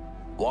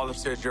 Waller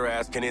says your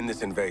ass can end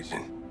this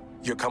invasion.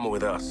 You're coming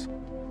with us.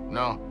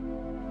 No.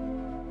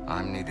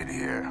 I'm needed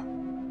here.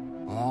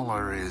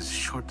 Waller is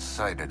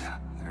short-sighted.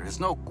 There is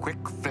no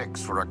quick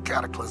fix for a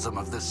cataclysm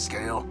of this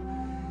scale.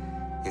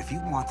 If you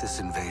want this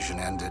invasion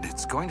ended,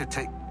 it's going to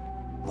take...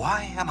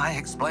 Why am I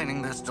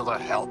explaining this to the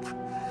help?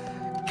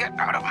 Get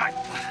out of my...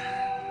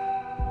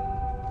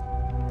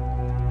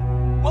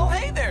 Well,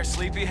 hey there,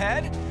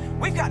 sleepyhead.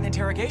 We've got an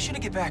interrogation to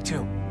get back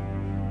to.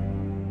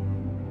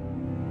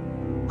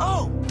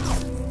 Oh!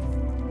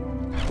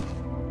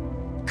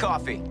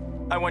 Coffee.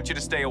 I want you to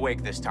stay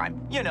awake this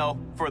time. You know,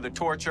 for the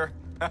torture.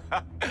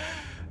 That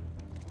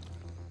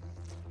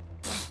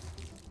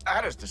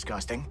is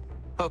disgusting.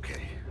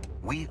 Okay,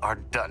 we are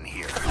done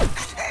here.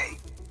 Hey!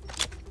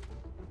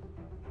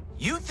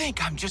 You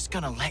think I'm just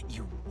gonna let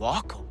you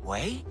walk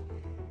away?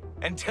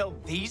 And tell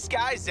these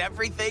guys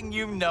everything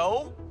you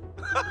know?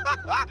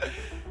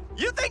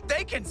 You think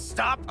they can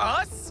stop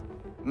us?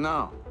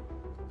 No.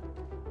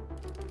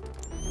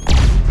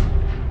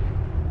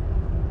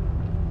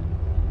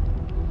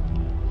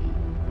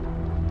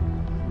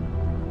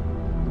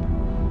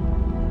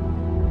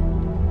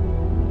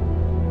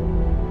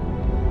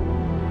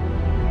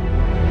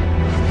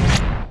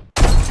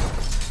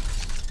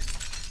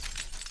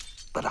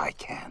 But I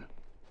can.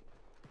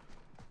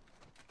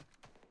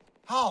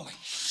 Holy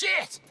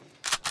shit!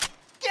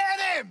 Get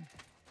him!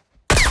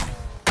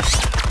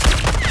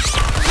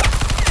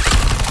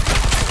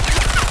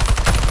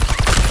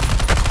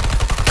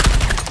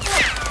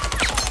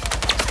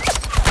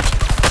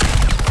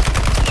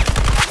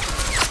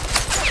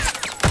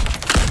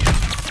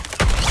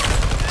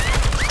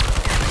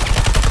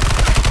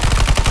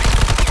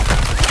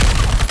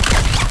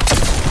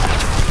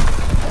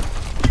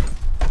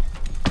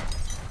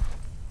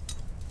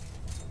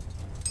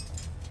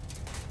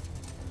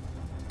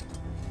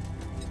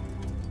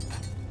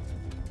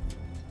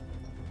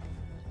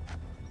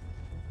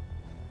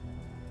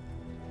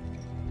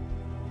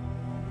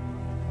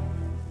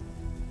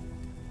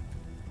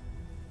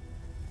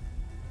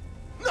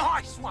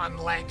 Nice one,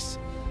 Lex.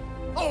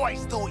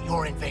 Always thought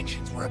your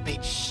inventions were a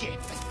bit shit,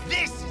 but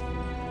this...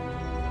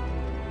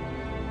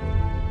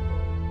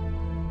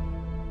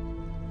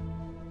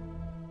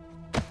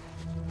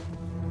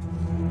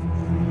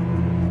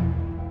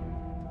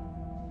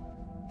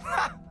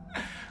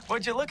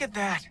 Would you look at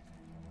that?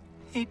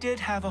 He did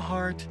have a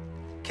heart.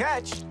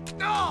 Catch.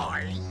 Oh,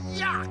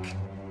 yuck!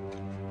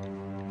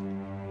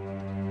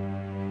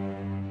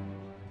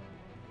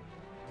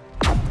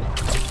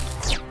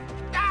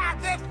 Ah,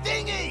 the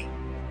thingy!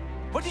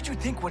 What did you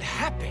think would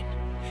happen?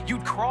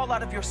 You'd crawl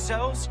out of your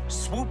cells,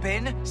 swoop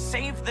in,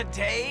 save the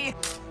day?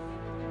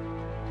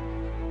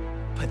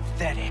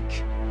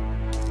 Pathetic.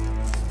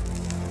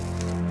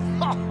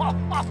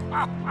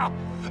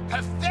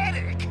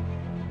 Pathetic?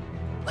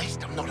 At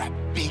least I'm not a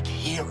big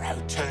hero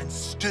turned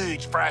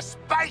stooge for a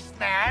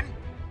spaceman.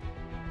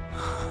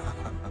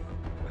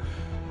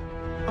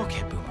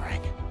 Okay,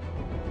 Boomerang.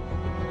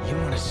 You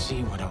want to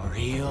see what a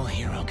real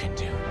hero can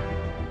do?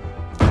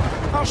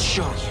 I'll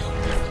show you.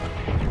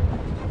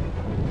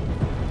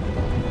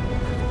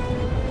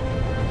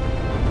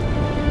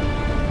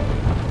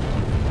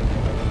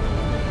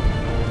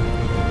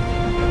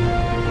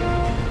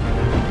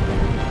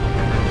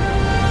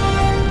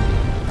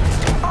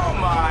 Oh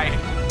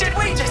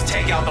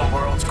down the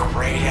world's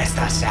greatest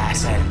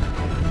assassin.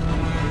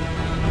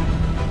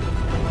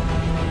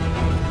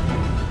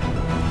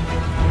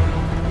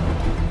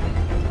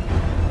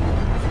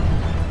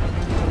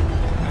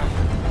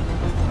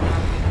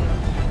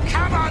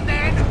 Come on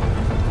then,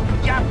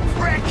 you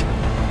prick!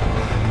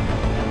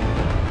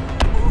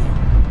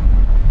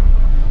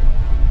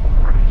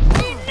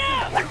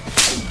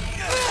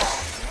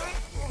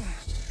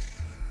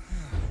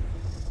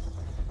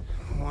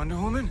 Wonder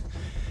Woman?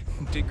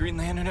 Did Green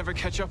Lantern ever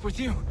catch up with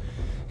you?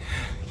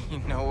 You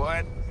know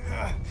what?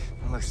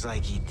 Looks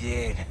like he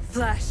did.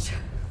 Flash,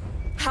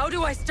 how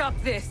do I stop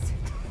this?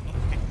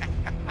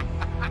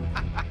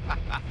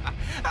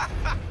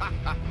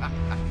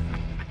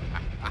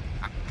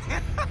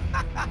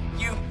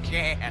 You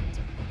can't.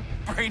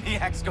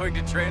 Brainiac's going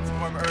to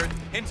transform Earth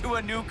into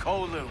a new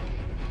Kolu.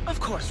 Of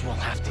course we'll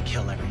have to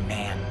kill every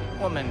man,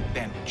 woman,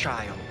 and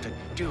child to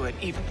do it,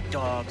 even the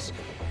dogs.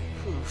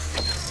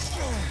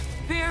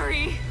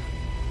 Barry!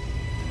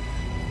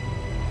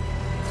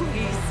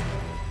 Please,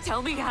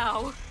 tell me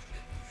how.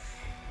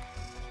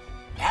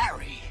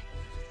 Barry?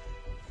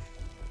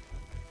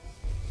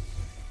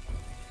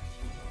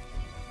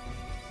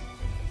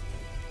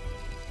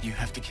 You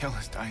have to kill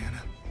us,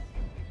 Diana.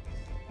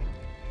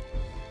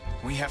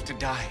 We have to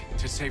die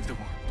to save the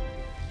world.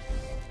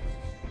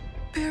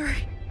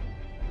 Barry.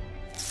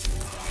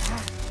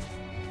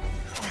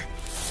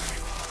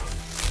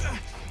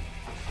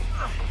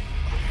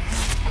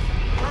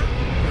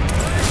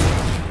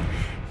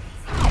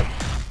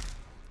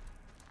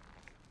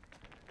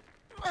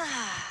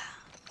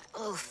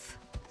 Oof.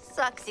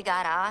 Sucks you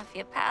got off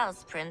your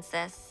pals,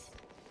 Princess.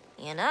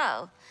 You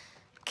know,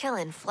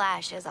 killing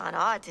Flash is on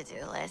our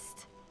to-do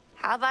list.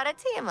 How about a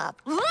team up?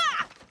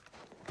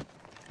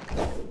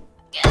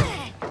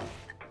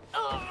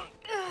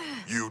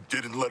 You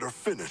didn't let her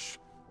finish.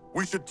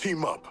 We should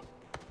team up.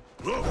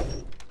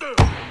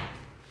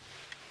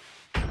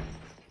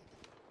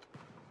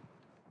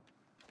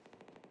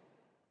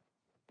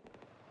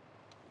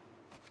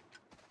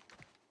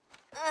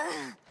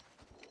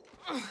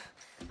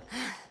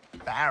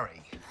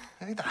 Barry?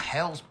 Who the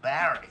hell's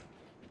Barry?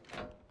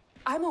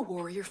 I'm a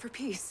warrior for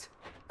peace.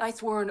 I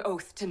swore an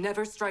oath to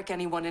never strike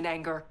anyone in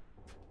anger.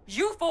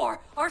 You four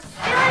are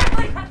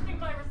seriously testing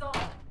my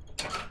resolve!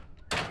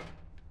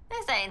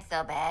 This ain't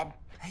so bad.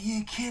 Are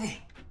you kidding?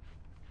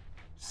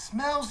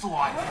 Smells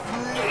like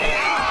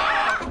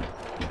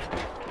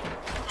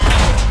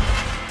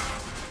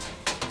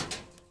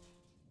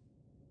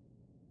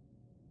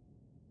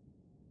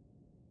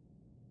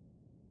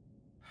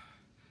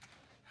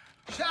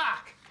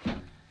Shark!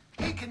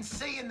 He can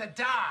see in the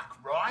dark,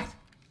 right?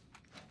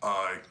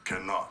 I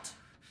cannot.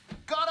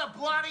 Got a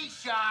bloody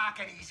shark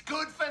and he's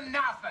good for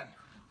nothing.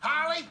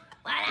 Harley?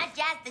 Why not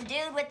just the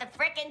dude with the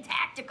frickin'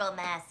 tactical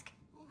mask?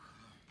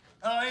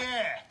 Oh,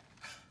 yeah.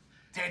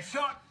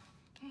 Deadshot?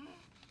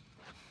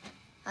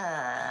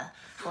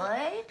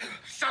 Floyd?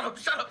 Shut up,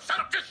 just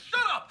shut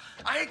up!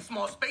 I hate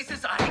small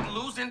spaces, I hate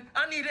losing,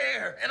 I need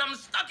air, and I'm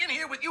stuck in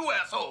here with you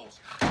assholes.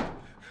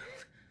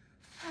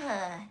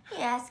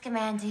 He asked a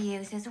man to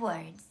use his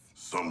words.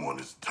 Someone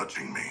is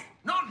touching me.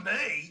 Not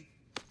me.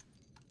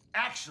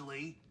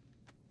 Actually,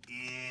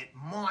 it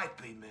might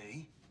be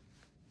me.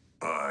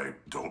 I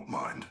don't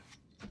mind.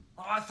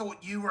 I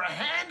thought you were a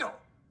handle.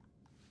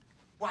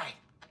 Wait.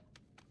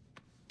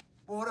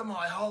 What am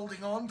I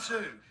holding on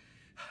to?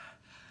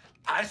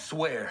 I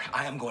swear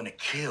I am going to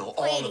kill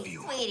all of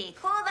you. Sweetie,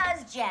 cool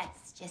those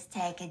jets. Just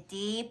take a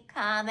deep,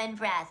 calming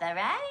breath, all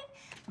right?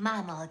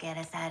 Mama will get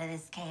us out of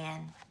this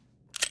can.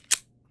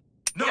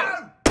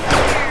 No!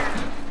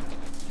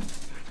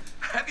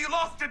 Have you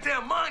lost your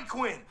damn mind,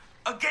 Quinn?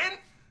 Again?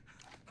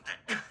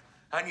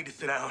 I need to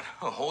sit down.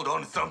 I'll hold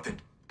on to something.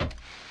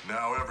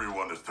 Now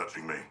everyone is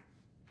touching me.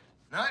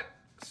 Nope,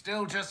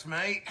 still just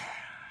me.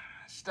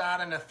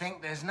 Starting to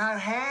think there's no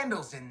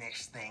handles in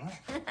this thing.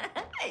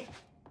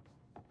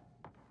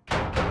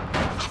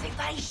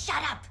 Everybody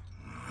shut up!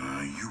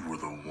 You were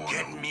the one.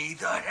 Get me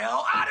the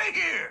hell out of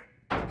here!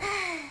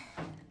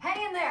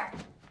 Hang in there.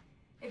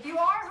 If you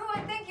are who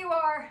I think you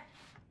are,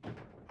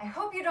 I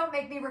hope you don't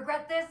make me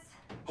regret this.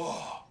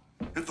 Oh,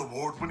 it's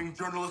award-winning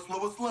journalist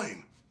Lois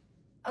Lane.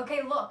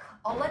 Okay, look,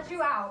 I'll let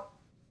you out.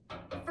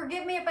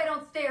 Forgive me if I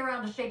don't stay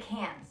around to shake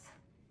hands.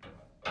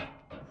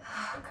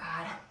 Oh,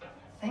 God.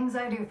 Things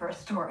I do for a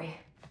story.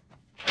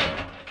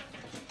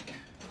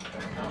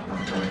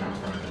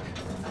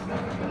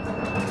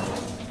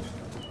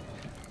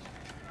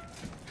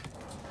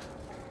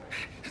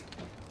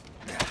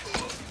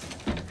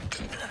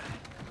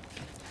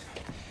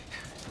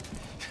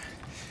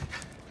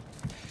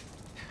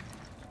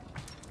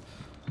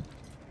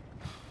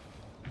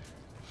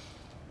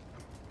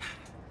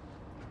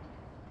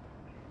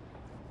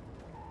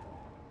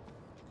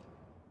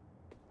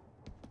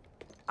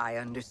 I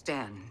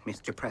understand,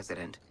 Mr.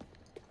 President.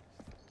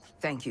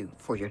 Thank you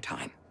for your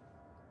time.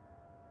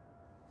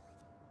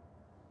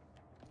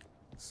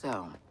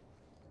 So,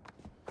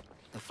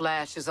 the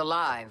Flash is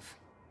alive.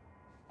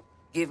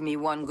 Give me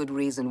one good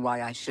reason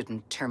why I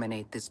shouldn't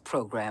terminate this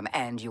program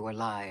and your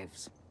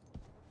lives.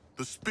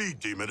 The speed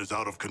demon is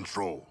out of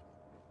control.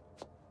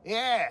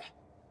 Yeah.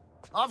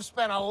 I've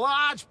spent a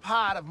large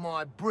part of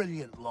my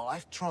brilliant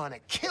life trying to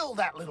kill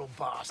that little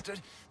bastard,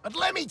 but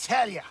let me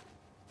tell you,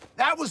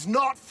 that was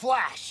not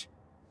Flash.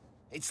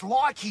 It's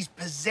like he's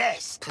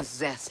possessed.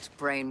 Possessed,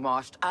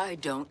 brainwashed, I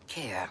don't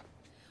care.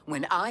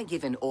 When I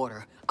give an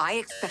order, I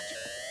expect...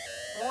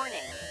 Warning.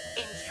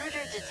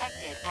 Intruder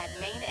detected at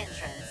main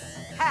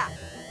entrance. Ha!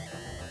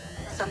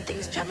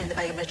 Something's jamming the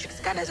biometric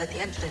scanners at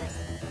the entrance.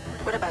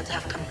 We're about to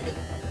have company.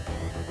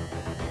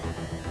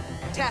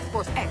 Task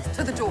Force X,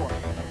 to the door.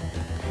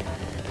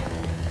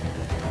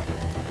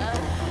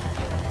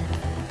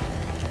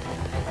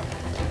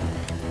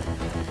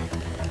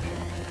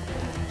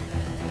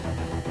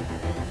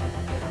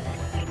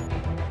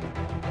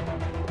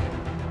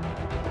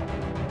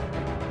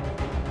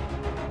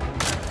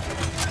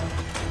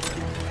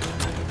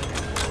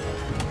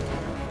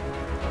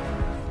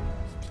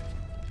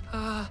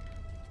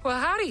 Well,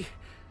 howdy.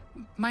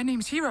 My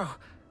name's Hero.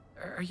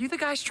 Are you the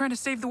guys trying to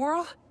save the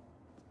world?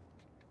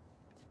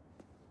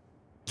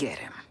 Get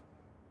him.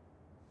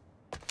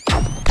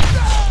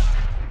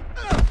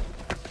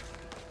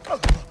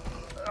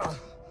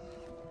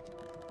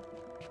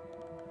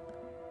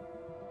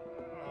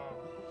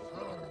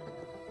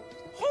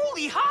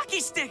 Holy hockey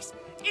sticks!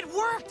 It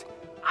worked!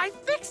 I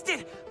fixed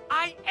it!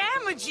 I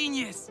am a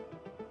genius!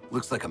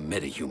 Looks like a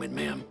metahuman,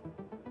 ma'am.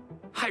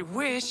 I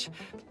wish.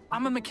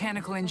 I'm a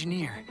mechanical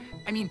engineer.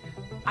 I mean,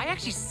 I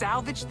actually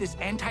salvaged this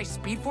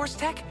anti-Speed Force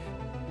tech.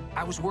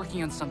 I was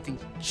working on something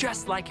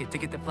just like it to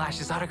get the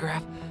Flash's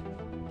autograph.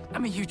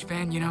 I'm a huge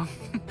fan, you know.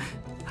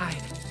 Hi.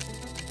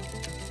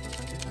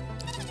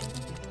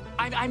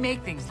 I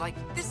make things like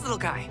this little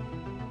guy.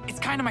 It's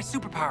kind of my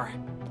superpower.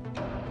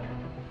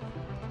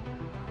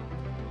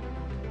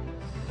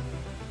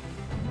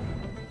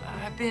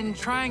 I've been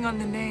trying on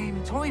the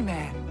name Toy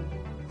Man.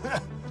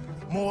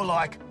 More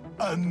like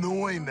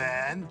Annoy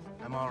Man,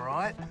 am I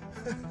right?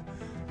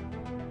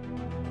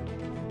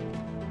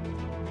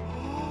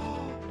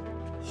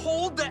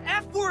 Hold the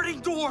F-wording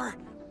door!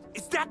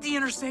 Is that the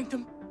inner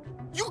sanctum?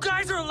 You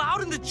guys are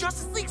allowed in the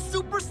Justice League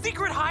super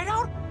secret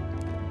hideout?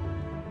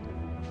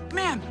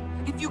 Ma'am,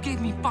 if you gave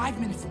me 5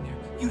 minutes in there,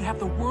 you'd have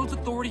the world's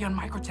authority on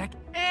microtech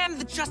and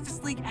the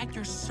Justice League at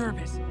your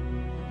service.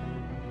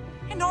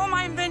 And all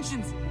my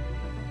inventions.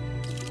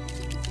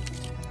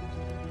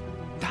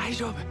 大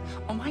丈夫。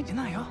お前じゃ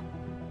ないよ。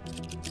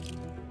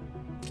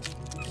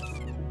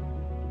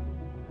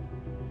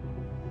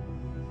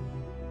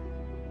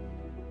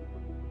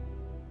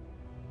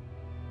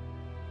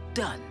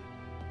Done.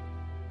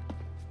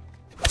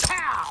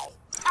 Pow!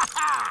 Ha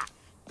ha!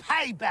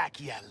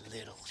 Payback, you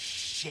little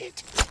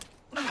shit.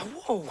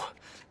 Whoa.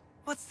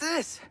 What's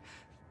this?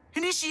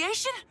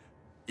 Initiation?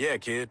 Yeah,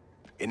 kid.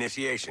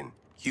 Initiation.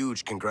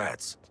 Huge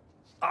congrats.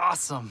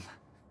 Awesome.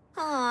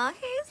 Aw,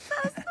 he's so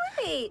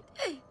sweet.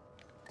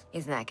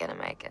 He's not gonna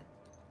make it.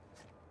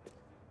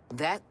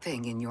 That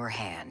thing in your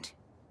hand.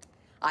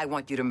 I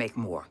want you to make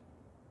more.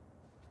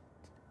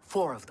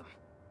 4 of them.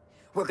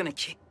 We're gonna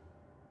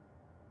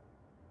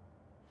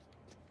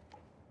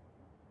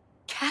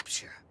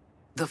capture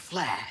the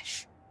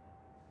Flash.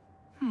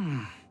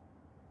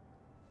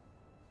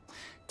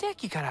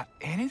 敵から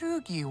エネ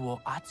ルギーを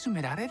集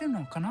められる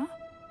のかな?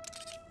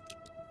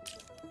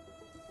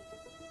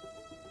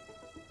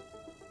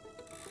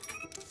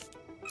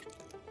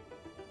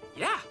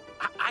 Yeah,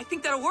 I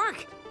think that'll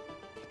work.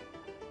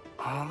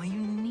 All you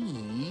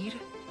need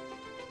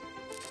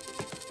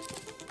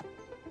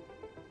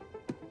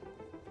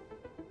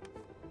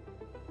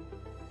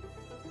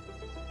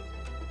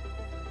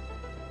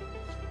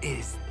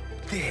is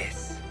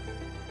this.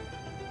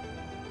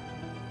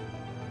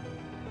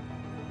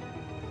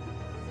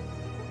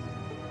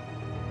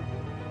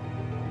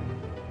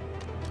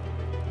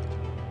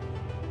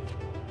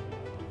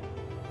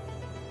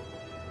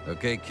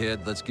 Okay,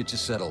 kid, let's get you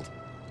settled.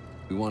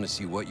 We want to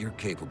see what you're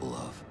capable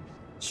of.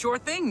 Sure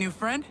thing, new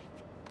friend.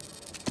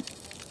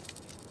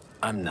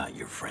 I'm not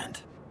your friend.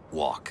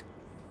 Walk.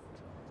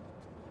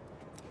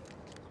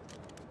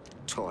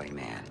 Toy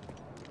Man.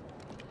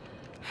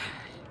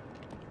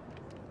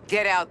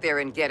 Get out there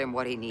and get him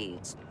what he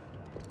needs.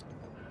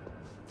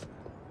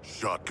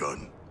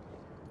 Shotgun.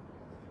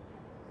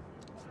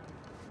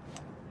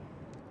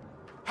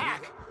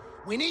 Hack,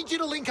 we need you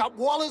to link up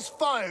Waller's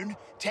phone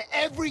to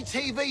every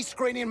TV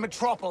screen in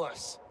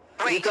Metropolis.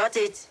 We got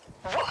it.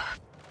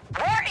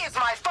 Where is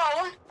my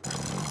phone?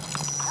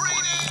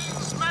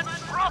 Greetings,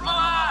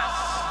 Metropolis!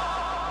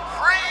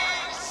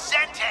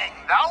 Presenting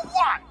the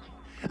one,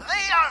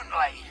 the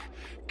only,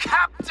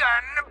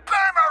 Captain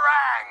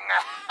Boomerang!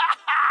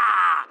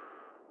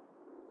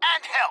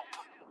 And help.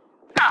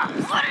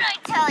 What did I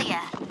tell you?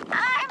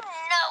 I'm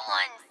no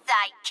one's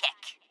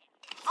sidekick.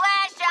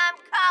 Flash, I'm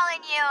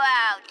calling you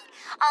out.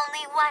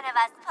 Only one of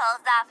us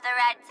pulls off the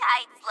red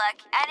tights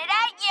look, and it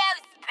ain't you,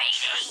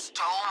 Speedy. You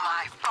stole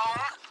my phone?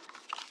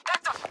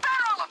 That's a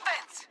federal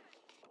offense!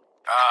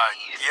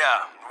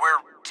 Yeah,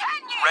 we're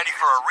ready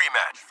for a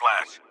rematch,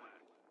 Flash.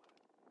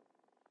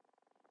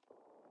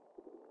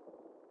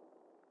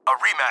 A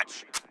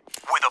rematch.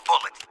 With a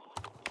bullet.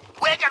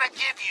 We're gonna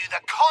give you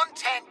the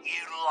content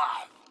you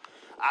love.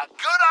 A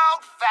good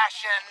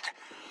old-fashioned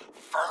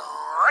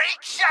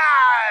freak show!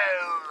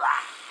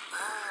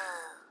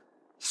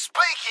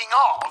 Speaking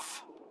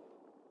of...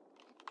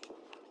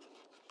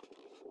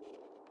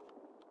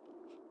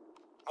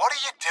 What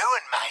are you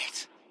doing,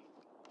 mate?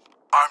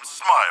 I'm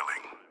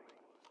smiling.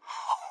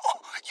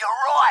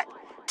 You're right.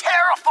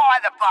 Terrify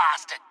the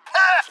bastard.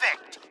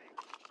 Perfect.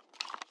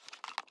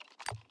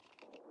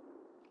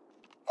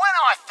 When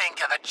I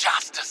think of the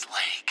Justice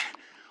League,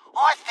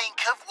 I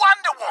think of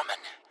Wonder Woman,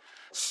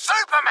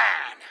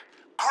 Superman,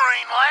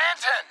 Green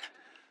Lantern,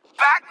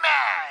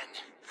 Batman.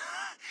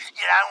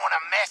 You don't want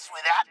to mess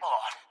with that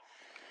lot.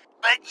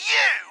 But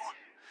you,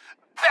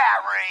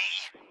 Barry,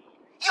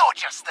 you're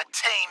just the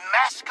team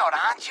mascot,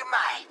 aren't you,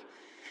 mate?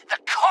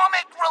 The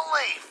comic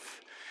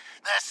relief.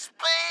 The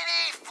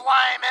speedy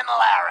flaming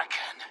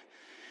larrikin.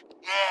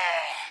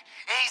 Yeah,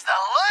 he's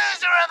the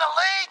loser of the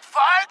league,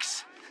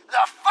 folks.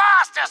 The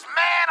fastest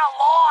man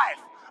alive,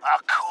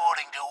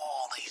 according to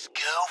all these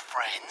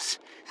girlfriends.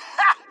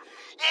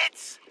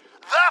 It's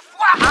the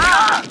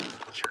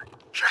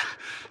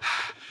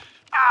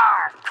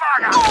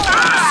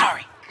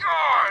Sorry.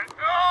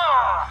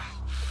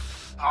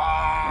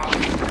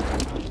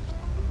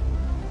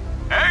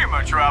 Hey,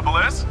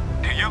 Metropolis.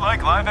 Do you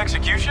like live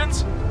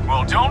executions?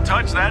 Well, don't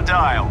touch that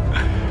dial,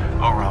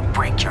 or I'll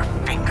break your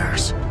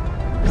fingers.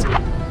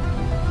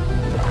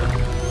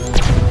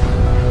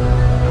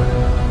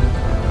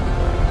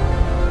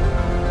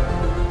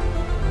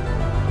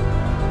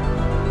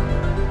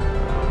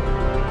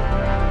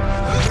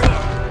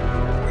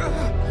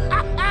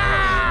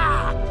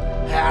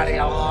 How do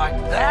you like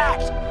that,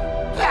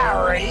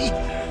 Barry?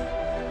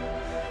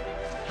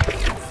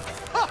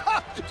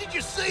 Did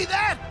you see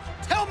that?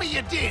 Tell me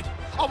you did.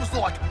 I was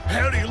like,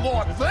 how do you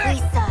like that?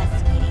 We saw,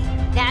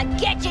 sweetie. Now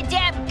get your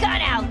damn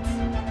gun out!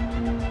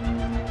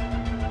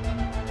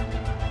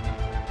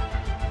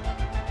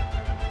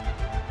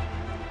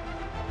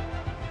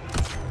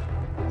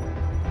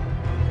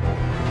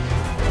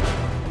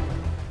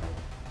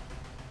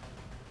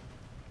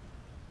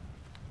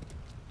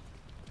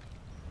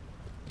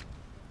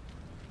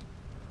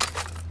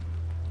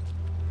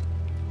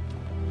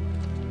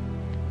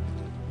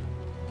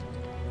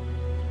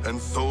 And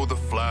so the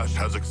Flash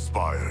has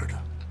expired.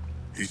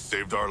 He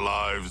saved our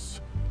lives,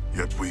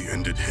 yet we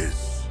ended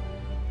his.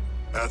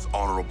 As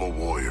honorable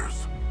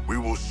warriors, we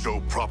will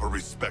show proper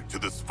respect to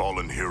this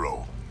fallen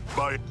hero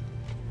by...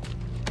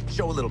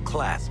 Show a little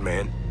class,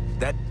 man.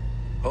 That...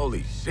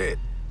 Holy shit.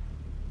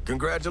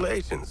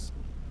 Congratulations.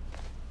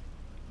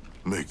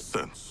 Makes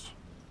sense.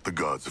 The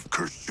gods have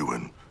cursed you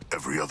in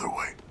every other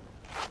way.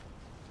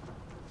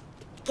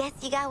 Guess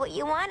you got what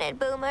you wanted,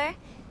 Boomer.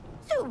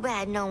 Too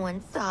bad no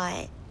one saw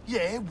it.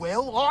 Yeah,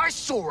 well, I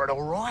saw it,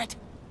 all right.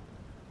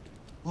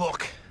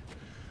 Look,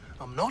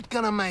 I'm not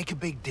gonna make a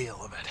big deal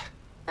of it.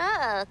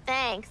 Oh,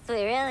 thanks. We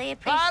really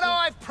appreciate it. But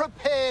I've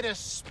prepared a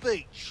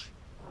speech.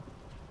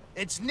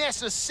 It's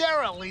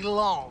necessarily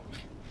long.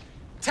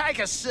 Take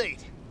a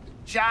seat.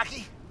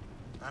 Sharky,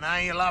 I know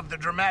you love the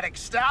dramatic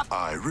stuff.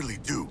 I really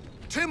do.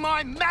 To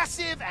my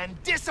massive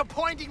and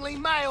disappointingly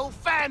male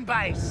fan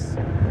base.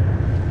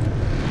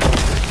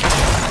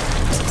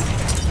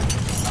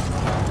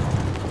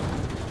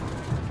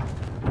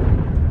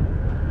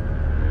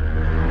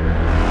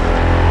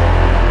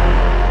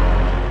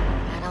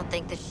 I don't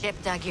think the ship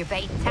dug your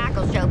bait and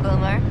tackle show,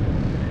 Boomer.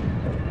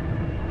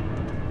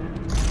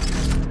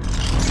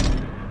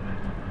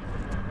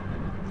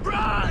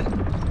 Run!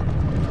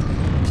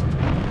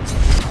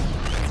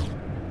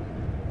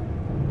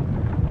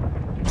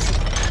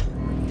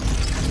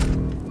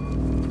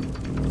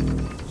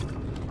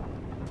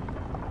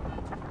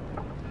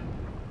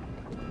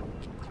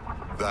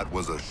 That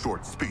was a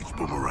short speech,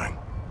 Boomerang.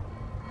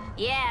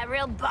 Yeah,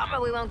 real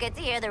bummer we won't get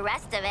to hear the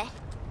rest of it.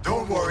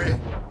 Don't worry.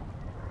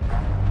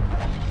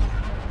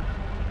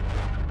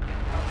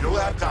 You'll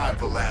have time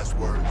for last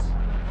words.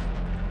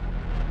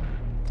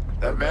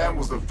 That man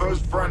was the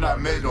first friend I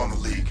made on the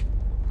League.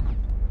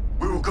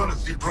 We were gonna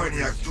see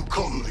Brainiacs do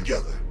Kolu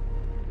together.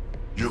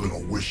 You're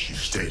gonna wish you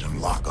stayed in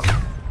lockup.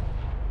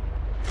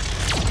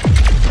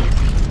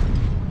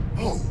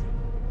 Oh.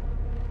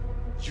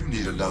 You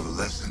need another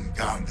lesson,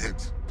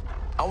 convict.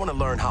 I want to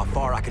learn how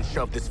far I can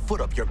shove this foot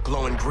up your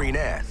glowing green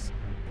ass.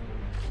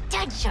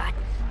 Deadshot,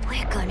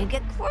 we're gonna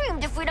get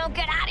creamed if we don't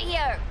get out of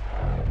here.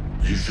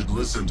 You should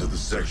listen to the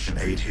Section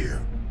 8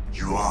 here.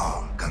 You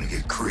are gonna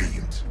get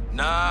creamed.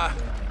 Nah.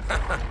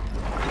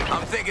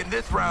 I'm thinking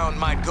this round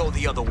might go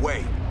the other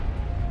way.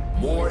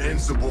 More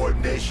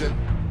insubordination?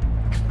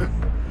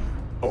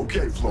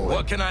 Okay, Floyd.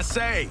 What can I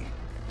say?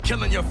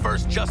 Killing your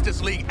first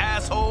Justice League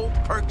asshole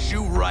perks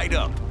you right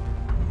up.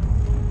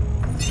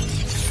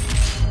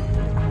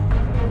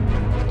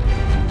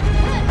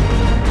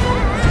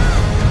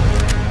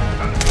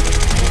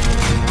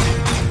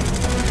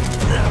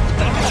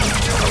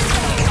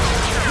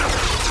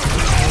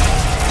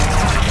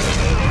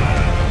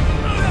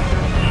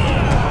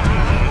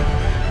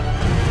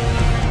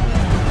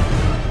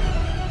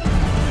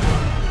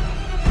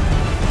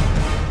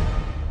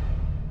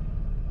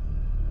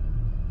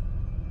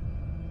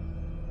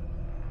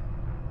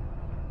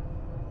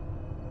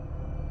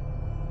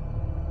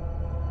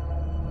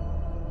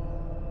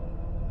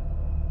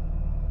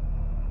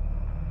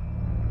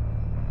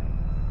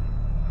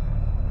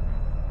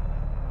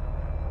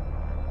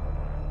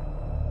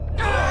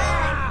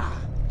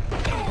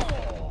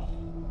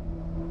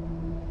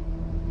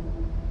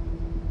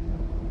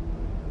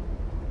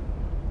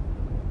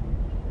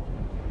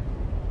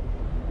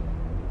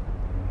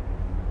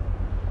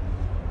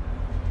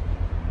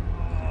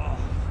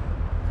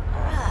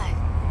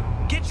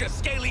 Get your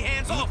scaly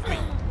hands off me!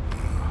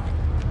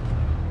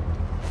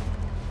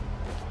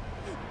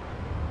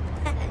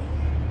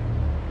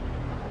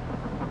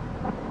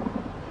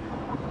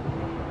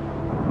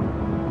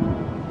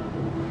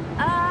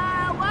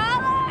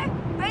 Waller!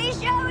 Pretty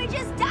sure we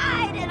just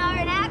died and are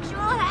in actual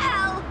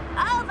hell.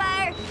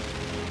 Over.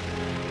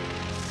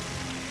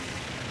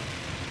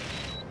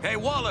 Hey,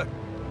 Waller,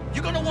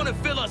 you're gonna want to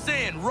fill us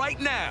in right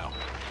now.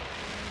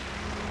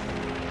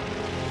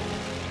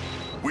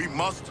 We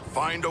must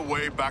find a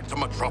way back to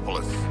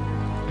Metropolis.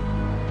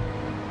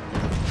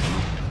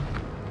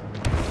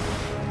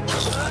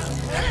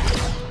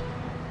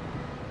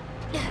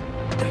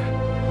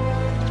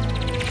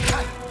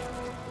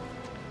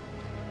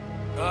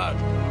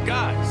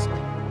 Guys.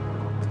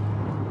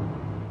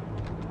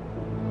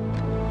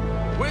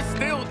 We're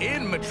still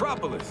in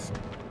Metropolis.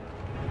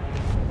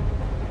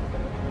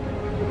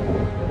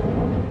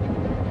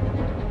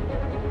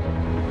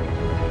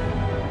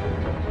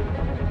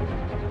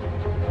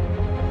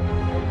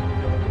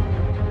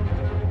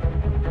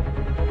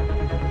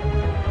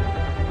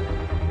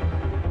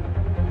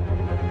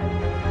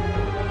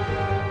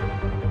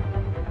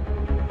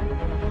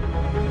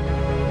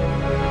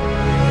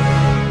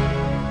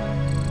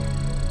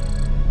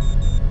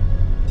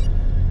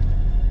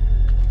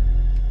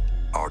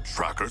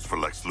 Trackers for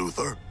Lex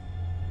Luthor?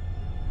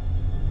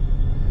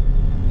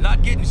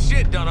 Not getting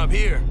shit done up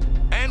here,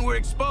 and we're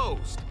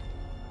exposed.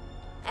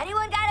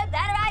 Anyone got a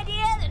better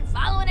idea than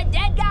following a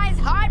dead guy's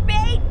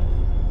heartbeat?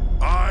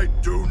 I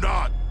do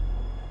not.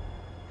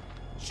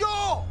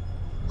 Sure.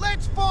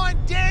 Let's find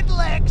dead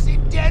Lex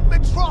in dead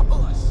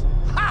Metropolis.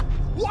 Ha!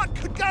 What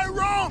could go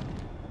wrong?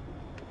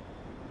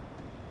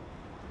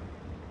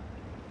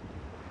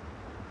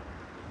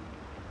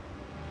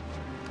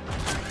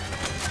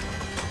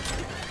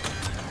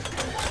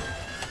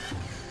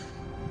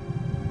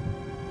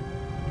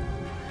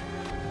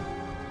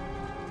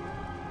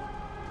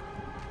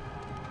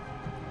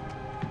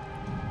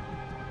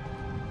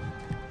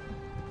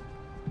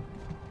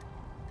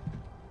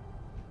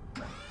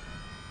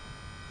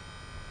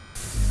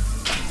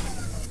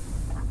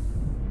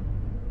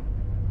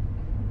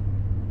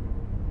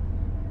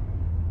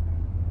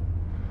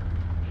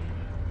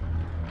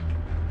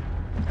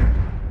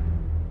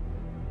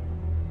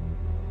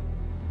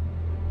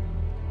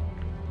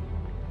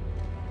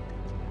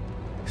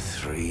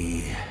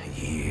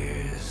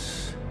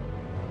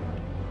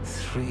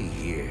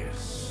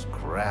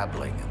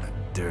 Scrabbling in the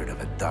dirt of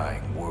a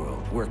dying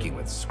world, working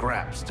with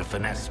scraps to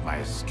finesse my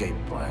escape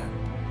plan.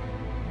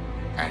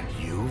 And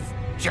you've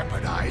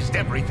jeopardized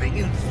everything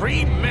in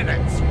 3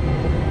 minutes!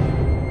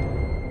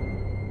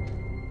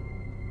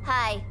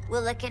 Hi,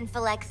 we're looking for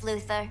Lex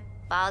Luthor.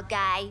 Bald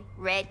guy,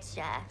 rich,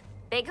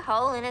 big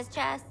hole in his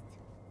chest.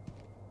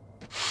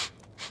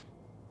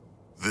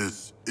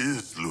 This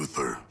is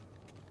Luthor.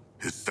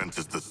 His scent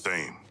is the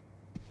same.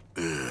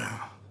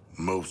 Yeah,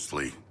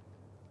 mostly.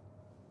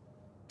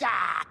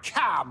 Ah,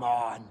 come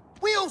on.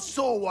 We all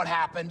saw what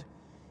happened.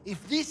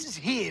 If this is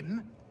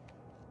him,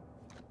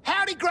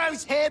 how'd he grow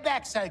his hair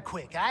back so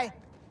quick, eh?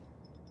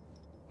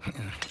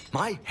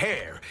 My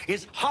hair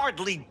is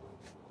hardly...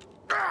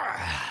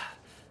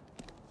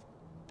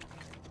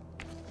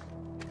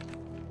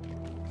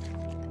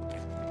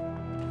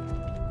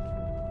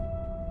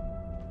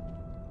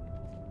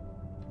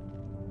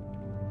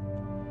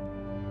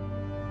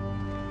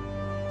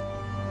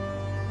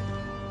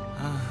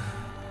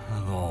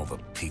 Of all the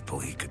people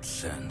he could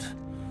send.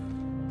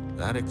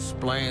 That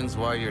explains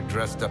why you're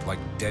dressed up like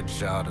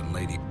Deadshot and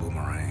Lady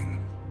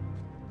Boomerang.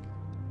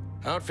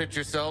 Outfit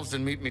yourselves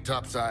and meet me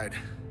topside.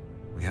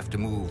 We have to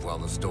move while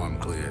the storm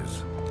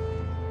clears.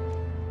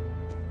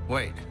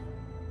 Wait.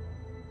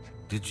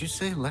 Did you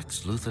say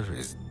Lex Luthor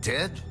is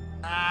dead?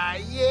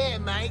 Yeah,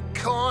 mate,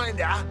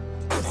 kinda.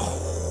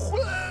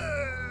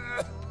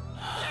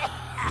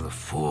 The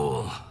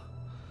fool.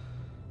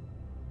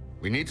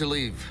 We need to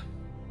leave.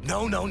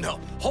 No.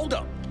 Hold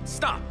up.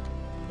 Stop.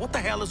 What the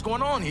hell is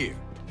going on here?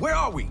 Where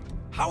are we?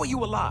 How are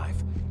you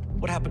alive?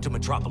 What happened to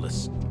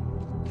Metropolis?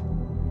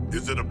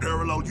 Is it a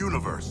parallel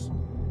universe?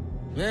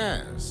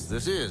 Yes,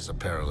 this is a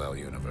parallel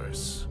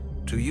universe.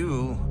 To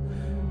you,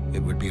 it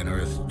would be an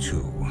Earth 2.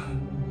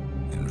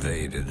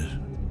 Invaded,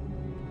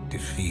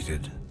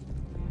 defeated,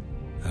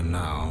 and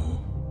now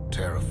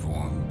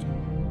terraformed.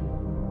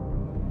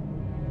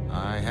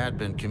 I had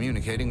been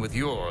communicating with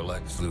your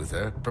Lex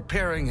Luthor,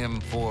 preparing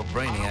him for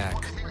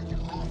Brainiac.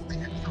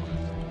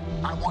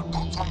 I want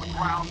boots on the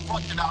ground,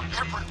 flushing out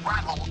every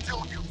rat hole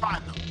till you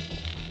find them.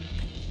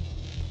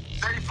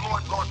 Save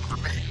Lord Gordon for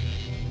me.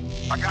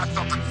 I got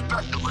something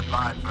special in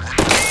mind for him.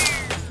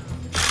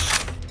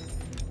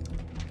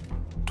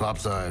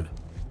 Topside.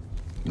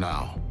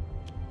 Now.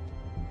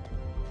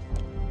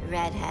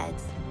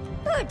 Redheads.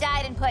 Who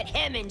died and put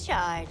him in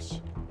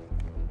charge?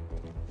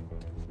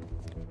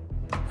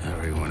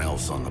 Everyone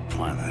else on the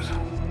planet.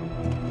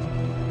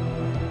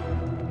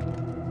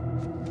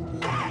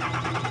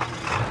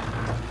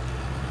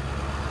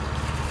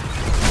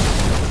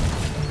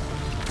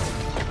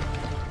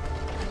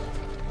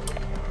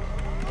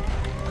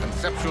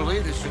 Conceptually,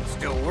 this should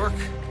still work.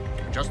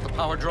 Just the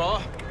power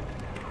draw.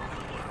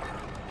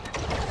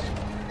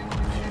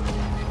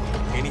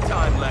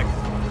 Anytime, Lex.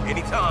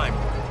 Anytime.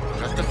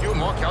 Just a few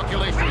more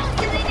calculations.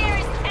 To the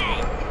nearest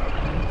 10.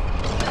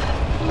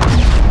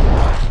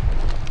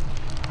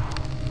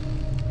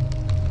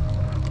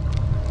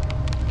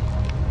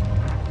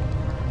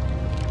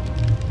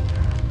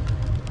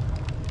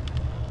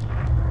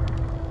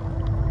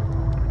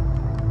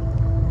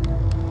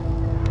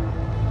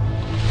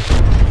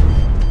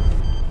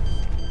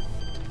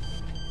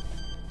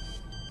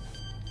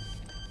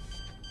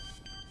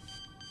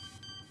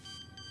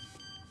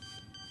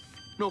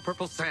 No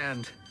purple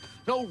sand.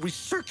 No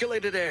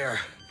recirculated air.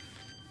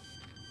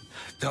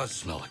 It does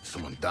smell like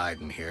someone died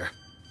in here.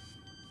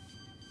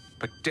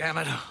 But damn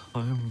it,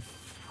 I'm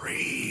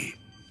free.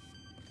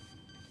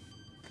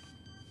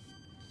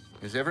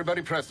 Is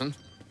everybody present?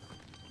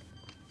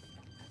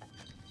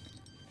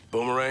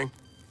 Boomerang?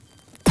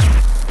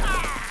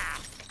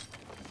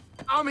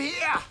 I'm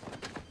here!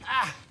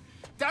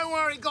 Don't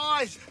worry,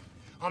 guys.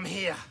 I'm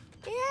here.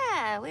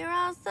 Yeah, we were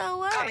all so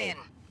worried. Come in.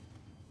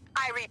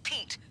 I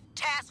repeat,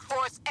 Task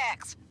Force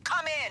X,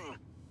 come in!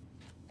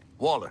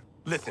 Waller,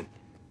 listen.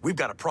 We've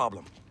got a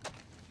problem.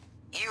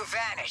 You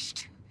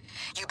vanished.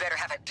 You better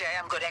have a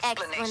damn good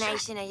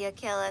explanation. Or you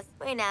kill us.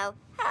 We know.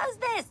 How's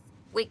this?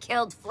 We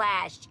killed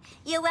Flash.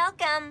 You're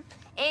welcome.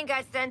 And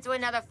got sent to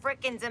another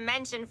frickin'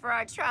 dimension for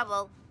our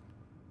trouble.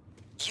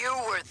 You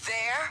were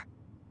there?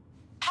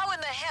 How in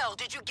the hell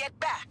did you get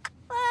back?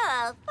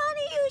 Well,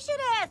 funny you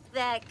should ask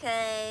that,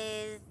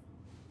 'cause...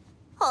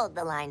 Hold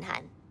the line,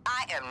 hun.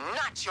 I am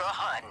not your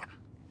hun.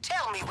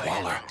 Tell me what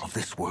Waller happened. of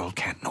this world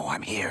can't know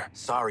I'm here.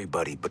 Sorry,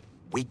 buddy, but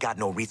we got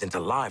no reason to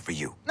lie for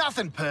you.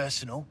 Nothing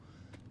personal,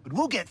 but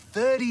we'll get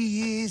 30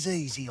 years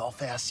easy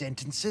off our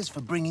sentences for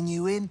bringing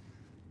you in.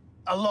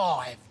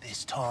 Alive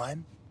this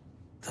time.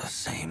 The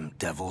same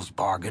devil's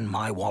bargain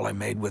my Waller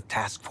made with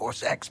Task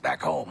Force X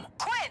back home.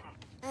 Quinn!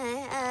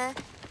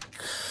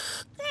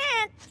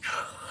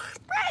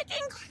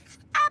 Breaking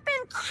up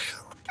in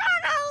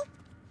tunnel.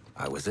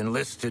 I was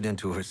enlisted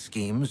into her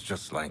schemes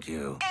just like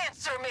you.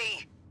 Answer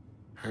me!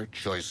 Her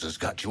choices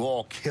got you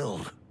all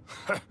killed.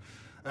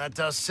 That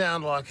does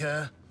sound like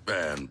her.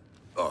 And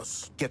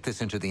us. Get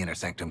this into the inner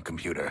Sanctum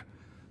computer.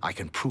 I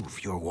can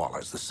prove your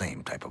Waller's the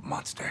same type of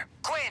monster.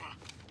 Quinn!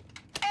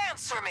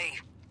 Answer me!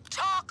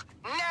 Talk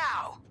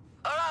now!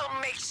 Or I'll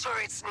make sure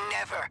it's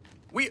never.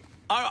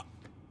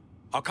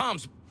 Our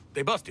comms,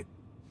 they busted.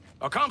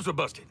 Our comms were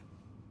busted.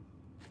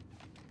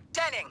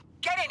 Denning,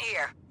 get in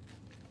here!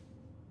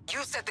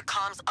 You said the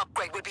comms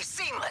upgrade would be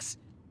seamless.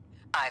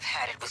 I've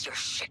had it with your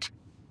shit.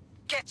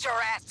 Get your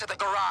ass to the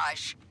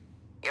garage.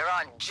 You're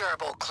on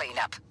gerbil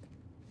cleanup.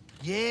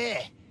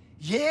 Yeah,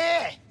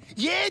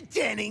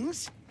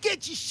 Dennings!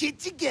 Get your shit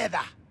together!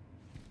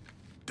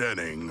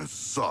 Denning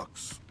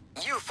sucks.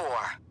 You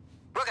four,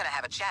 we're gonna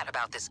have a chat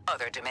about this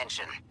other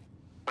dimension.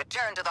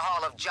 Return to the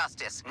Hall of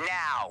Justice,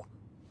 now!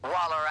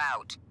 Waller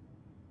out.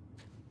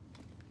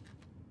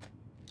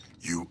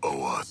 You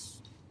owe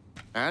us.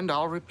 And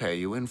I'll repay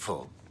you in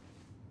full.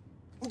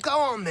 Well, go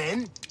on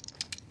then.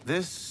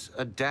 This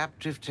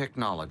adaptive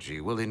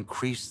technology will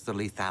increase the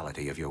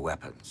lethality of your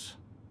weapons.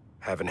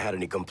 Haven't had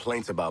any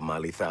complaints about my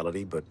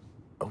lethality, but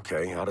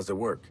okay, how does it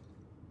work?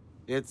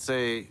 It's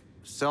a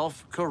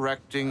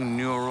self-correcting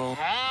neural...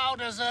 How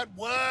does it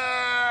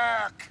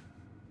work?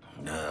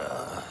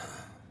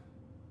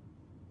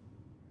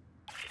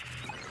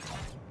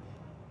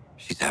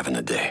 She's having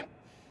a day.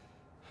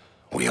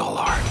 We all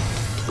are.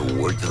 The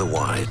word to the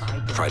wise,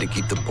 try to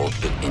keep the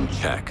bullshit in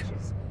check.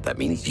 That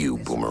means you,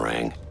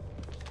 Boomerang.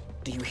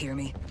 Do you hear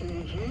me?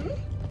 Mm-hmm.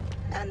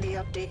 And the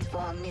update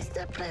for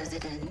Mr.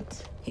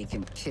 President. He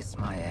can kiss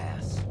my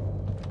ass.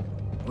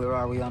 Where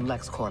are we on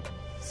LexCorp?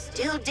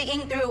 Still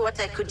digging through what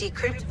I could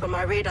decrypt from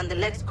our raid on the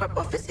LexCorp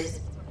offices.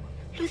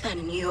 Luther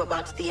knew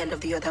about the end of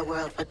the other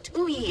world for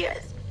 2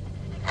 years.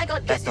 I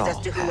got guesses as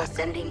to who was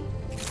sending.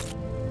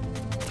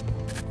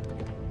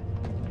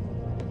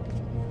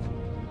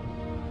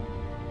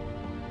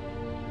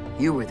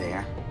 You were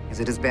there. Is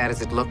it as bad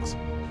as it looks?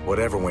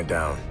 Whatever went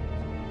down,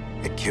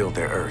 it killed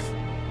their Earth.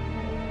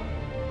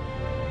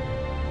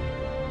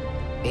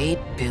 8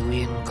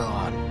 billion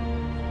gone.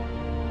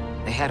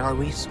 They had our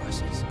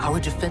resources, our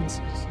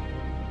defenses.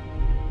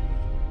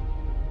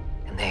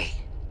 And they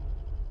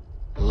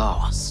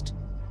lost.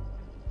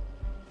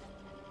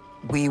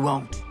 We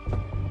won't.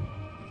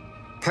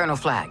 Colonel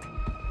Flagg.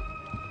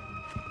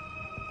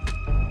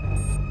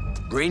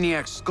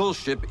 Brainiac's skull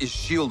ship is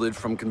shielded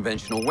from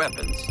conventional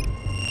weapons.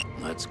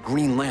 That's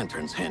Green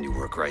Lantern's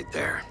handiwork right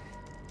there.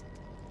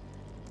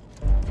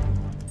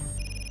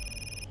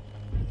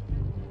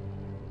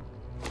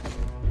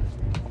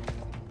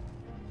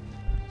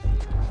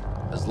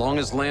 As long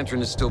as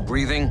Lantern is still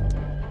breathing,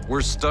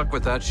 we're stuck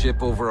with that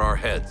ship over our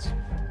heads.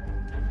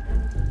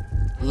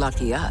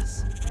 Lucky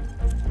us.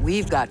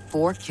 We've got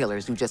 4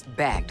 killers who just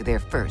bagged their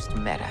first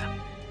meta.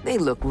 They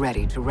look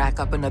ready to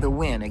rack up another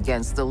win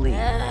against the League.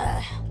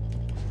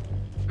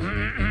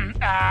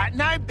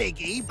 no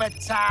biggie, but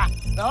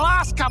the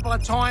last couple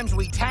of times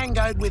we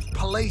tangoed with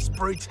police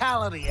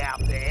brutality out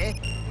there,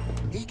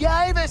 he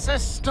gave us a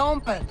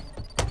stomping.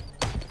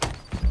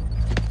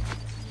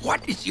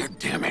 What is your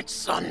damn it,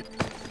 son?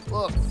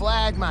 Look,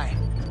 Flag, mate.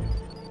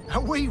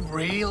 Are we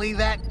really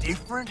that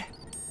different?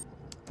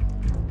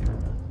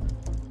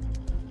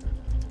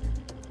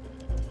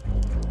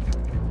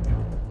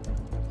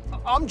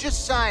 I'm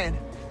just saying,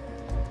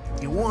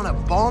 you want a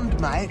bond,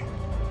 mate?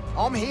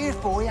 I'm here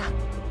for you.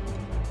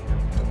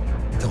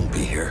 Don't be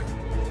here.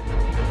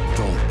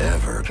 Don't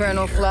ever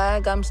Colonel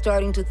Flag, I'm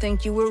starting to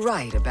think you were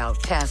right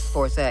about Task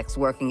Force X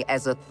working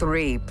as a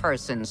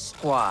 3-person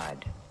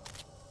squad.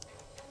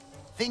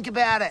 Think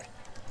about it,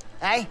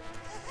 eh?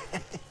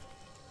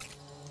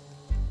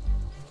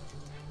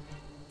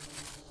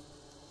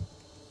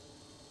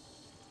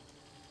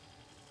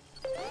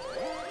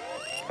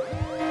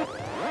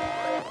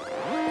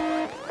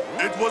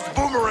 It was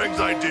Boomerang's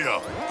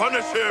idea.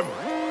 Punish him.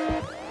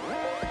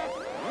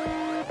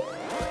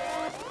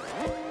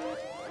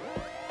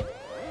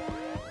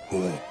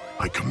 Oh,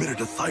 I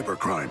committed a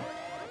cybercrime.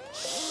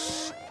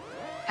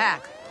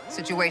 Hack,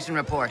 situation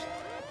report.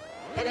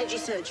 Energy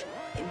surge.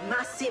 A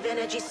massive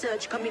energy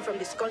surge coming from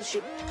the skull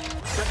ship.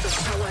 Lots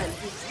of power and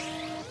heat.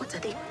 What are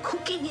they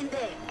cooking in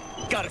there?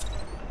 Got it.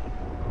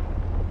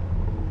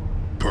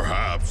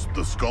 Perhaps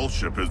the skull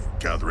ship is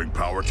gathering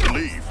power to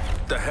leave.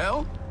 The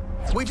hell?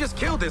 We just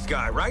killed this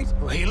guy, right?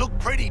 Well, he looked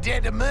pretty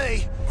dead to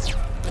me.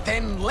 But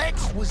then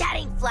Lex was... That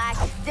ain't Flash.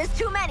 There's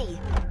too many.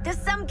 There's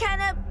some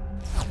kind of...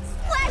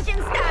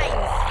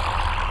 Flashensteins!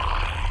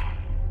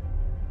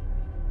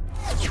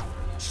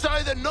 So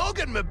the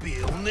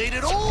Noggin-mobile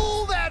needed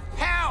all that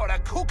power to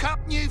cook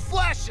up new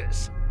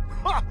flashes.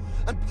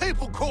 And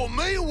people call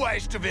me a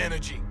waste of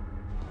energy.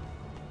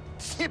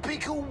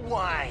 Typical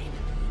Wayne.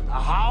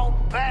 A whole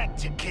back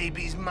to keep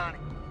his money.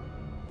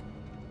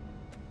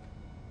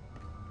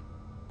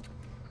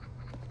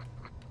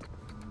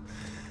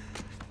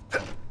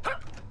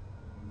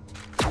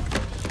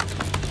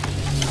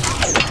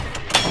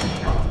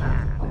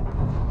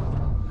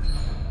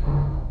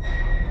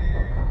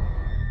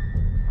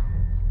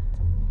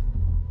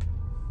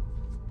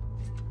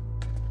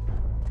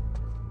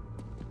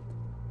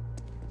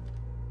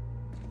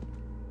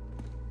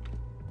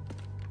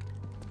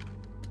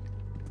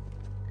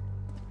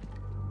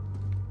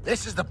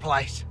 This is the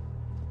place.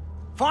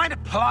 Find a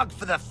plug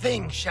for the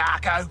thing,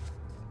 Sharko.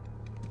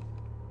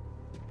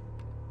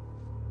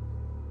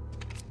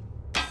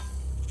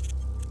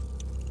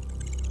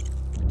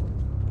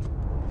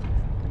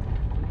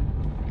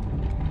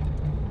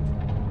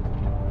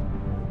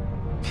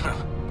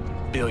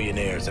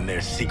 Billionaires and their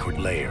secret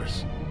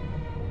lairs.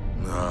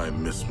 I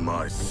miss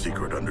my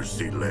secret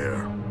undersea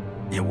lair.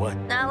 You what?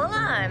 No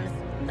alarms.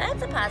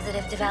 That's a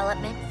positive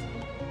development.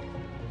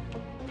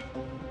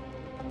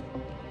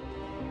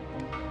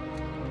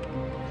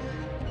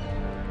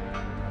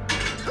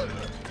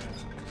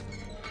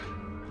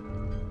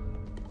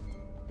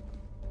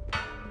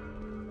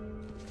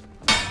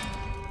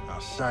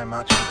 So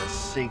much for the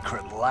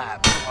secret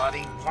lab.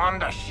 Bloody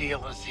Wonder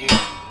Sheila's here.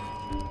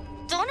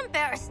 Don't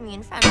embarrass me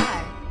in front of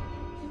her.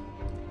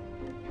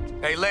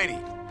 Hey, lady.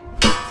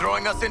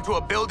 Throwing us into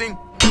a building?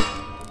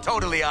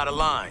 Totally out of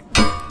line.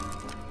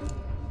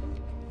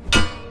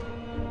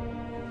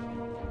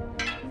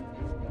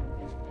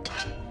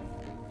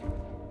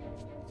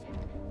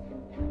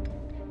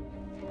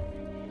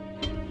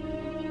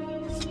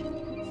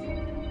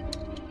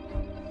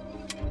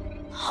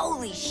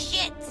 Holy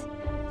shit!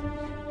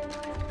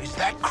 Is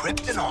that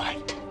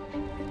kryptonite?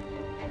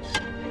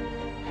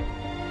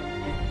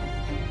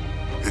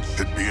 It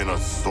should be in a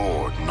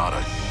sword, not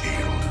a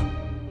shield.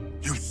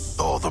 You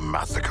saw the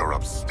massacre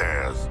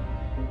upstairs.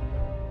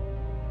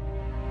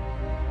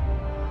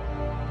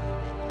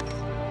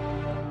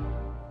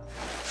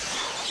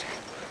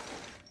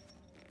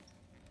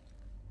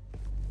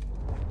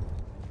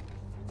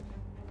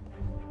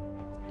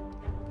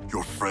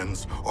 Your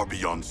friends are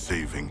beyond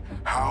saving.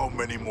 How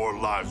many more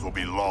lives will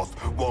be lost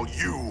while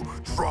you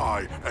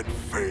try and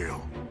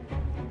fail?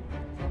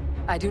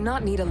 I do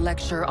not need a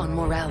lecture on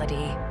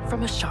morality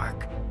from a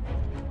shark.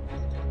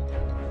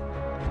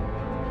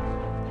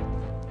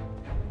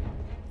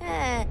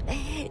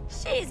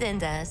 She's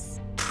into us.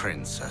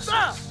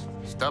 Princesses.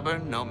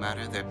 Stubborn no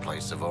matter their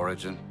place of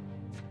origin.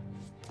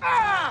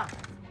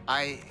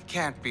 I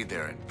can't be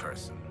there in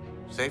person.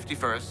 Safety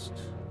first,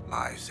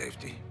 my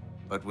safety.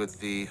 But with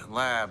the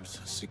lab's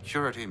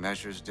security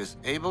measures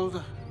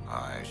disabled,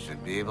 I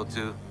should be able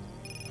to...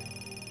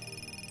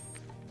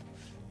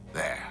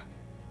 There.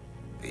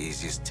 The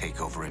easiest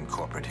takeover in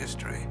corporate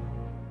history.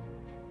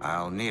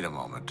 I'll need a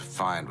moment to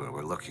find what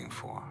we're looking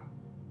for.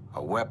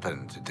 A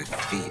weapon to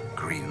defeat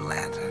Green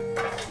Lantern.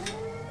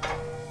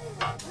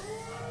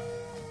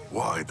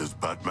 Why does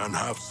Batman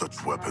have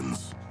such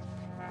weapons?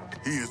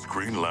 He is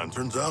Green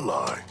Lantern's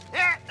ally.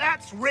 Yeah,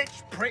 that's rich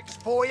pricks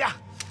for you.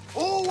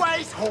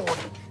 Always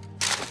hoarding.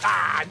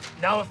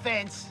 No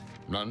offense.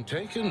 None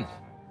taken.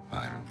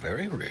 I'm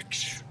very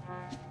rich.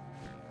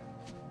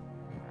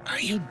 Are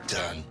you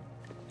done?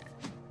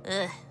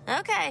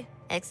 Okay.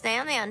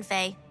 Extend the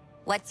unfey.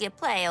 What's your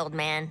play, old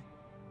man?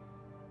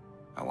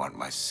 I want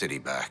my city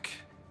back.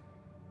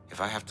 If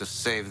I have to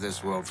save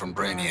this world from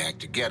Brainiac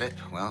to get it,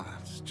 well,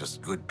 that's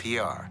just good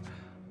PR.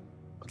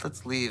 But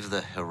let's leave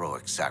the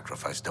heroic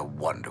sacrifice to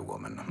Wonder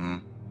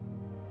Woman,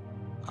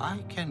 I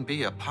can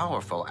be a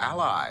powerful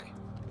ally.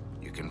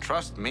 You can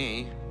trust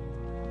me.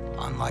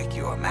 Unlike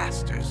your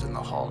masters in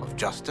the Hall of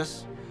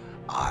Justice,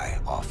 I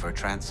offer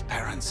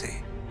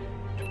transparency.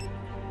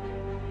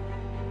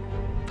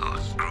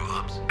 Those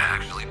screw-ups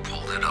actually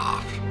pulled it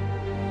off.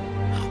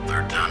 Well,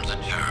 third time's a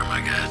charm,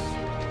 I guess.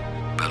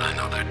 But I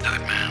know their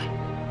type,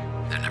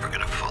 man. They're never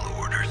gonna follow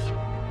orders.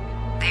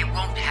 They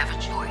won't have a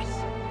choice.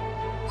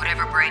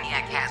 Whatever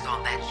Brainiac has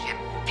on that ship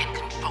can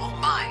control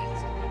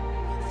minds.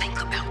 Think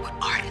about what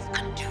artists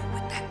could do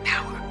with that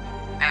power.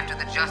 After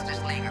the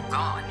Justice League are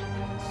gone,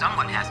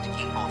 someone has to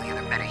keep all the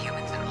other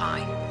metahumans in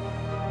line.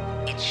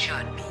 It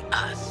should be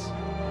us.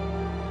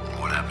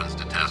 What happens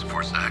to Task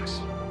Force X?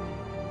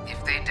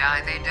 If they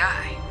die, they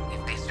die.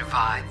 If they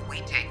survive,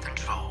 we take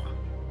control.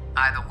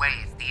 Either way,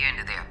 it's the end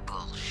of their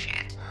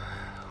bullshit.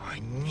 I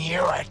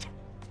knew it.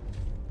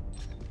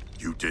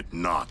 You did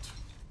not.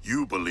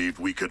 You believed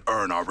we could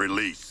earn our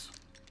release.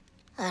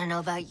 I don't know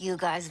about you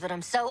guys, but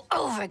I'm so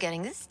over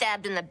getting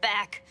stabbed in the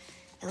back.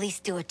 At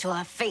least do it to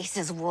our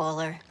faces,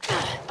 Waller.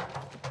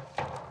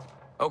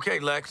 Okay,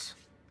 Lex.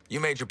 You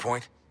made your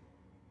point.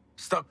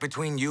 Stuck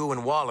between you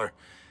and Waller,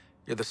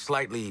 you're the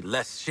slightly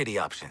less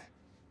shitty option.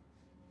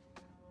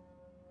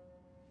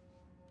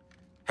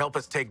 Help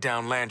us take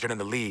down Lantern and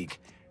the League.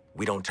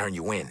 We don't turn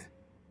you in.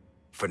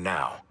 For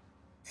now.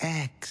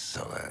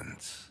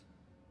 Excellent.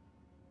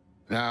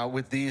 Now,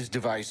 with these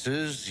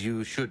devices,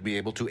 you should be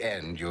able to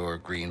end your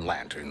Green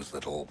Lantern's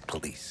little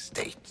police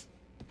state.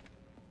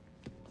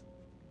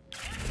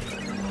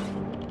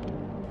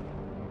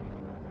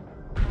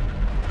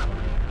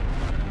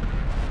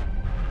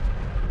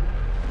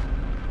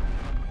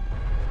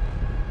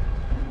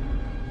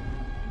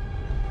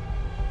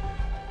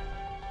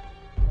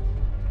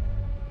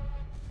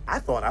 I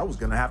thought I was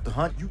gonna have to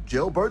hunt you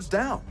jailbirds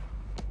down.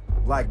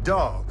 Like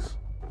dogs.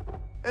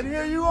 And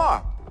here you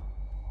are.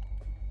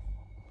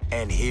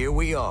 And here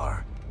we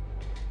are.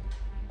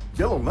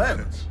 Yellow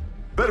lanterns?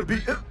 Better be...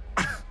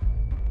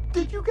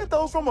 Did you get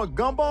those from a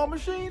gumball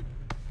machine?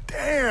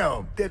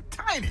 Damn, they're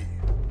tiny.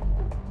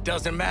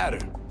 Doesn't matter.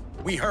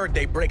 We heard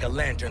they break a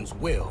Lantern's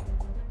will.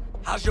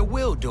 How's your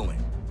will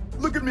doing?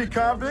 Look at me,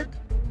 convict.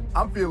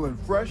 I'm feeling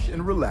fresh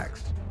and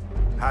relaxed.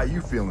 How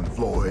you feeling,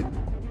 Floyd?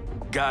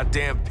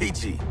 Goddamn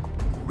peachy.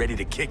 Ready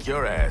to kick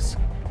your ass.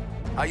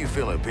 How you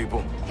feeling,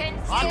 people?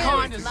 I'm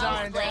kind of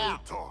zoned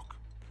out.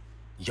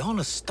 Y'all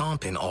are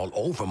stomping all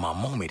over my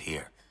moment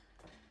here.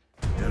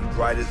 In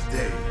brightest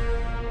day,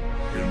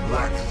 in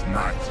blackest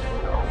night,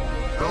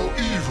 no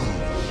evil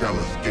shall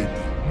escape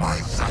my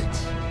sight.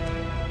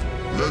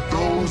 Let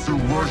those who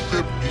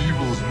worship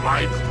evil's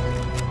might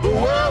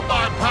beware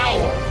my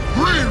power,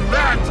 Green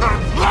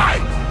Lantern's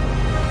light!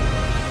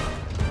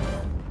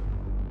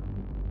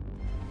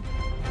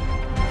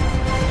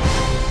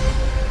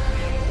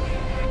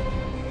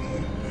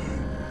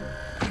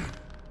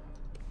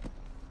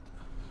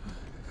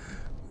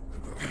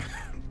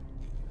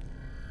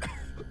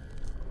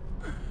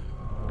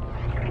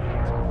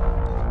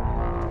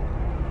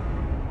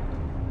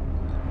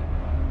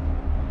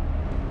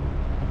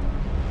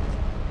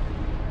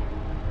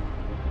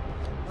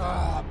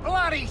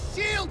 Bloody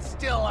shield's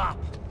still up!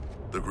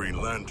 The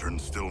Green Lantern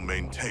still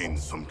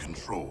maintains some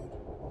control.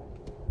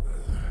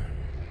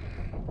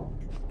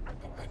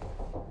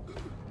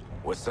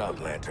 What's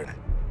up, Lantern?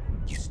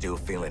 You still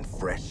feeling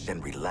fresh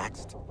and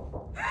relaxed?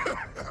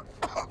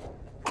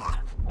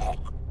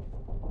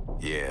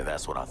 Yeah,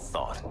 that's what I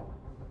thought.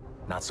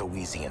 Not so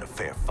easy in a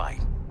fair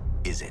fight,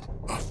 is it?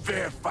 A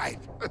fair fight?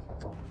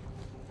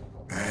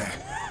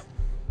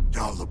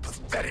 Y'all are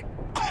pathetic.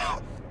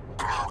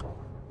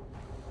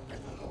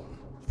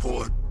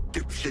 4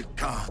 dipshit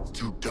cons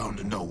too dumb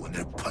to know when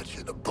they're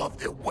punching above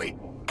their weight.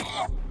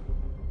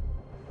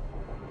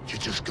 You're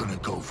just gonna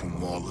go from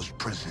Waller's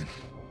prison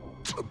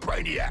to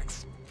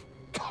Brainiac's.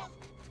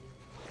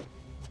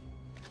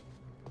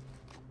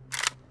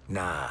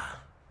 Nah.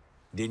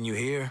 Didn't you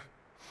hear?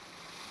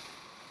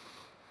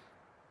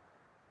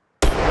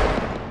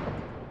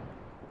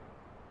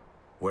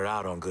 We're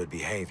out on good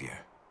behavior.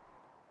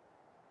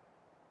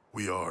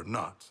 We are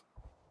not.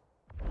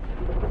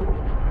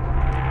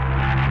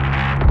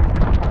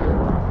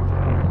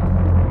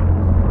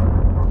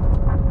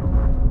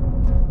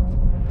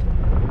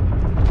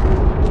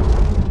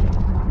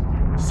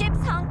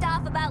 Ship's honked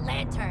off about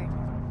Lantern.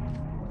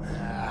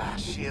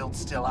 Shield's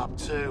still up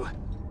too.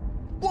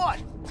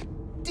 What?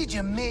 Did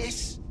you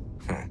miss?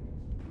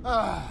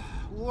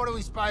 What are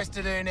we supposed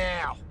to do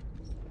now?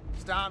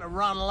 Starting to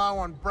run low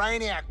on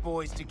Brainiac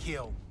boys to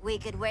kill. We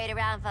could wait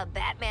around for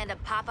Batman to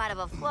pop out of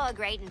a floor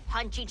grate and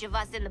punch each of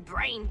us in the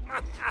brain.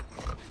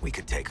 We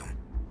could take him.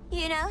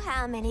 You know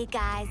how many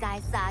guys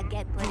I saw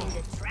get put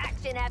into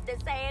traction after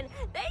saying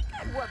they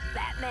could whoop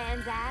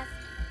Batman's ass?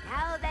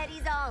 Now that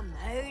he's all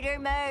murder,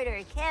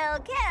 murder, kill,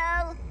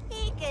 kill,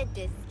 he could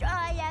destroy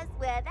us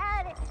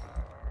without it.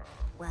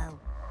 Whoa.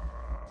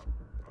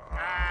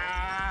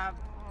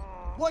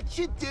 What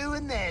you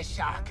doing there,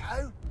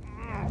 Sharko?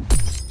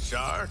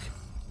 Shark?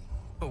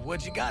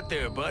 What you got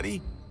there,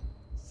 buddy?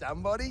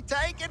 Somebody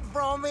take it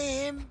from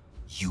him.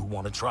 You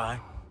want to try?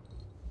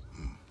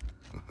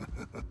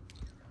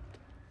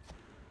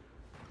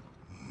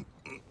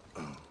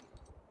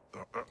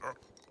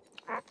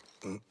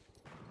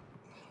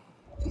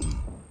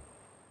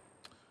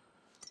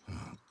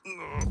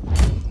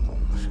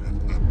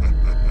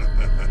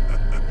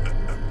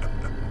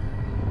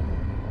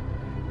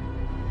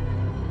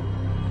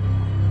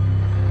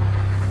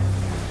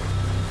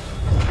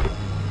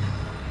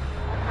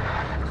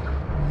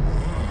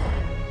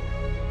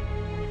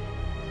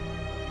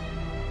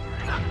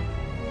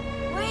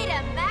 Way to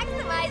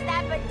maximize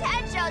that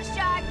potential,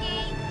 Sharky!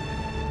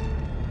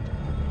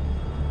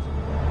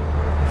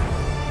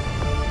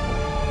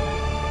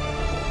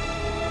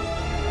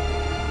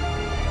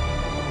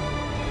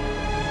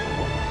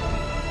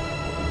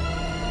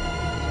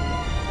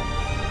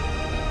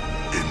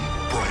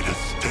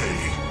 Brightest day.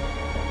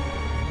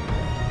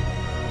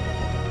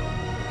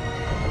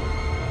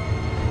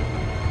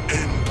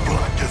 In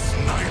blackest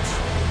night.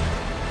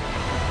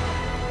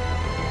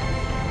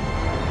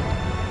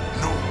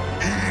 No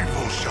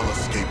evil shall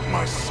escape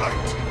my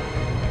sight.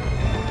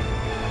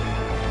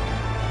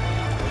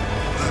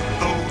 Let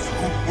those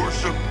who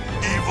worship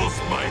evil's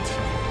might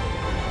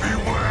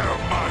beware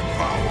my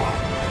power.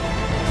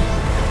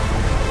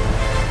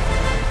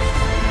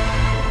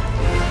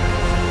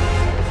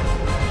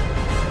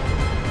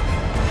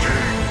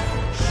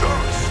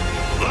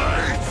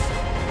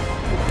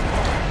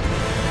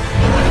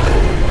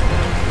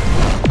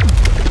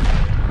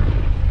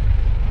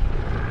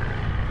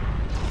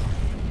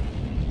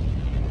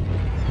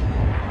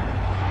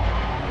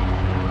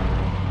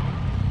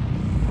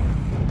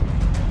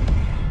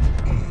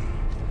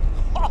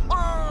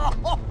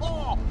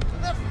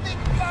 The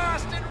thick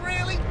bastard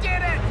really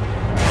did it!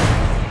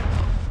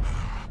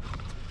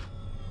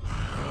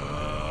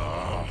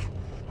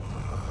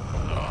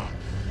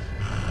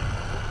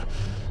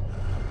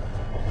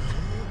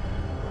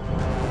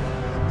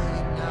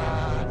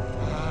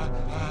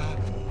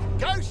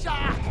 Go,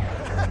 Shark!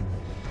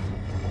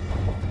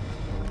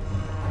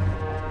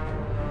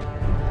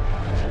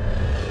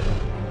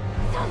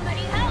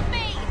 Somebody help me!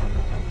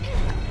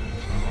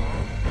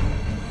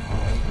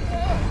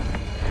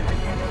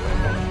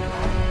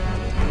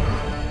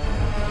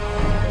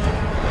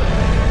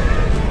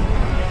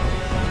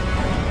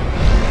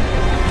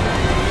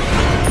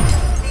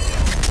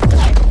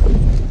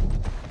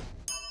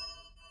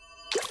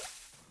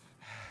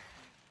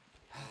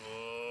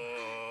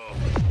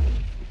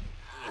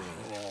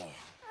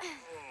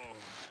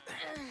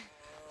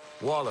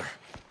 Waller,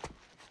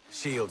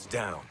 shields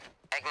down.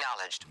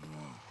 Acknowledged.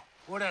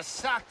 Would have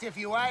sucked if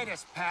you ate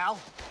us, pal.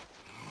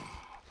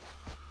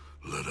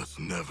 Let us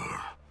never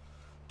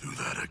do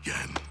that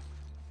again.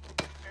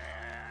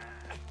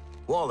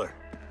 Waller.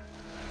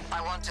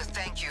 I want to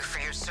thank you for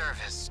your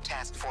service,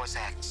 Task Force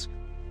X.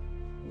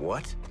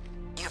 What?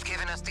 You've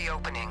given us the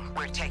opening.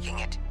 We're taking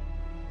it.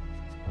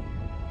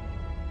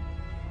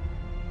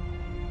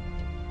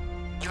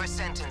 Your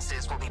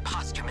sentences will be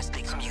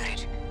posthumously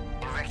commuted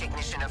in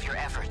recognition of your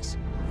efforts.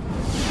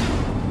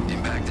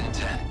 Impact in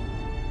 10.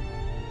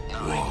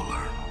 9.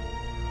 Waller.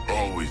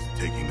 Always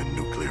taking the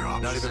nuclear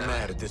option. Not even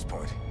mad at this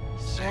point.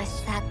 You're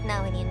stuck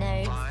knowing you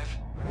nerds. 5,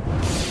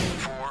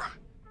 4,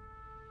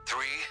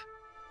 3,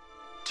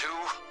 2,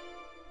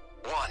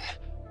 1.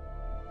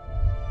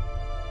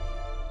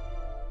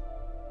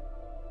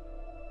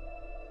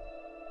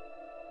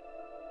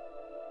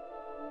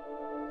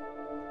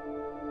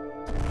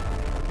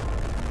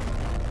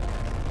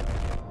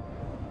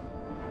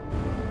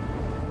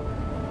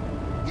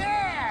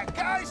 Yeah!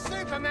 Go,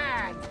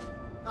 Superman!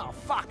 Oh,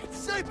 fuck, it's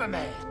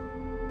Superman!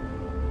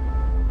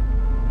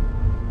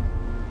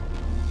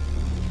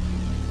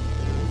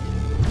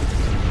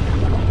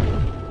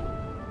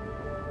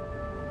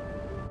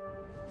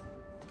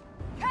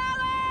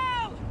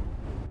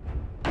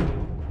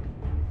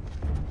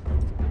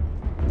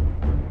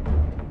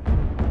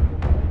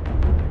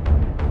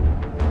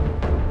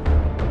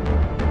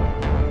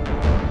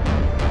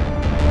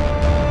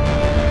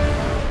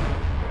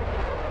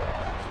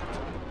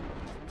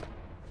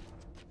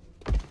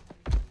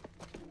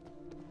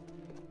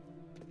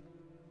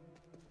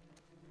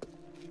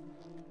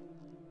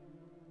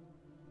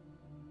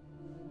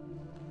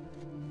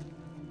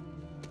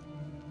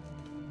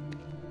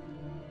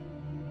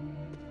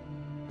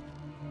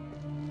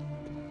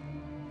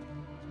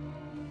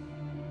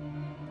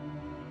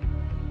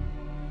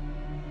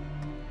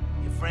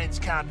 Friends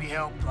can't be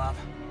helped, love.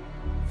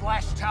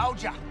 Flash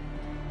told ya.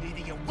 Either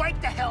you wake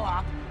the hell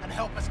up and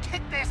help us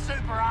kick their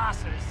super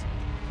asses,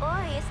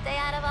 Or you stay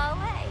out of our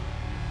way.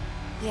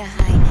 Your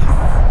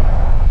Highness.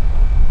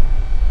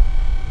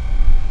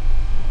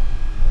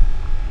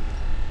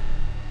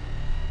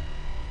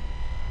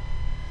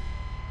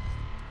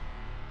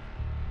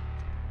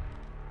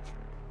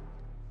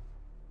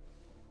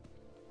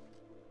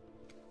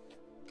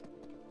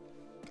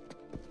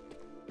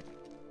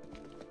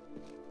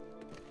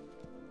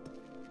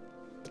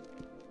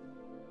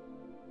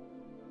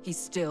 He's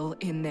still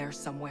in there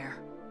somewhere.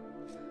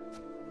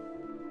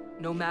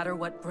 No matter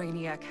what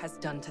Brainiac has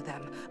done to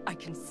them, I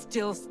can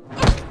still...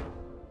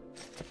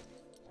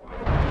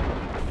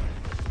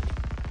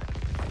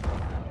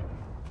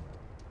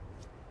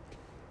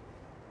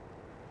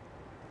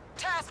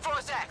 Task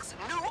Force X,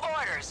 new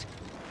orders.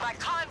 My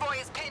convoy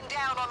is pinned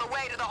down on the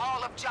way to the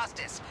Hall of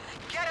Justice.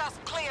 Get us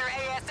clear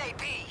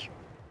ASAP.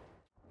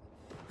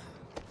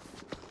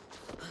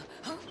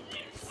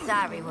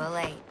 Sorry we're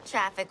late.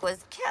 Traffic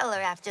was killer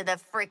after the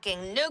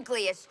freaking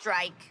nuclear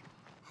strike.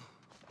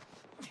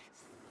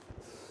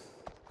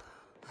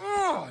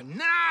 Oh,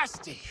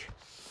 nasty.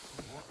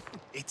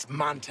 It's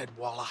munted,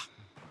 Waller.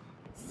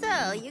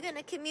 So, you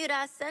gonna commute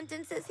our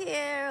sentences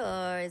here,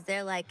 or is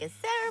there like a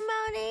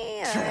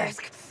ceremony, or...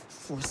 Task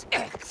Force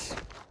X.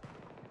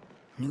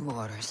 New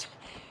orders.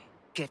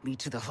 Get me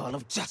to the Hall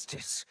of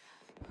Justice.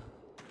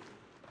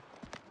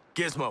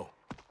 Gizmo,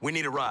 we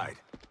need a ride.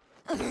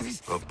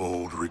 A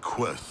bold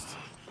request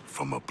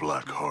from a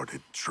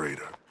black-hearted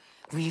traitor.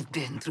 We've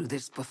been through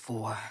this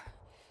before.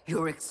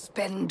 You're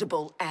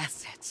expendable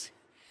assets.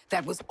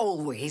 That was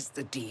always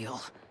the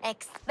deal.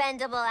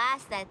 Expendable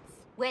assets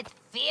with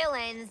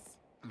feelings.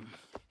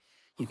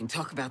 You can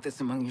talk about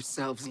this among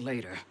yourselves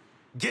later.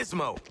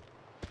 Gizmo!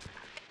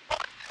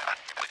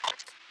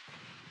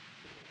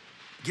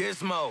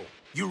 Gizmo,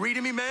 you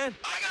reading me, man?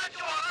 I got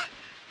you, Waller.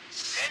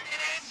 Send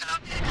it in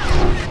something.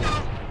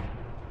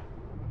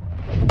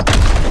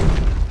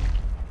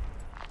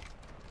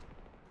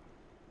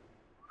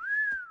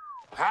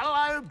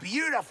 Hello,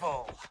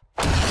 beautiful.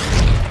 Hey!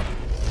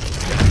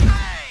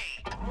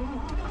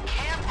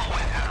 Careful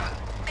with her.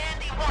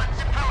 Mandy wants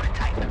a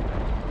prototype.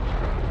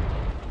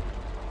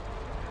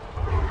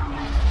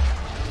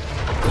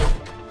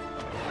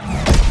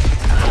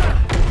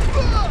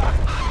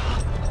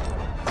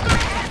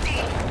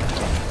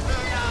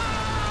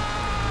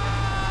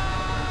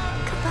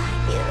 Goodbye,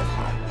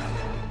 beautiful.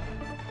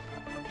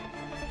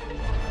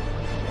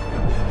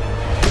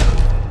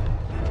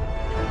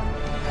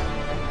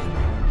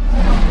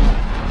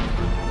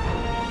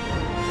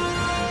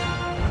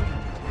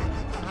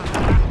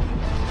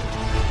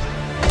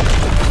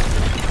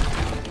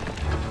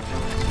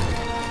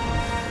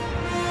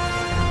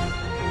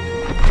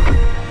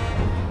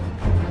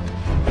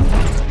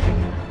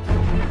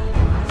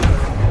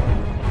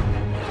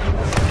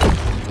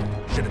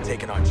 Should have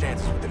taken our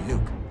chances with the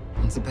nuke.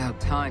 It's about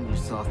time you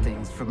saw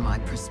things from my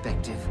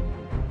perspective.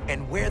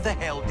 And where the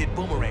hell did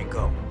Boomerang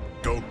go?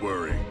 Don't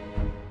worry.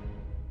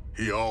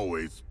 He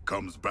always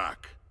comes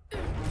back.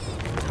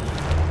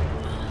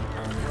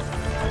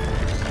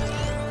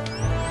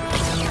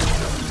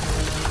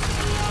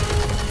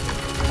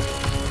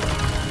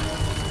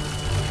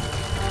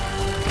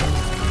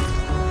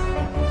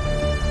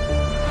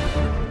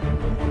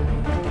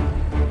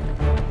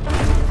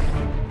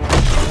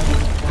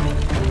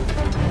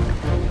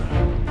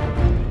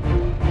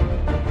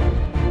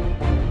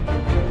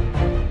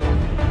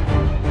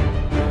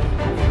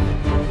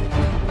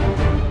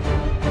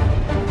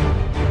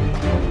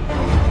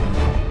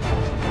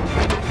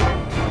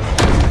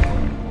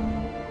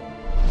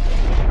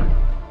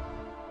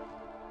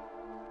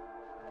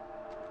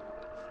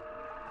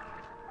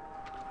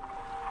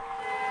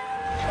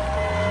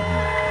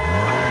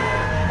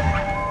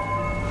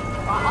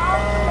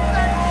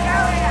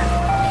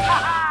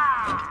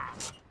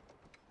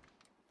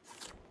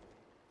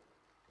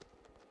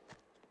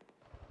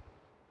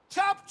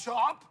 Chop,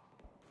 chop.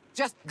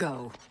 Just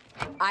go.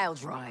 I'll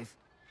drive.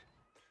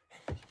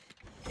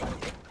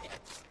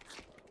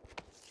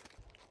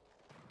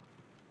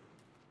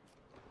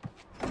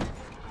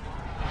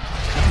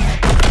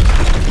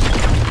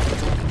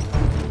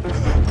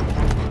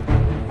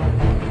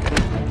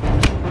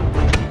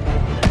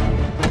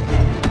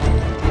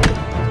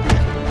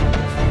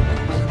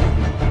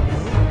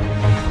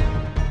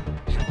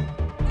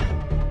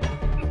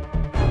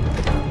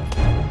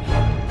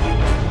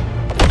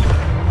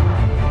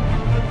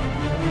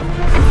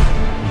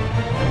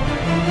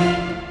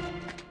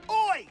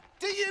 Oi,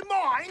 do you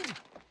mind?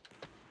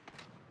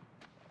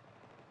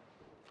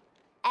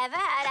 Ever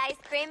had ice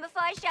cream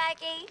before,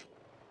 Sharky?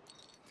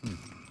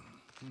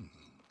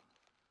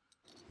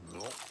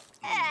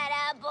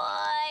 Atta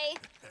boy.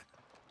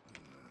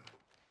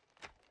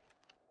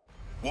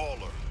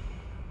 Waller.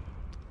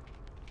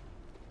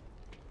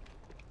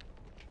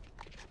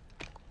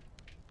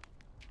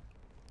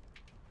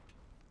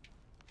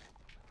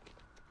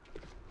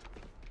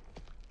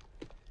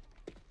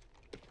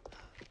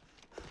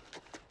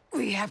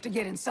 We have to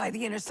get inside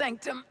the inner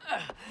sanctum.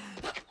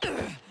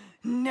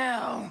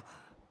 Now.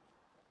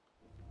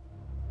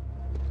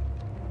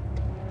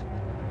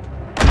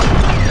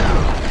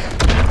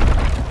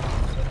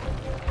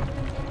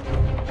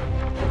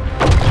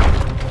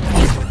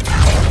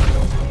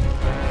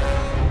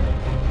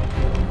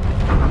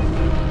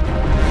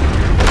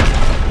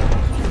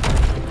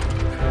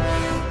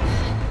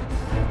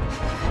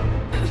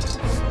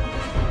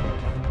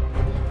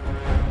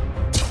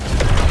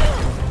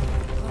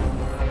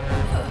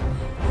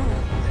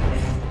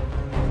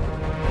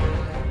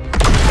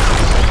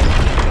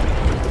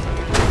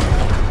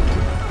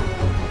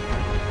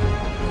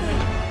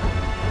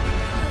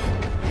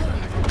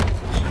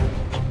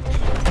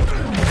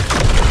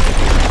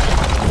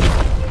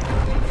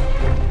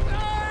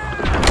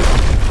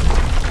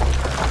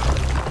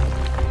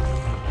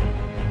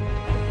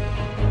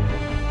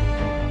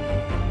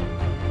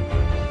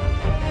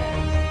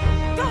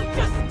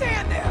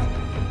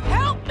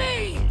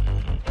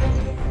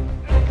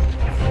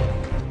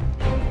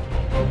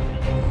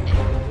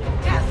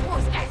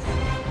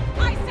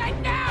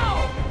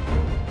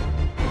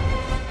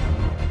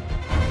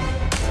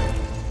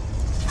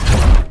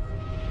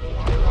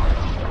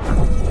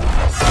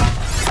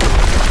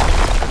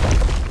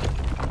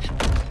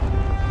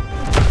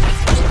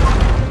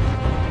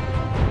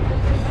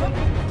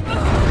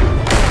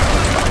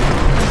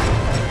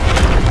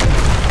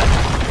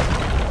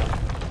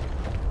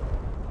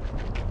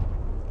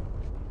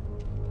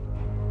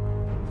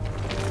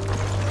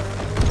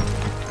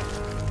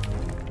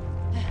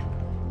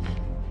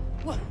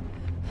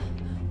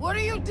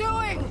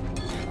 doing?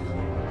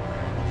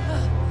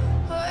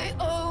 I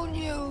own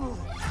you.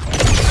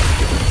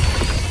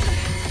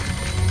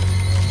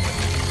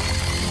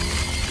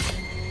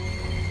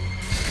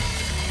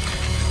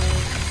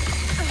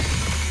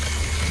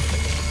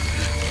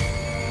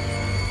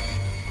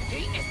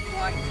 He is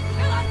going to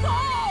kill us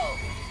all!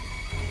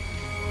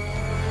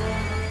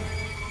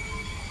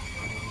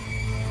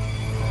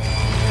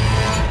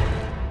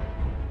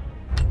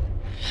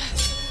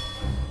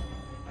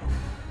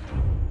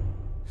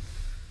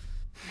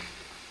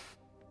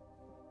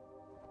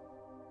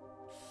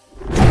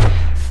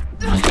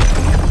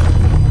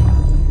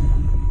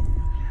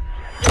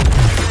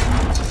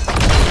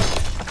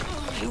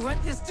 You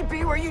want this to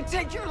be where you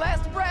take your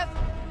last breath?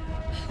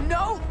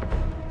 No?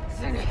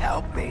 Then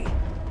help me.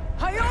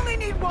 I only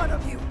need one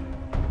of you.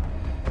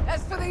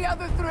 As for the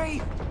other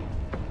three,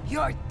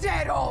 you're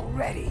dead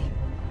already.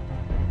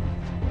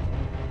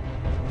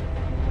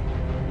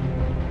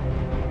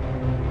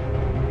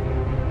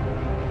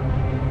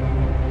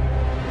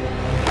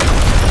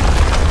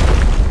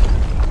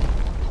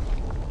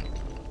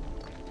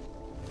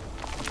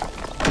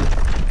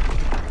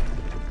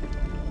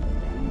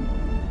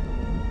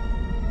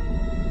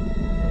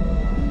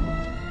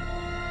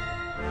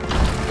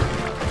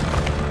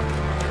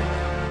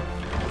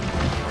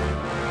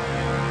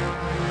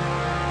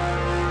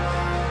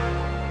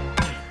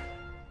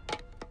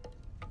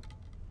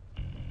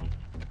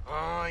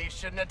 Oh, you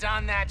shouldn't have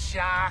done that,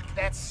 Shark.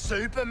 That's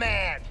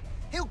Superman.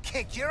 He'll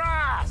kick your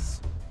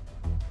ass.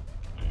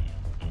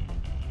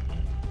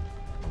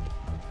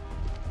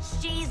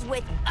 She's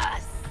with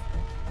us.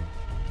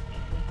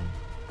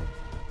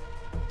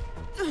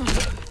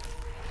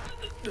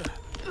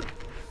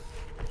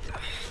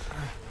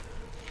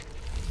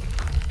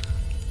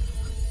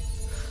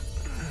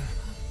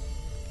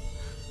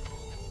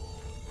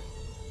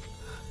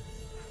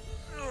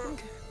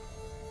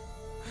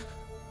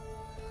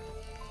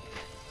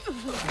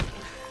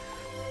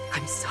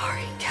 I'm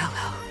sorry,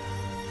 Kello.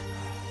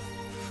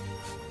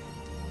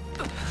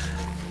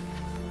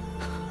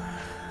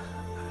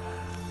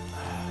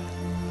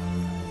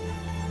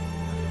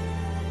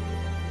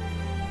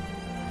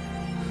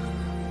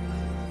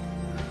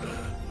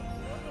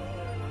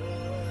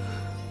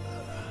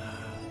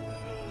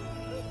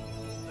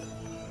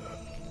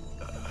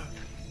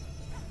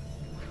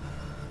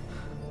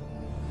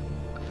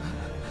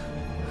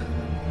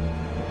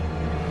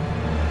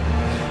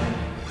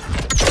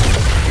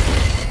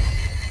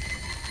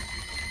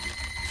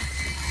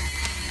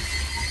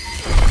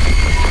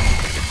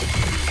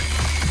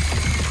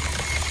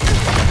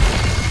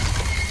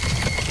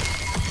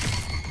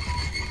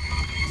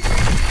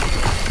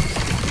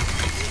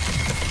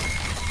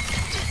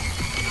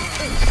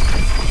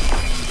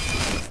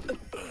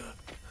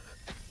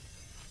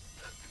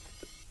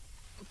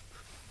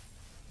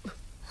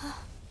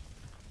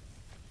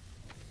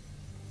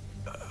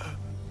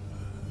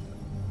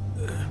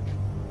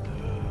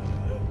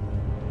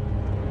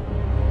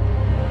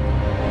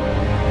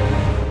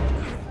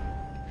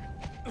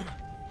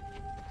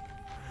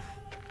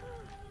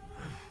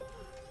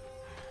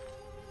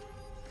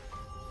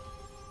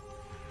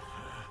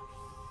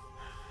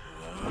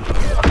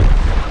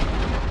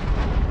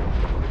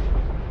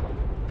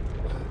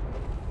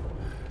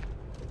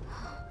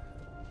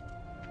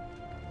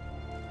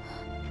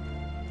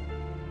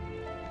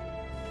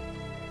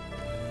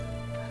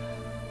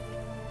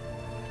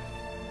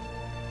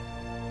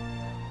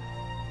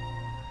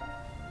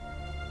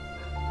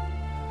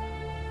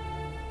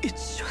 It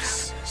should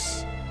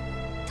have.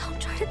 Don't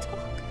try to talk.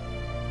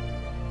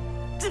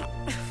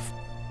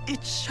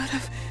 It should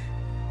have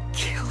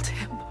killed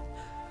him.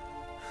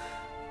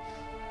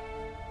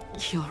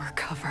 He'll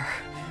recover.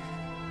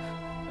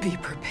 Be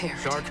prepared.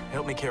 Shark,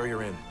 help me carry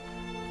her in.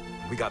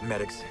 We got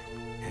medics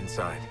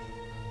inside.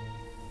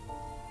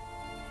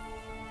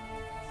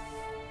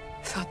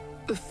 Thought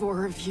the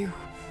four of you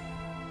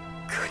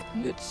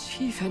couldn't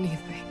achieve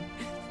anything.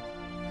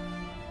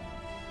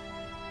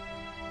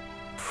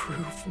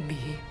 Prove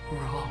me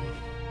wrong.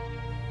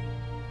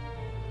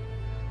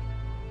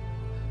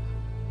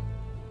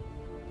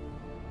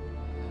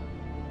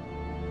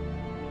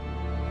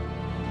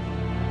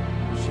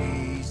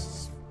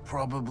 She's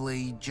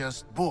probably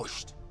just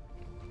bushed.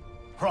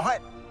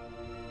 Right?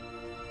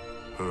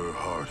 Her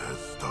heart has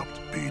stopped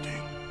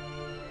beating.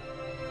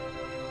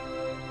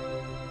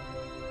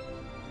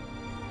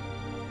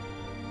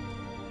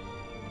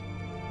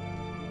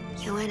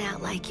 You went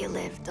out like you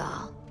lived,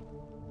 doll.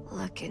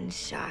 Looking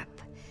sharp.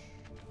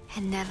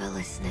 And never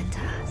listening to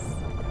us.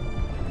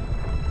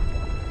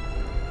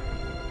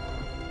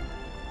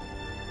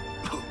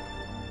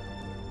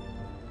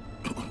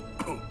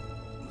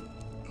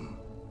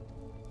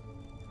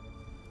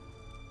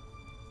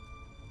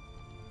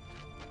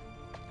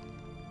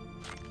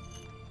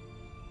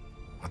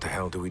 What the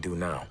hell do we do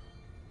now?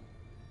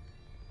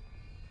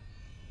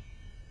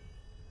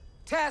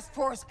 Task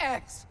Force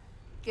X,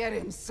 get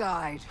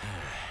inside.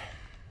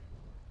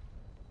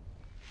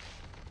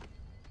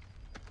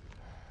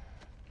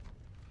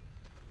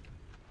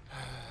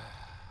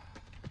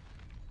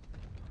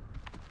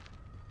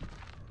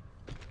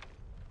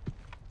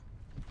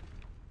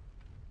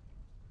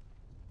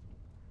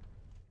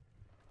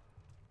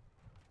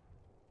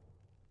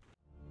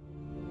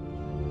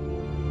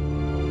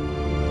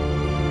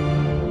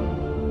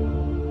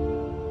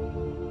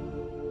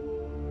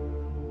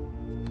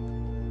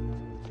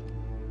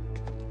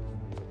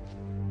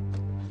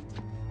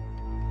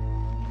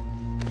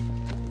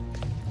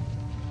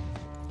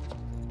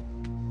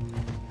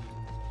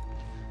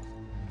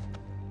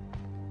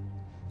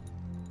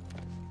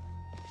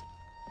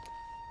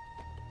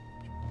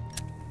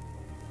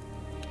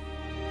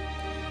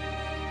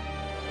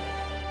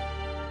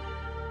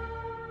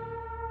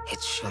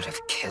 It should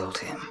have killed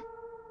him.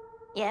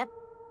 Yep.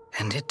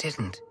 And it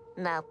didn't.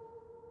 No.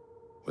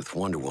 With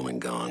Wonder Woman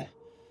gone,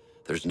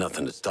 there's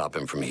nothing to stop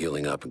him from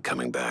healing up and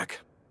coming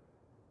back.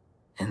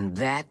 And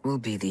that will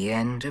be the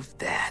end of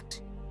that.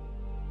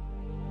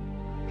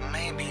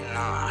 Maybe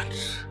not.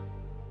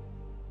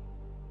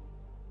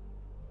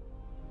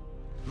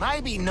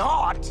 Maybe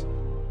not.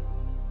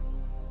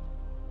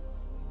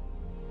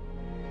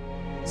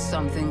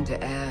 Something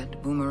to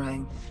add,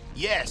 Boomerang?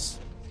 Yes.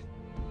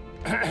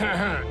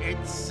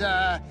 It's,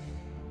 The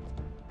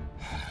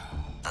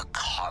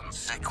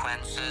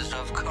consequences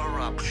of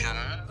corruption.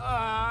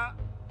 I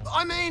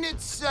mean,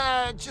 it's,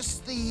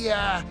 just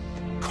the,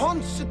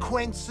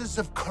 consequences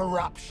of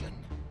corruption.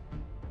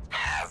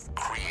 Have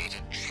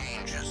created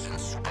changes in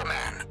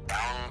Superman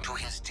down to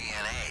his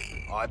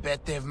DNA. I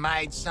bet they've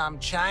made some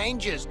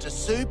changes to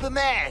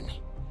Superman.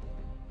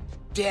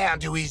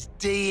 Down to his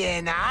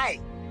DNA.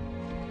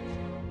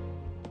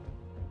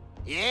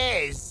 Yeah,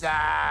 his,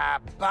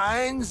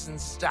 bones and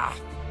stuff.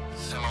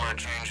 Similar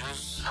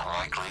changes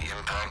likely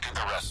impacted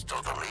the rest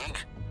of the League.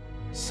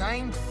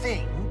 Same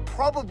thing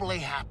probably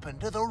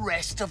happened to the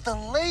rest of the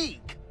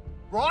League,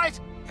 right?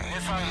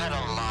 If I had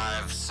a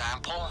live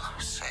sample,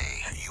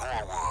 say,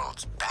 your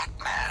world's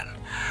Batman.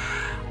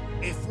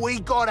 If we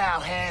got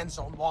our hands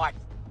on, like,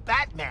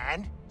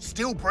 Batman,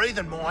 still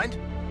breathing, mind.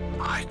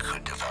 I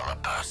could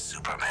develop a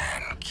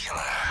Superman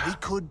killer. We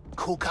could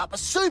cook up a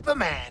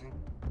Superman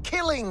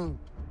killing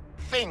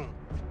thing.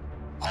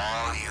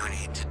 All you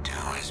need to do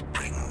is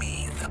bring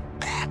me the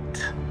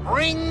bat.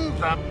 Bring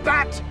the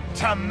bat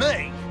to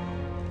me.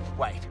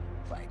 Wait,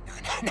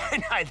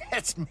 no,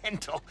 that's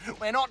mental.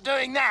 We're not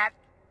doing that.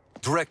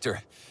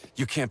 Director,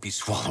 you can't be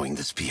swallowing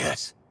this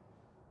BS.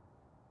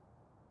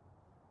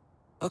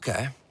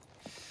 Okay.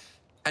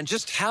 And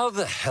just how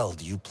the hell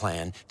do you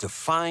plan to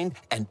find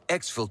and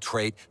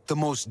exfiltrate the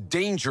most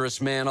dangerous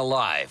man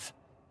alive?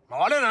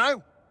 I don't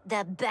know.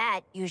 The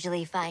bat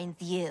usually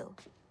finds you.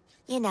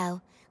 You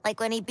know, like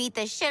when he beat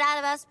the shit out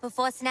of us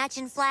before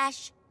snatching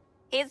Flash.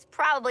 He's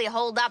probably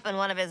holed up in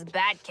one of his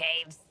bat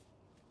caves.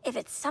 If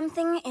it's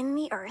something in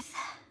the earth,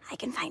 I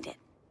can find it.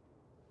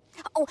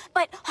 Oh,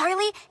 but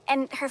Harley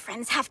and her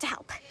friends have to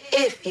help.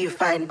 If you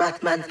find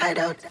Batman's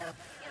hideout,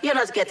 you're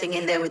not getting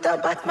in there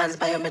without Batman's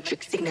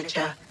biometric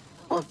signature.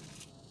 Or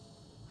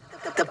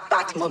the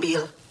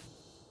Batmobile.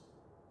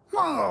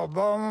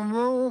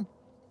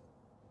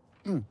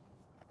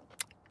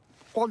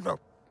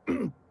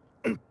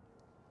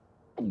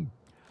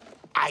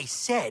 I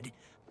said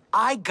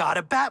I got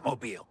a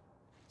Batmobile.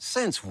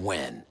 Since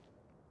when?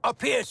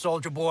 Up here,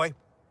 soldier boy.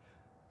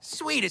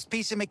 Sweetest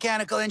piece of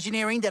mechanical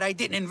engineering that I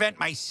didn't invent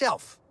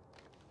myself.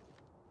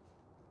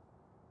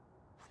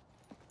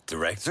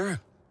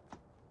 Director?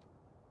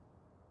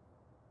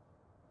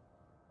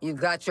 You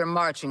got your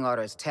marching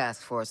orders,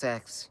 Task Force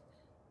X.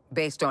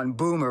 Based on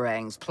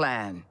Boomerang's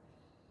plan.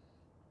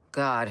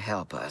 God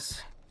help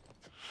us.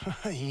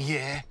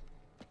 Yeah.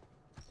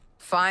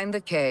 Find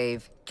the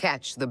cave,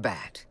 catch the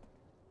bat.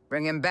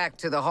 Bring him back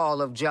to the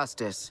Hall of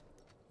Justice.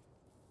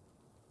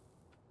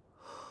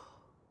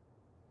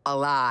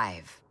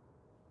 Alive.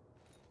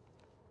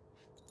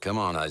 Come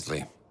on,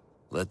 Isley.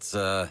 Let's,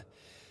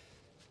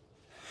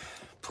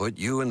 put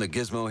you and the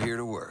gizmo here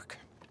to work.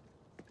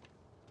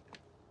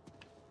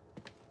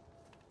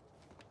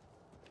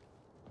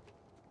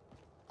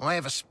 I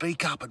ever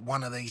speak up at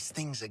one of these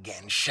things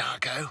again,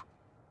 Sharko,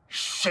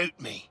 shoot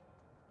me.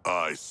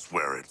 I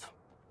swear it.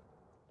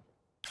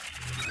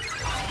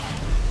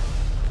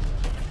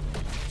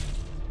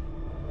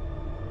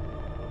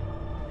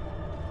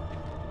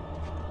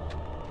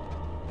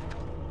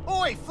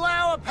 Oi,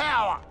 Flower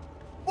Power!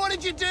 What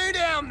did you do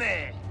down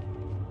there?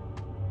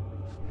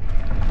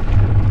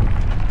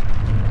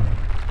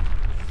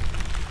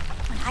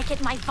 When I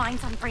get my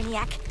vines on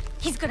Brainiac,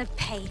 he's gonna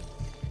pay.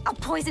 I'll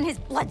poison his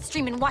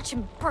bloodstream and watch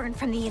him burn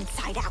from the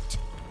inside out.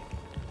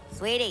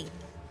 Sweetie,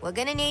 we're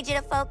gonna need you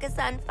to focus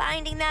on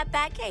finding that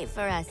Batcave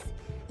for us.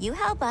 You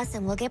help us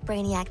and we'll get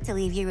Brainiac to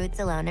leave your roots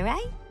alone, all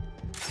right?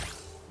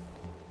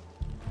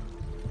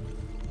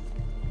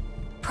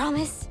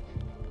 Promise?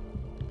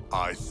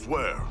 I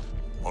swear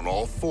on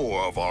all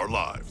 4 of our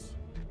lives.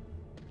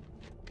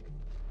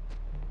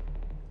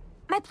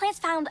 My plants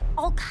found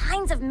all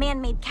kinds of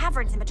man-made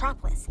caverns in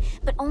Metropolis,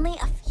 but only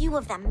a few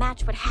of them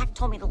match what Hack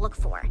told me to look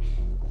for.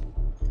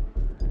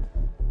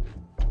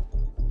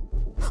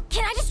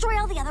 Can I destroy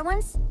all the other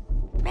ones?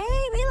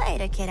 Maybe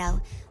later, kiddo.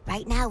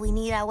 Right now, we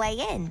need our way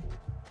in.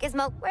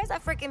 Gizmo, where's our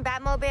freaking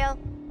Batmobile?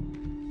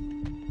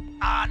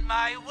 On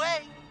my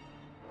way.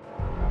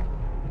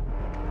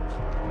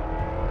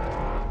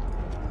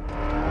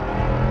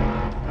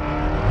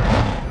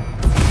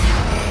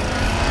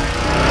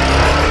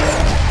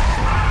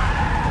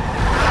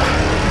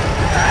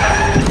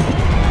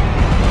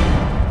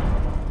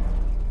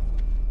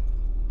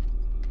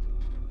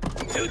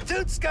 Toot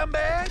toot,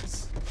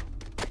 scumbags!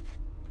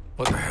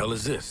 What the hell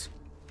is this?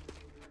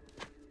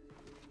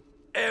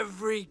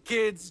 Every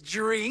kid's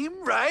dream,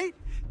 right?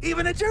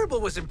 Even a gerbil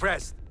was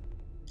impressed.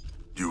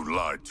 You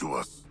lied to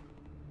us.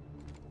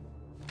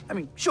 I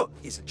mean, sure,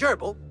 he's a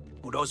gerbil.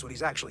 Who knows what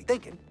he's actually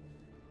thinking?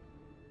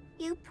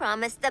 You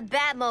promised the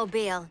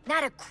Batmobile,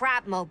 not a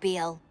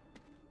crapmobile.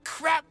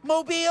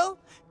 Crapmobile?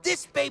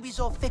 This baby's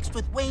all fixed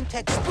with Wayne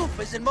Tech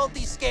spoofers and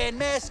multi-scan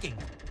masking.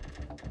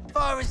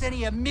 Far as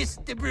any of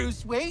Mr.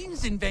 Bruce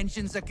Wayne's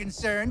inventions are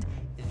concerned,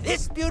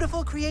 this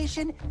beautiful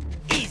creation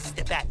is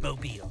the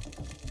Batmobile.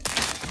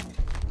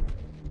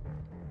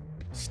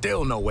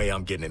 Still no way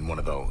I'm getting in one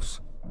of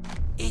those.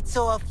 It's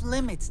off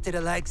limits to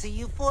the likes of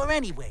you four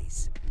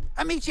anyways.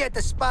 I'll meet you at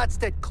the spots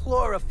that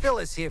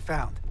Chlorophyllus here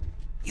found.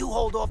 You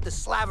hold off the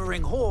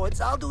slavering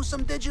hordes, I'll do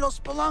some digital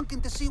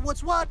spelunking to see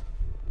what's what.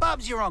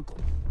 Bob's your uncle.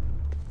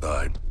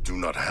 I do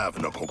not have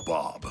an Uncle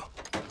Bob.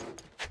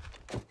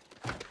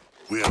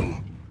 Will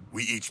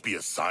we each be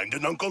assigned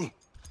an uncle?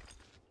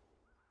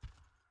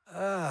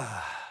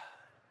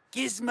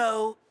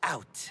 Gizmo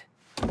out.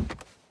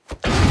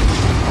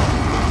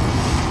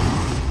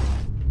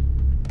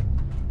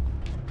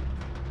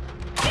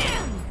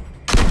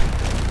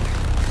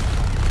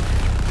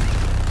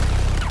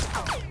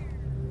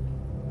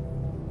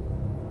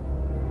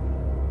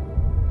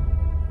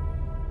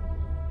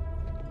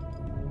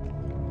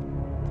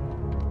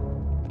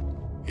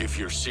 If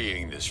you're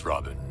seeing this,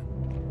 Robin,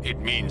 it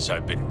means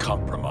I've been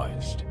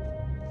compromised.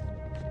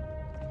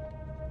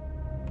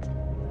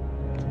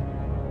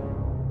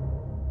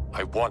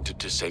 I wanted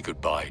to say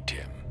goodbye,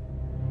 Tim.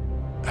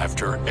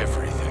 After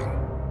everything,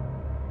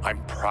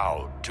 I'm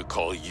proud to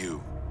call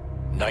you,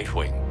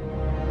 Nightwing,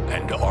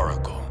 and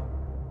Oracle,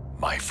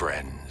 my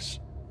friends.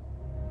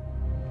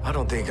 I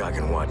don't think I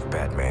can watch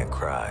Batman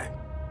cry.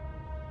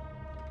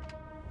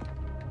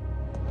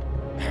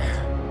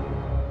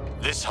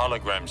 This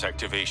hologram's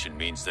activation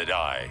means that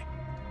I,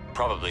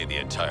 probably the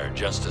entire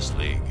Justice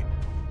League,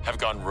 have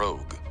gone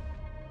rogue.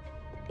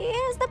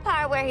 Here's the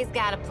part where he's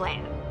got a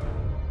plan.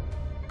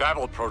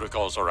 Battle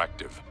protocols are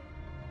active.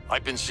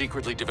 I've been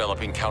secretly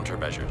developing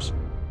countermeasures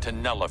to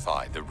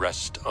nullify the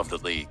rest of the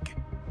League.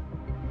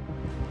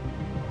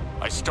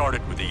 I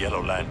started with the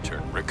Yellow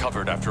Lantern,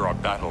 recovered after our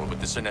battle with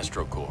the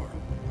Sinestro Corps.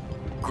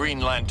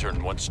 Green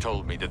Lantern once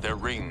told me that their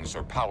rings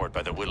are powered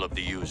by the will of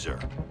the user.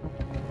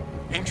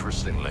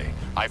 Interestingly,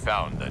 I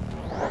found that...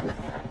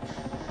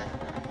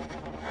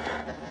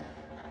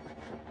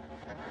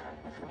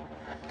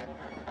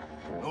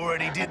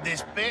 Already did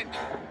this bit.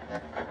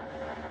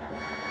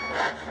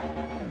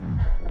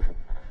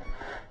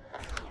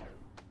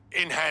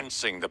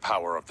 enhancing the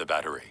power of the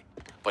battery.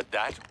 But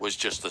that was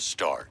just the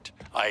start.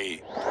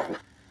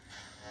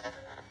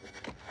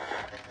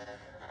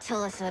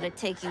 Tell us how to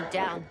take you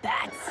down,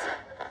 bats.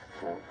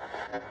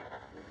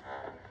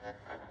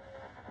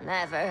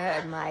 Never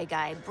heard my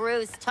guy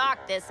Bruce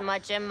talk this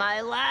much in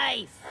my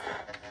life.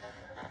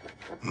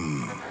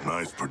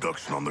 Nice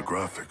production on the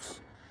graphics.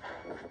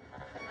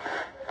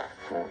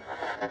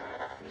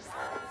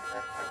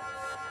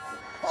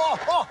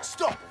 Oh,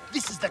 stop!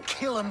 This is the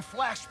kill and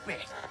flash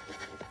bit.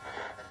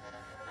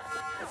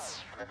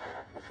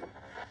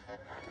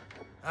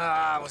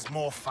 It was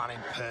more fun in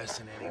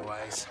person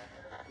anyways.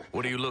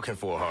 What are you looking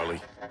for, Harley?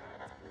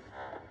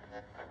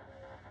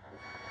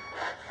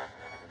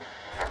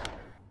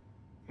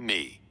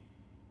 Me.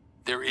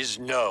 There is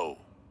no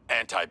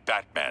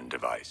anti-Batman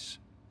device.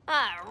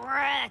 Ah,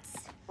 rats.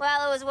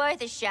 Well, it was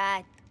worth a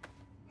shot.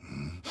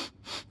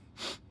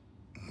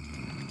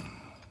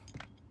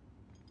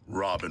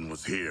 Robin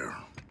was here.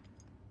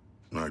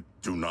 I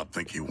do not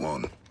think he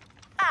won.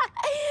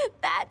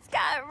 That's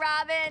got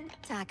Robin.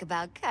 Talk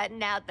about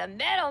cutting out the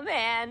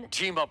middleman.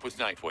 Team up with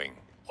Nightwing,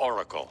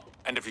 Oracle,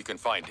 and if you can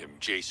find him,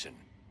 Jason.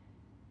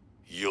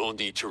 You'll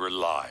need to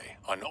rely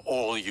on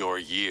all your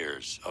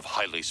years of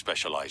highly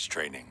specialized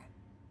training.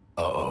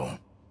 Uh-oh.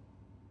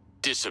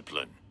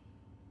 Discipline.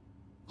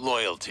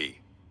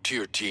 Loyalty to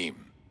your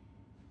team.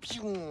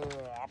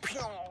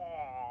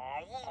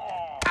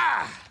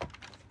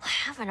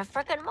 Having a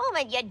frickin'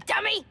 moment, you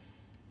dummy!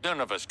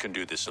 None of us can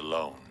do this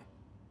alone.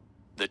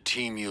 The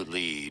team you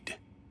lead.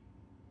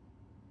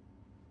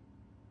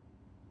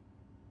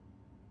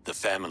 The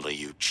family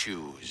you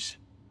choose.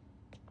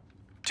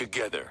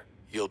 Together,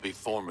 you'll be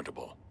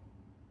formidable.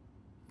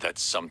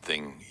 That's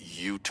something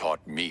you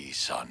taught me,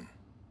 son.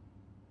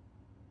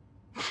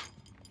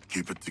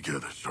 Keep it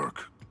together,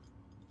 Shark.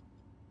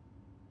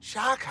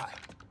 Sharko,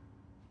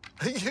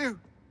 are you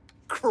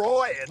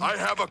crying? I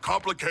have a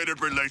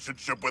complicated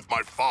relationship with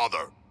my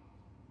father.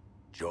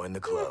 Join the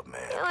club,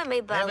 man. You and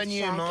me both, Haven't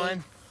you, Sharky.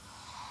 mine?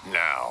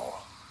 Now,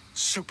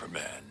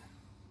 Superman.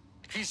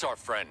 He's our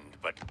friend,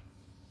 but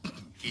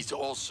he's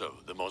also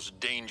the most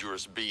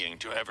dangerous being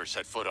to ever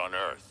set foot on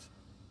Earth.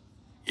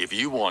 If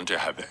you want to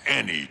have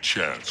any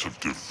chance of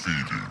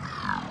defeating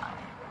him...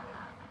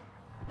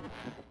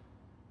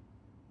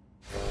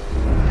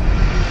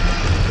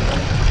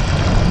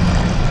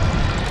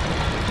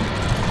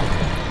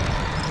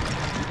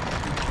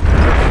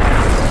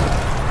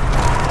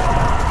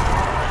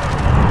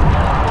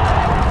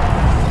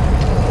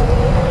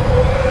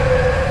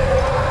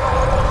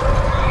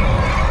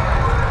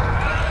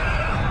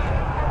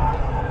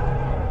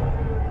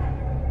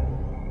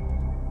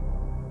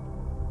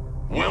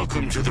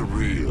 Welcome to the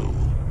real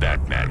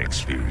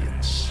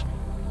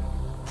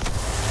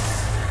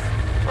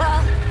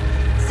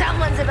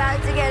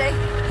about to get a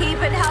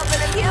heaping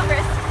helping of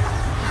hubris.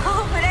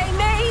 Hope it ain't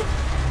me.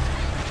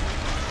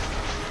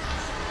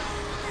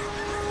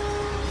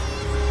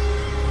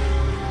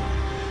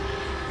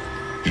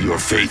 Your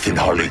faith in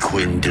Harley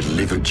Quinn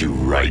delivered you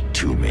right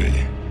to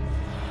me.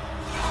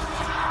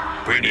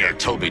 Brainiac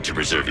told me to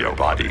preserve your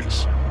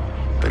bodies,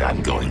 but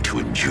I'm going to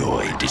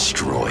enjoy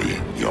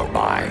destroying your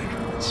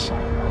minds.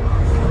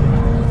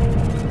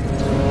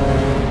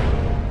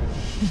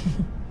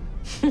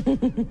 You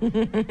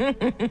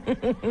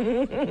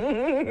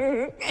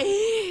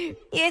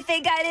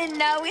think I didn't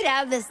know we'd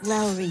have this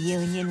little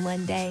reunion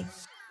one day?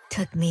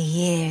 Took me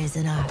years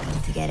in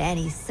Arkham to get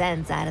any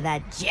sense out of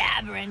that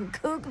jabbering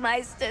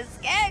kookmeister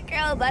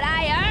scarecrow, but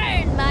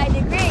I earned my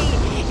degree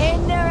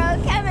in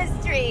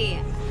neurochemistry.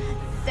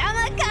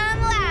 Summa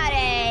cum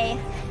laude.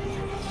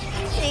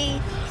 See,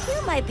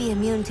 you might be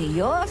immune to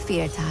your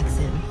fear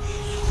toxin,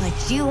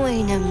 but you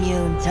ain't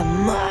immune to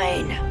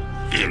mine.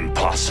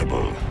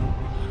 Impossible.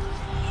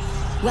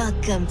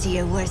 Welcome to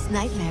your worst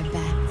nightmare,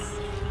 Bats.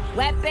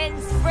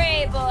 Weapons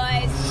free,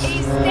 boys.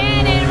 He's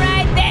standing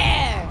right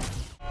there.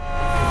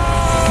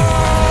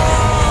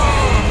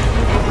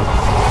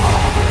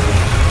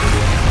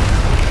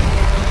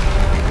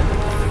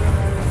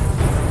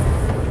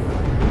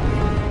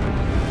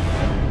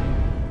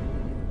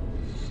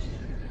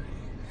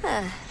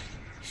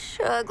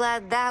 Sure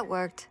glad that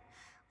worked.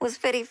 Was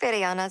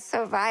fitty-fitty on us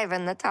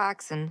surviving the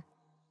toxin.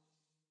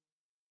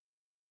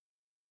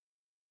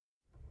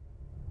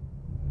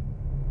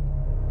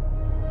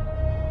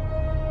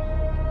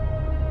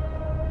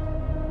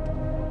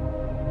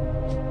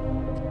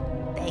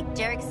 Big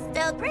Jerk's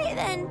still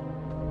breathing.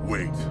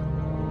 Wait,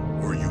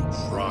 were you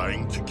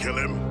trying to kill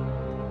him?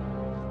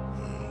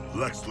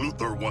 Lex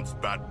Luthor wants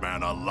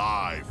Batman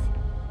alive.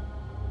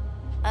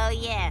 Oh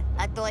yeah,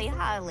 adoy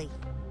Harley.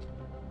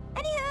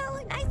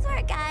 Anywho, nice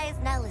work, guys.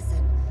 Now listen,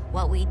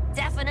 what we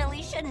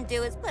definitely shouldn't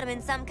do is put him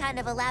in some kind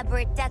of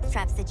elaborate death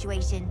trap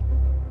situation.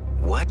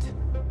 What?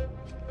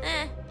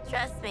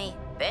 Trust me,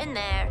 been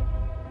there.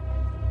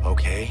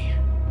 Okay.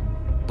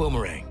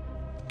 Boomerang,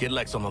 get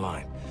Lex on the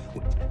line.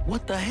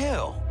 What the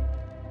hell?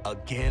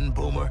 Again,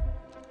 Boomer?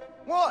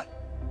 What?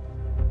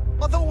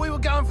 I thought we were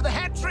going for the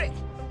hat trick.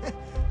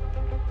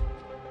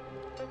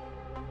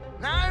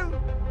 No?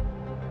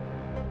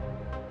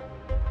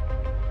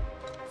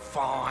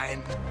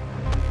 Fine.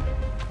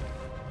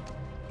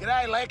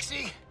 G'day,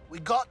 Lexi. We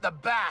got the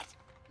bat.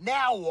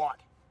 Now what?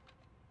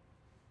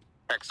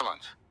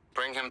 Excellent.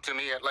 Bring him to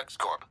me at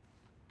LexCorp.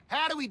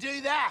 How do we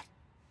do that?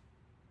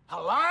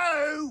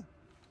 Hello?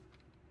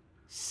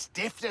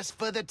 Stiffed us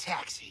for the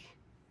taxi.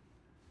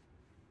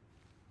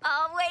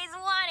 Always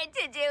wanted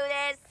to do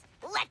this.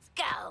 Let's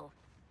go.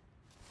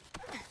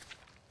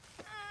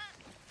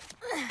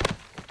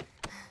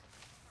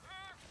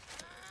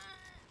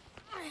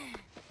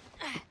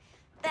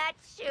 Bat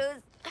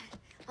shoes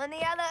on the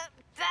other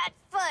bat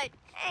foot,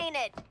 ain't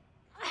it?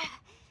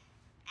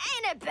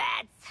 Ain't it,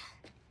 Bats?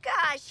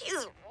 Gosh,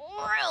 he's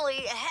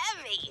really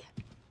heavy.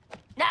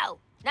 No,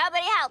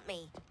 nobody help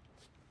me.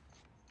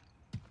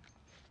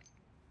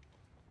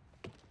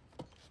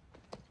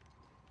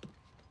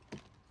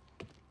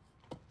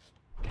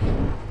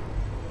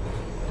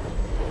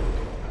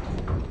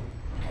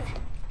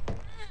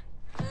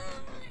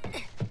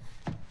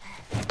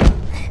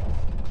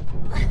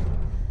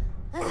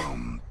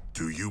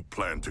 Do you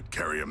plan to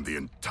carry him the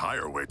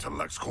entire way to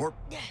LexCorp?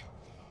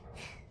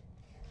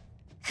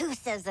 Who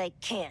says I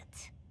can't?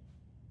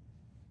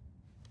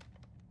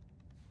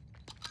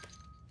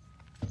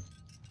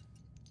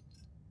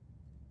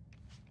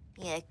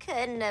 You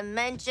couldn't have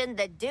mentioned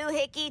the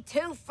doohickey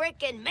 2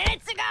 frickin'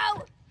 minutes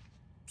ago?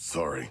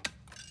 Sorry.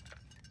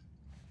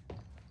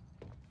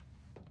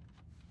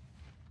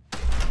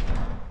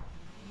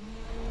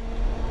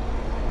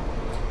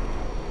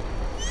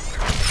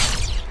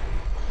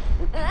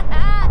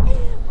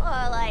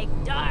 More like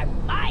dark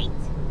might.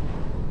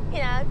 You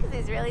know, because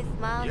he's really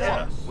small.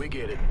 Yes, we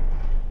get it.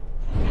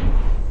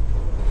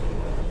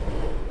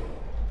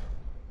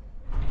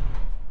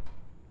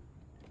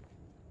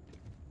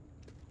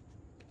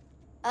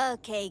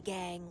 Okay,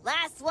 gang.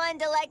 Last one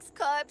to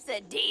LexCorp's a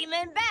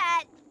demon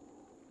bat.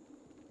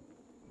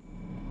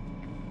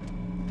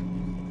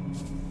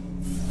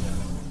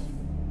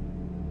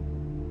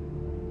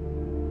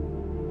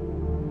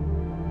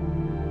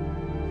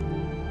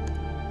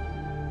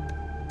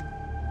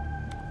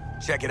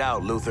 Check it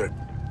out, Luthor.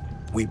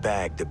 We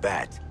bagged the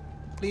bat.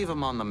 Leave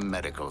him on the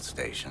medical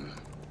station.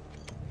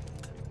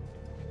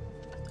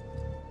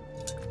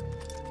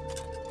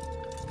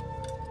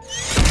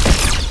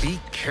 Be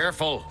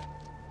careful.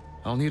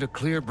 I'll need a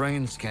clear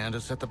brain scan to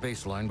set the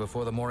baseline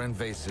before the more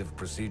invasive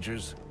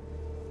procedures.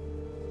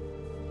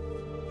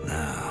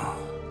 Now,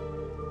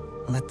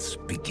 let's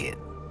begin.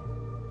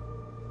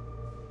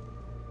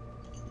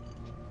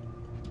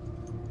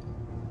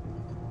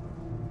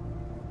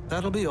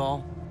 That'll be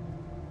all.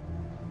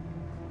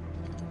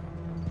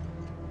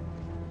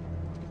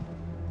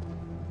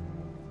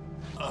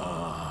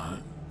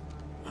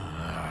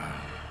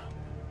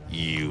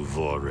 You've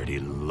already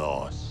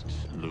lost,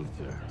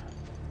 Luthor.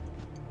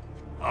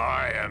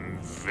 I am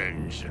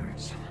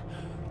vengeance.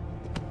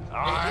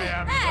 I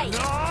am... Hey!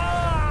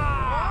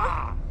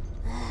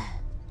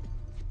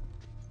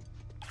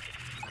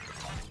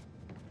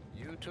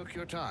 You took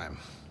your time.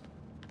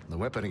 The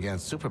weapon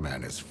against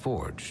Superman is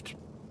forged.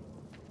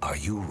 Are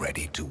you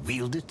ready to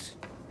wield it?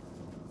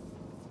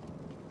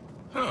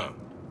 Huh.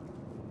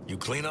 You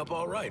clean up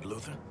all right,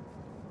 Luther.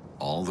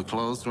 All the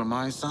clothes were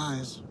my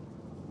size.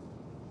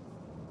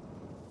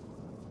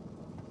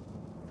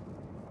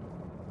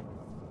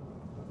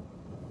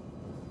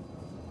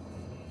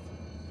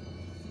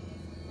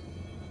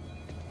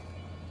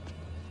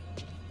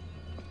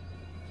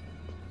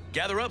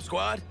 Gather up,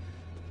 squad.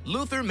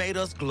 Luther made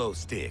us glow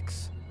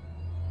sticks.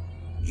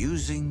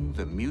 Using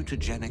the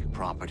mutagenic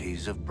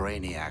properties of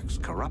Brainiac's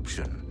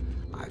corruption,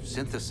 I've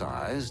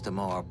synthesized a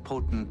more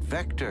potent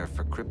vector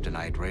for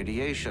kryptonite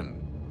radiation.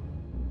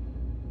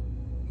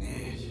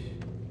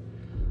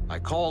 I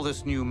call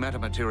this new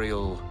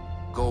metamaterial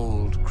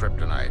gold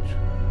kryptonite.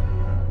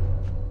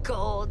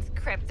 Gold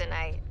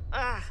kryptonite.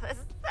 Ugh,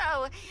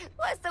 so,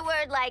 what's the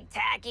word like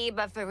tacky,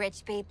 but for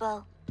rich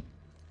people?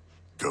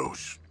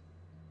 Ghost.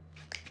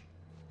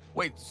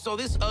 Wait, so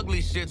this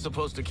ugly shit's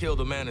supposed to kill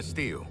the Man of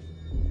Steel?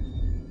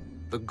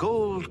 The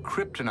gold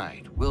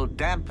kryptonite will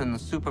dampen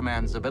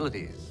Superman's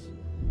abilities.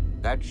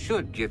 That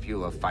should give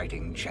you a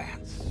fighting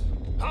chance.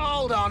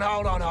 Hold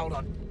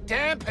on.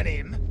 Dampen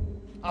him?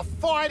 A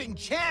fighting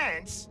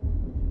chance?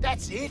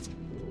 That's it?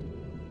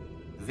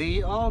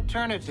 The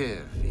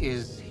alternative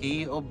is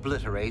he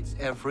obliterates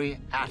every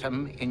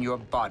atom in your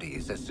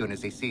bodies as soon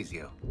as he sees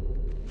you.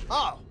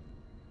 Oh.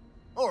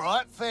 All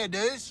right, fair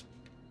dues.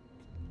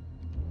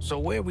 So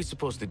where are we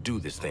supposed to do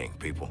this thing,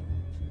 people?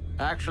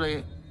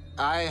 Actually,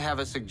 I have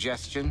a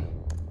suggestion.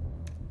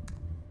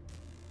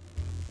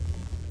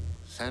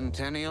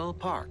 Centennial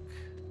Park.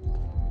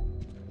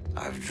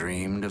 I've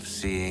dreamed of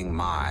seeing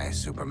my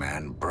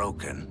Superman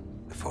broken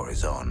before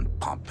his own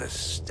pompous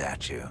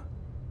statue.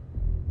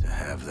 To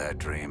have that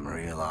dream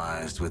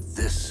realized with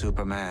this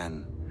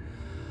Superman,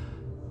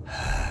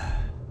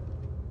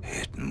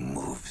 it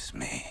moves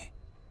me.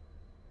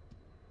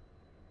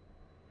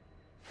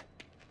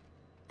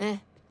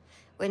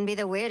 Wouldn't be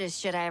the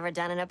weirdest shit I ever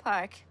done in a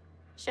park.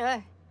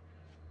 Sure.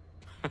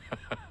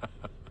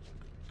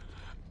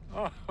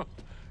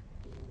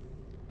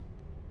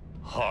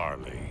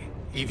 Harley,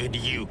 even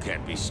you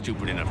can't be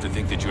stupid enough to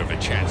think that you have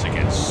a chance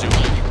against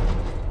Superman.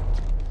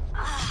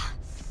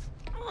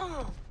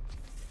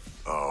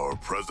 Our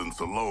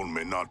presence alone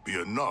may not be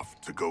enough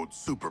to goad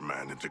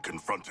Superman into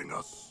confronting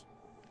us.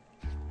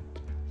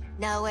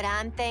 Know what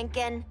I'm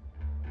thinking?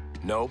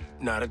 Nope,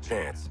 not a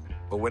chance.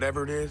 But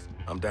whatever it is,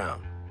 I'm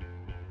down.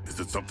 Is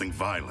it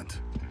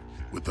violent?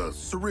 With a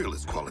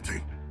surrealist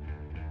quality?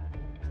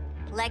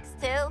 Lex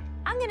 2,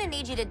 I'm gonna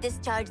need you to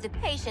discharge the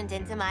patient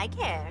into my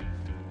care.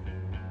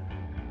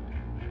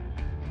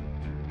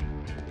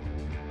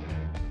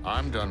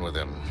 I'm done with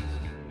him.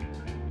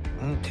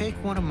 Take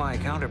one of my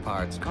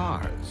counterpart's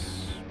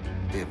cars.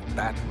 If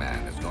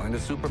Batman is going to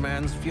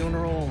Superman's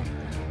funeral,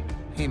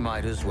 he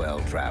might as well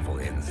travel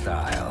in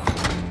style.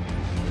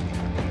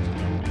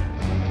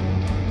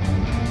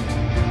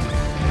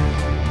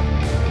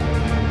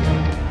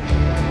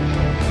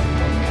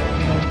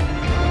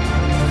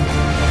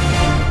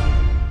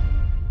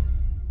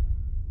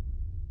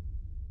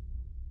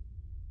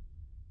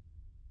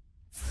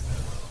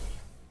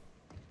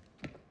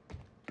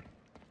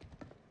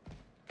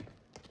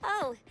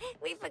 Oh,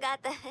 we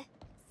forgot the...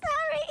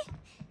 Sorry!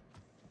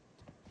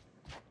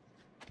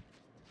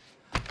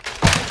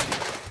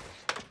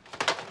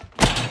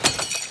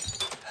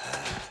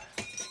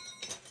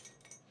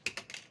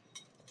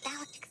 That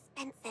looked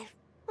expensive.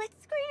 Let's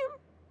scream.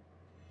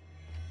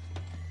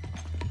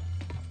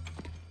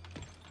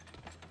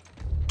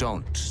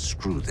 Don't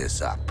screw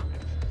this up.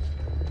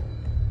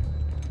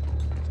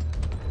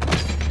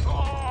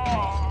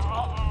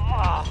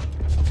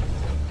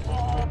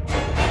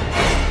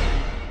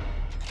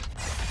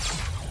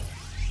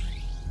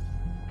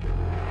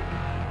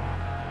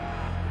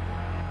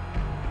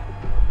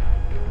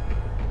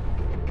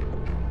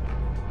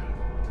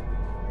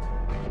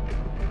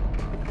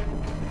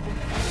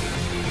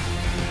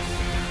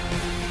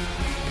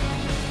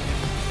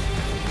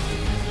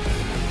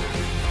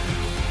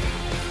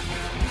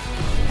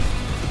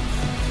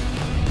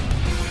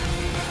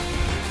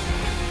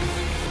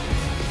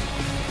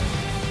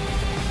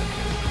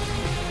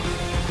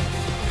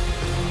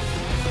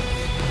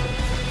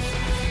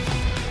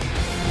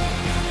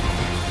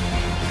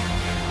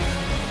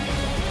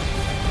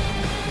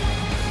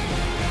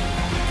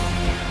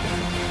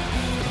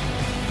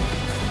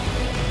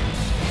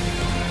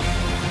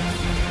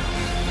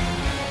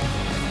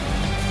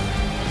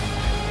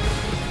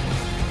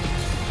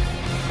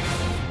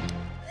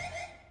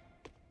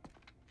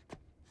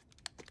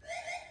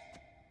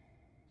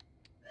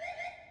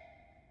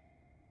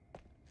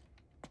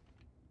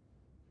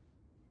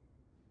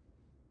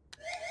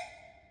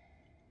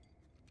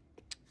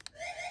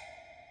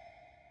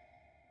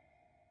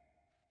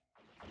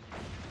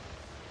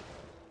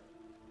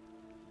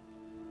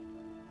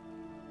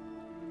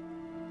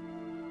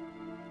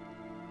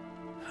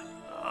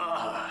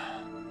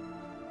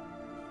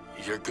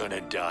 You're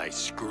gonna die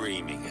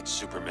screaming at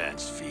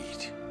Superman's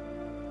feet.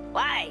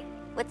 Why?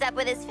 What's up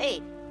with his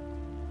feet?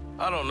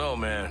 I don't know,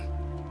 man.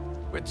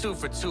 We're 2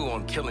 for 2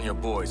 on killing your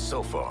boys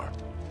so far.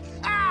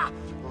 Ah!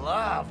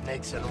 Love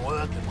mixing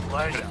work and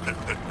pleasure.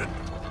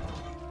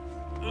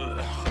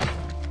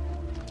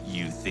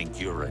 You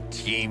think you're a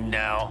team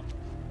now?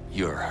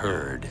 You're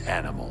herd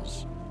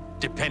animals,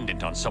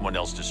 dependent on someone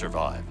else to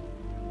survive.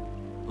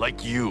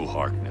 Like you,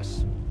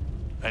 Harkness.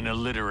 An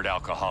illiterate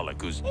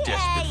alcoholic who's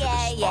desperate for the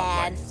spotlight.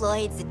 Yeah, and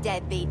Floyd's a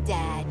deadbeat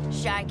dad.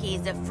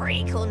 Sharky's a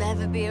freak who'll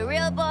never be a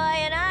real boy,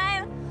 and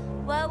I'm...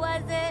 What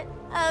was it?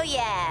 Oh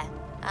yeah,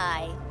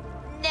 I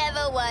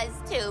never was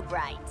too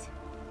bright.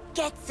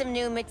 Get some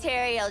new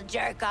material,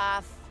 jerk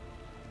off.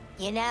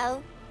 You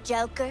know,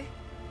 Joker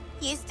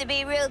used to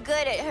be real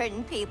good at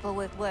hurting people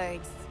with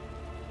words.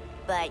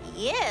 But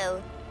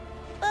you,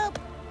 boop.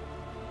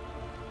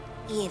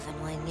 Even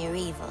when you're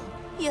evil,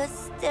 you're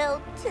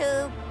still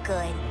too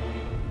good.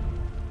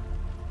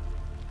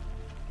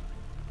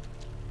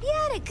 You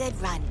had a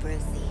good run,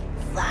 Brucey.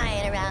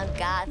 Flying around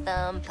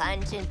Gotham,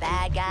 punching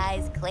bad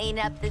guys,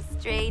 cleaning up the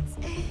streets,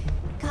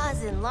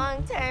 causing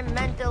long-term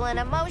mental and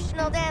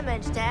emotional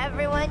damage to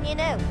everyone you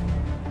knew.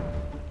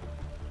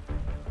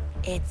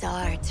 It's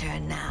our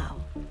turn now.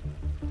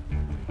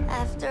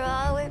 After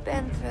all we've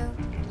been through.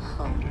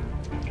 Oh.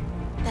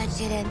 Bet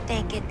you didn't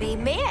think it'd be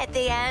me at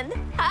the end,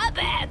 huh,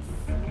 Bats?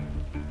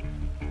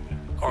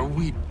 Are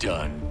we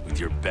done with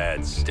your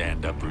bad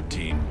stand-up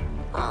routine?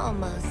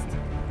 Almost.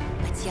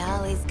 But you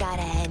always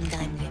gotta end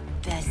on your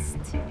best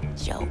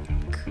joke.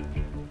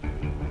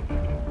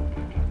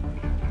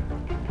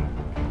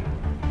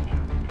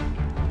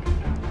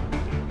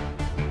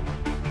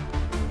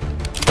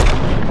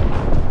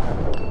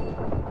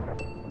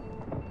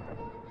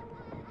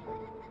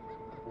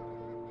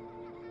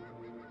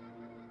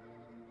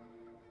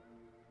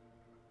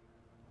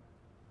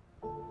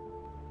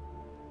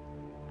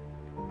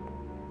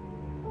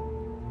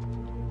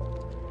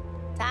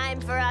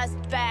 Time for us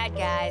bad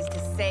guys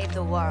to save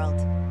the world.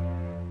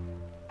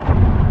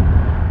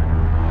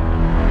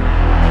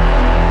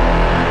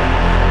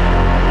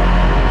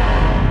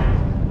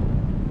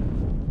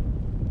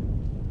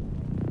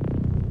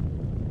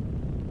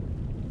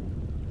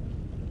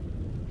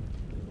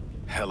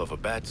 Hell of a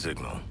bat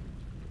signal.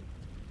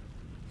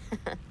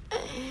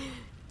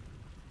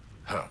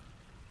 Huh.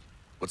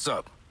 What's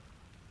up?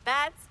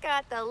 Bat's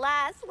got the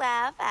last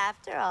laugh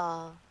after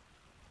all.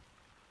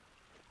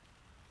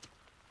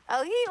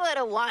 Oh, he would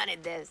have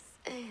wanted this.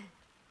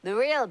 The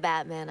real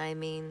Batman, I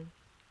mean.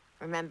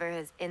 Remember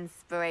his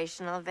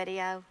inspirational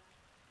video?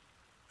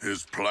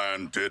 His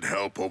plan did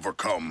help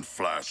overcome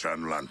Flash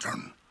and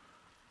Lantern.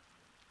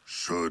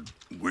 Should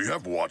we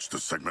have watched the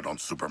segment on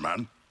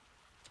Superman?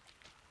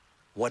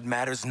 What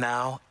matters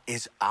now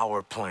is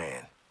our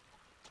plan.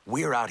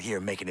 We're out here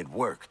making it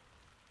work.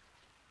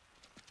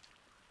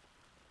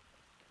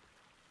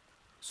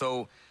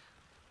 So,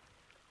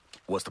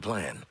 what's the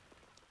plan?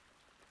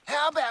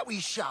 How about we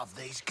shove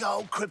these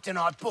gold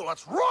kryptonite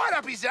bullets right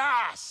up his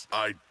ass?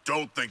 I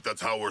don't think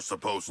that's how we're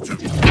supposed to.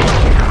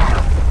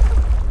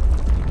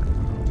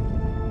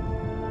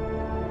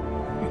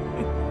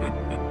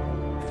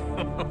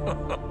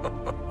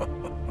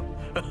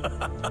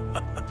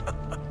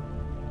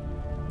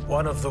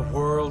 One of the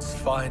world's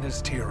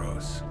finest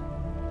heroes.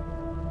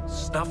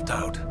 Snuffed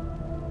out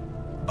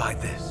by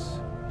this.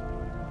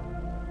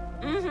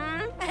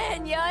 Mm-hmm.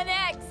 And you're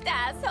next,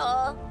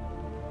 asshole.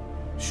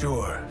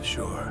 Sure,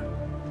 sure.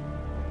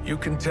 You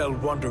can tell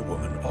Wonder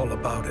Woman all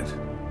about it.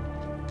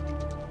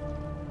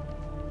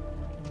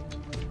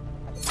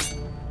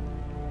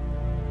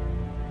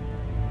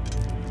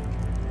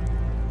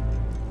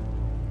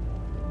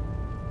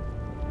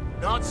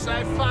 Not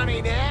so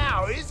funny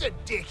now, is it,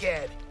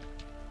 dickhead?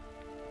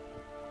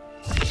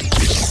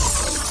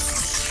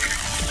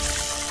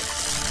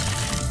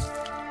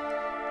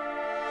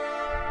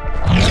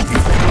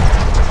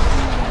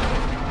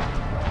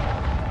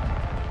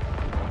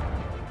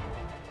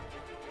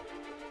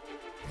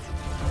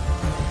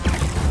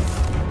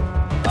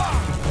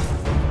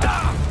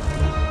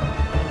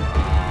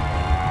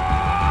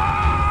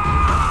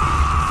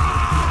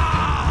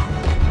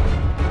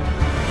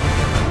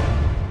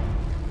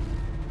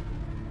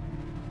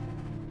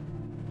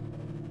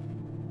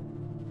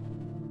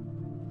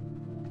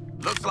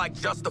 Looks like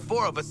just the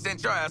 4 of us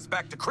sent your ass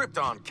back to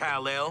Krypton,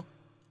 Kal-El.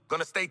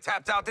 Gonna stay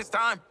tapped out this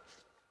time?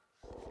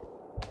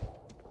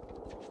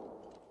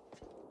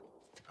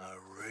 I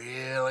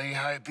really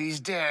hope he's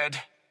dead.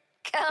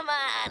 Come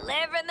on,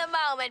 live in the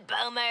moment,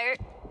 Boomer.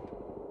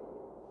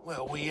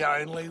 Well, we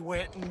only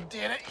went and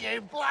did it,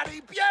 you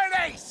bloody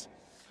beauties!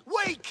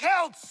 We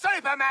killed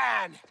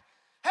Superman!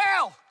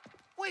 Hell,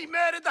 we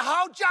murdered the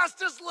whole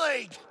Justice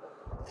League!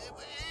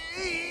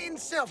 In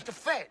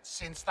self-defense,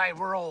 since they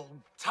were all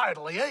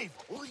totally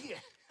evil, yeah.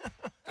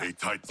 A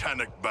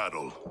titanic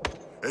battle.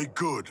 A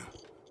good,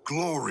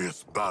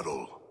 glorious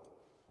battle.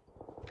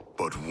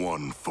 But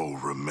one foe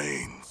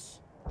remains.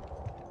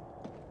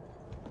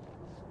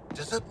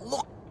 Does it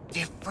look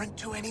different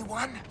to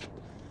anyone?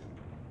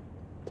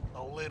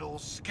 A little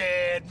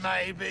scared,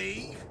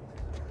 maybe?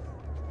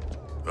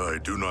 I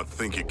do not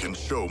think it can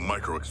show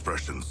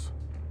micro-expressions.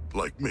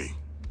 Like me.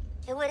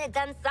 It would have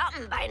done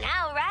something by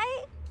now,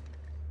 right?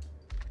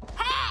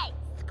 Hey!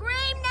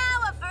 Scream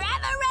now or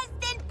forever rest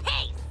in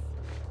peace!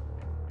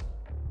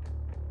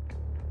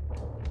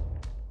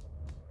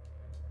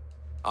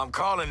 I'm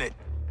calling it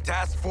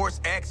Task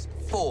Force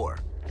X-4.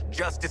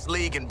 Justice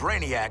League and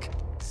Brainiac,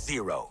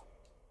 0.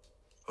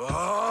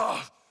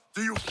 Ah!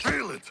 Do you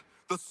feel it?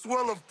 The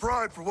swell of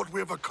pride for what we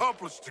have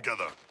accomplished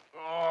together.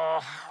 Oh,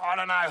 I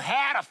don't know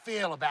how to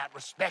feel about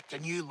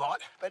respecting you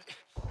lot, but...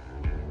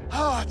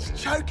 Oh, it's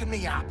choking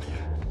me up.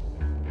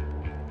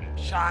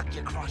 Shark,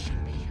 you're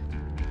crushing me.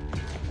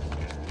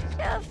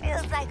 Sure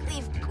feels like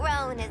we've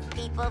grown as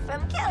people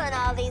from killing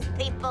all these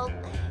people.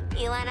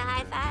 You want a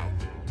high five?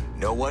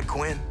 Know what,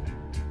 Quinn?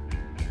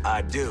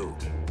 I do.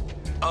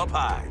 Up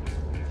high.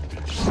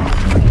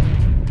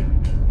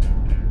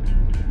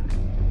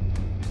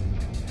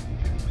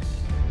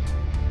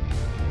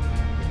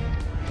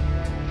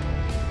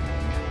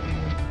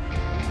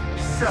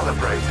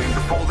 Celebrating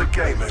before the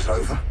game is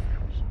over.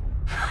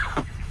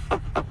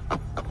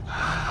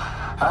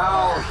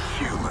 How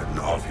human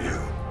of you.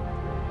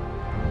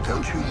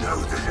 Don't you know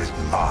this is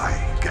my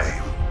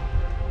game?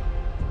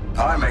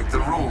 I make the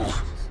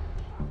rules.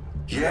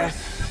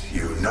 Yes,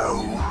 you know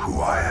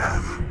who I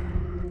am.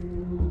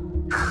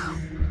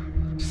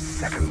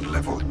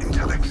 Second-level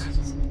intellect.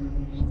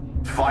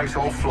 Fight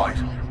or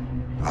flight.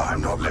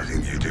 I'm not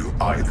letting you do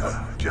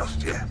either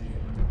just yet.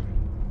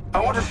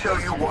 I want to show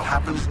you what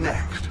happens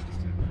next.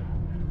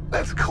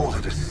 Let's call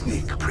it a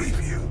sneak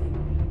preview.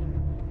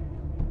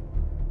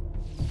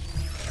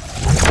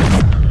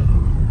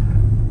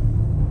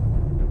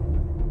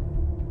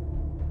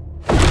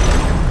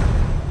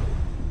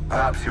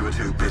 Perhaps you were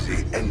too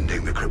busy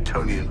ending the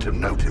Kryptonian to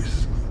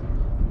notice.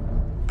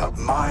 But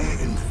my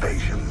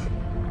invasion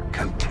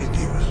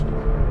continues.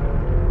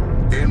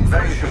 The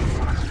invasion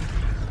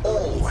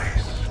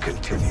always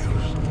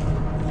continues.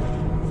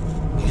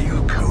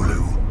 New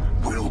Kolu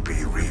will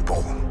be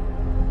reborn.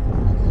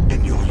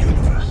 In your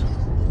universe.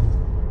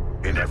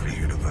 In every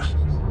universe.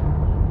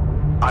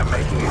 I'm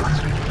making it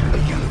a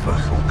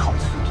universal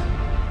constant.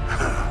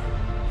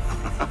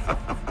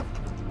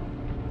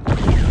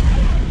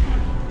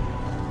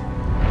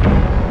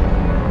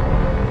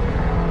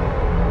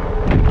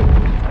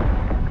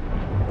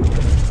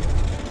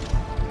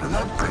 And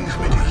that brings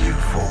me to you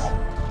four.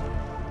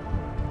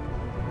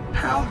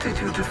 How did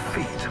you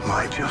defeat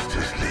my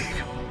Justice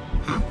League?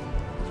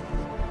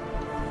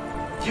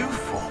 You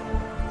four.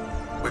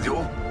 With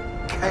your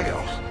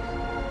chaos.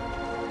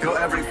 Your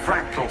every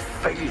fractal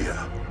failure.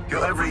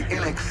 Your every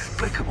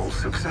inexplicable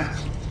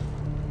success.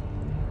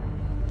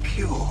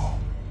 Pure.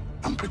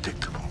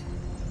 Unpredictable.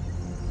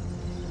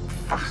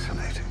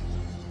 Fascinating.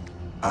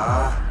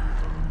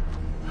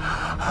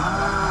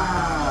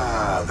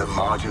 The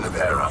margin of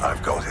error,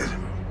 I've got it.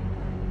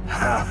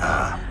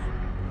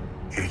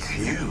 It's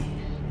you.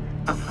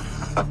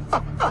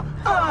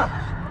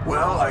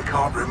 Well, I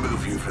can't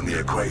remove you from the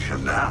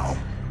equation now.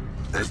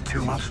 There's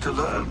too much to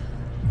learn.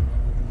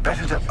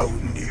 Better to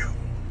own you.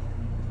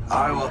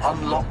 I will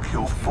unlock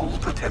your full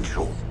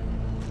potential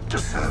to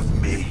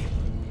serve me.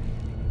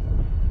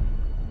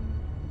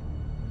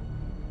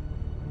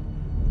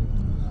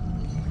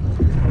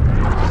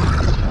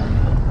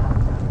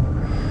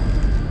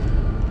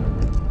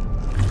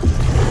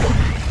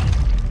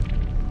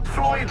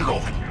 Floyd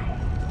Law.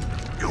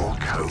 Your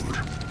code,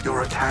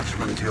 your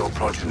attachment to your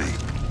progeny.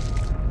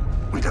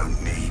 We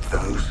don't need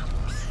those.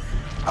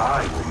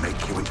 I will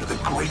make you into the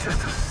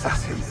greatest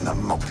assassin in the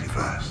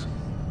multiverse.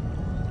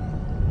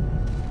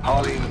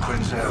 Harley and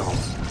Quinzel,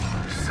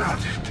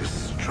 such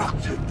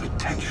destructive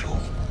potential,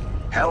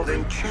 held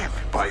in check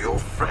by your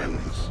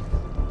friends.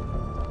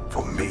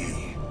 For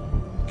me,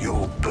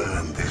 you'll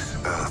burn this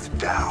Earth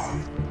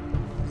down.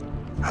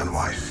 And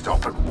why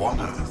stop at one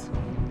Earth?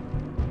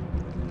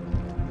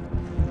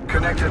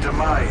 Connected to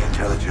my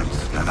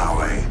intelligence,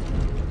 Nanawe,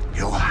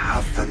 you'll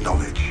have the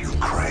knowledge you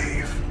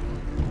crave.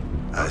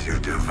 As you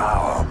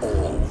devour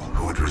all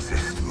who would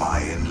resist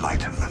my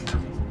enlightenment.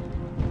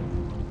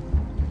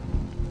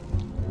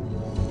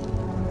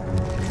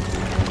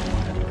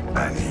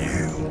 And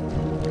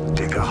you,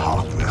 Digger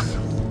Harkness,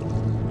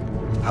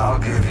 I'll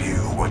give you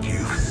what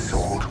you've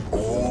sought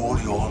all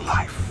your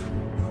life.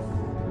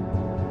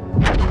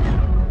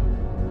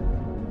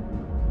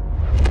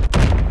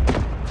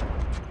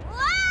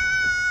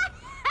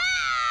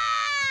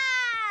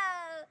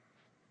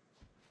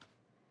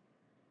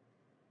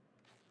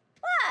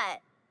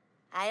 What?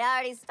 I'd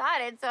already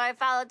started, so I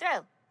followed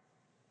through.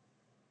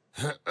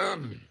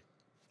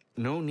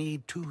 No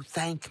need to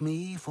thank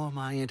me for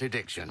my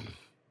interdiction.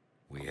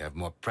 We have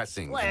more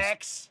pressing...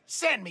 Lex,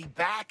 send me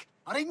back.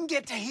 I didn't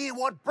get to hear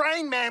what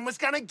Brain Man was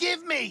gonna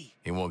give me.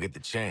 He won't get the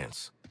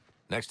chance.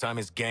 Next time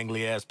his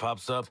gangly ass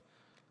pops up,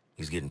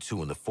 he's getting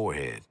 2 in the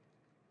forehead.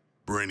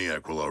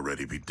 Brainiac will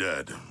already be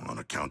dead on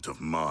account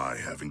of my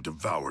having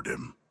devoured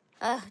him.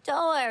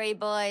 Don't worry,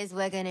 boys.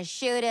 We're gonna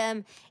shoot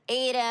him,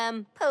 eat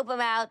him, poop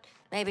him out,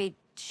 maybe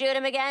shoot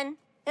him again.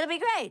 It'll be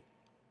great.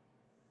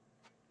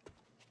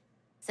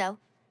 So,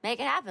 make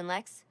it happen,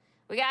 Lex.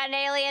 We got an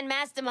alien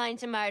mastermind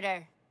to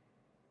murder.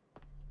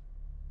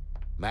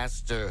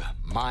 Master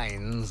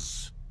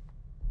minds.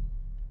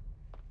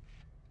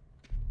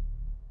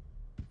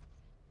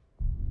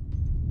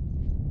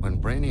 When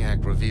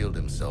Brainiac revealed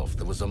himself,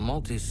 there was a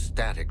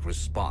multi-static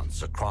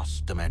response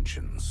across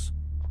dimensions.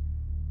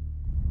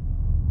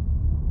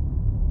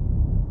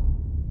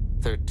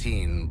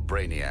 13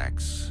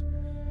 Brainiacs.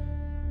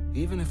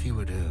 Even if you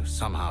were to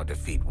somehow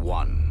defeat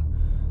one,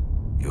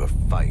 your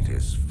fight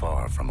is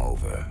far from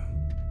over.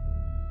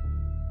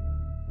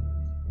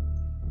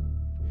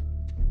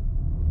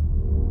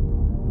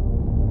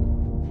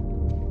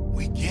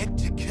 We get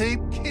to keep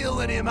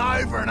killing him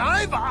over and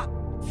over.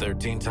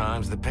 13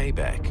 times the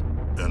payback.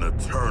 An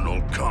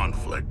eternal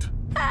conflict.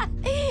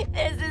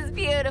 This is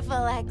beautiful,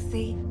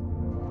 Lexi.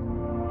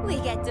 We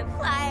get to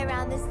fly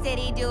around the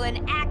city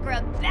doing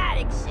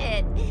acrobatic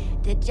shit.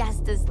 The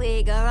Justice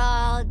League are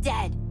all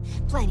dead.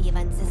 Plenty of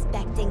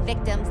unsuspecting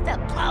victims to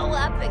blow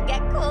up and get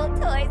cool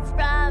toys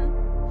from.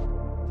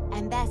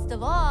 And best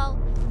of all,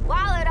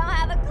 Waller don't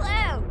have a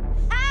clue.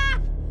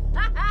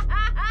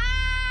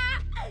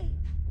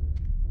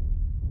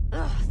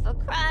 Ugh, for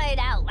crying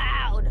out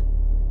loud.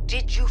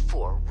 Did you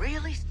four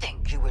really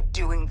think you were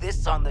doing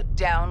this on the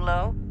down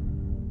low?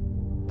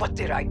 What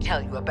did I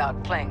tell you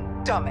about playing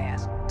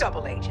dumbass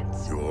double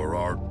agents? You're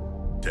our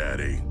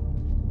daddy.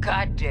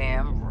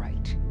 Goddamn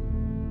right.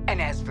 And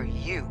as for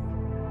you,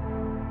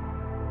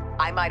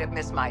 I might have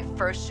missed my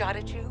first shot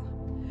at you,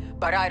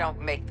 but I don't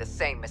make the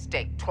same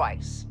mistake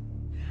twice.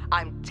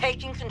 I'm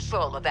taking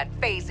control of that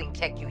phasing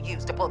tech you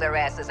used to pull their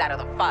asses out of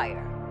the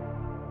fire.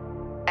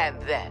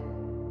 And then,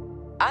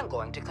 I'm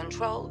going to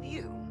control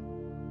you.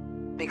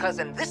 Because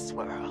in this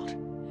world,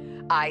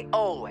 I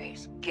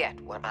always get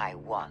what I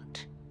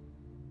want.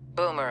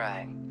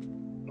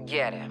 Boomerang,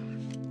 get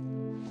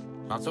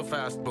him. Not so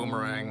fast,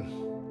 Boomerang.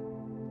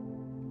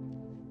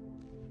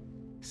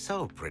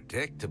 So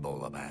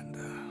predictable,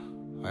 Amanda.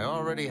 I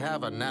already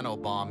have a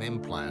nanobomb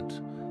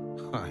implant.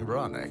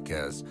 Ironic,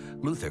 as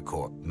Luthor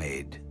Corp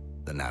made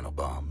the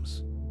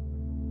nanobombs.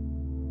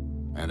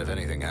 And if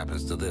anything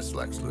happens to this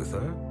Lex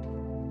Luthor,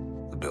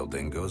 the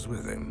building goes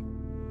with him.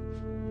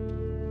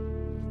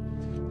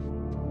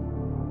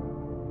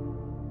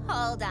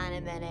 Hold on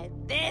a minute.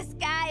 This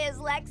guy is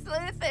Lex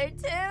Luthor,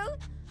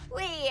 too?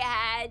 We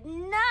had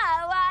no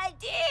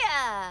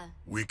idea.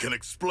 We can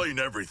explain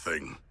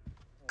everything.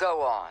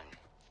 Go on.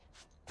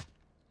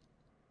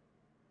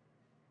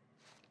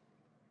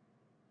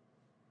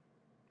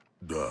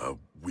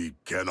 We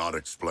cannot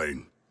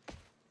explain.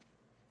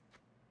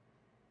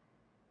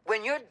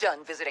 When you're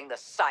done visiting the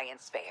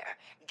science fair,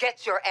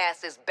 get your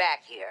asses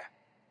back here.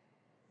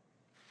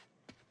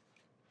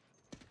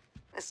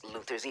 This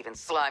Luthor's even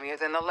slimier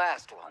than the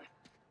last one.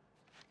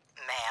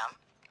 Ma'am,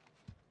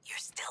 you're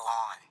still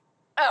on.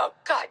 Oh,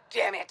 God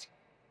damn it!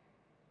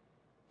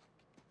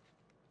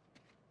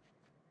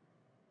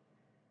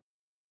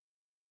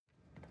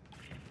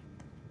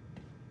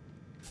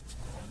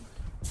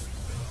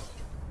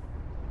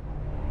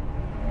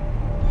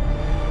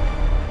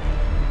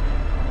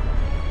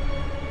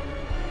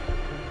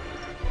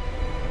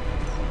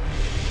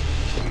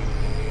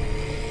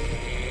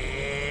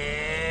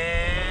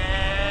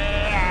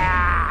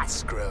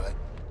 Screw it.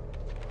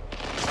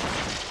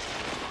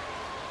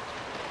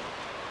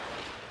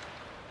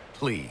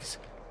 Please.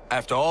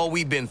 After all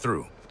we've been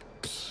through.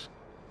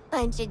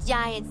 Bunch of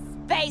giant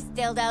space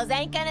dildos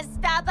ain't gonna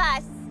stop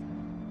us.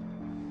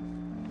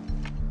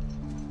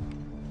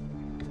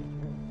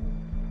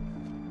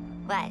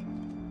 What?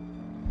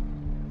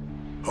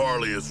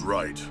 Harley is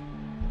right.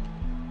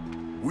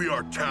 We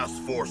are Task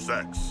Force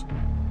X.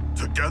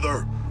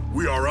 Together,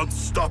 we are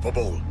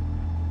unstoppable.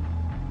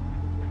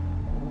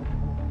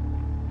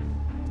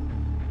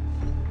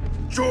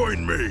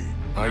 Join me!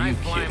 Are you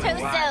kidding?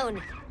 Too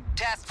soon.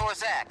 Task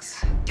Force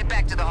X, get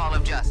back to the Hall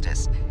of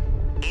Justice.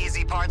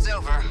 Easy part's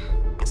over.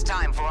 It's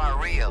time for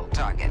our real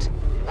target.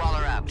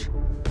 Waller out.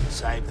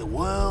 Save the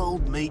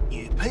world, meet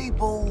new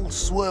people,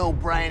 swirl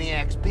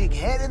Brainiac's big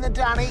head in the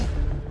dunny.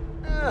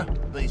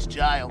 Beats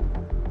jail.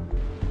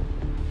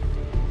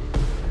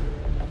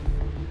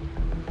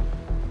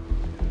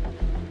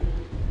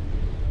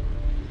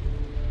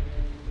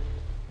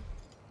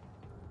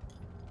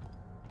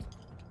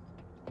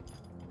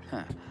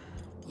 Huh.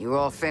 You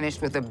all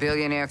finished with the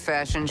Billionaire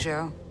fashion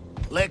show?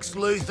 Lex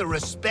Luthor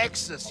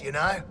respects us, you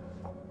know?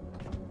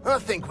 I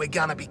think we're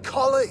gonna be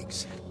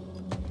colleagues.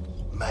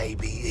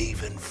 Maybe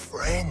even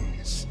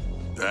friends.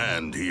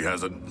 And he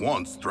hasn't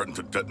once threatened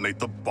to detonate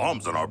the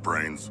bombs in our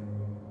brains.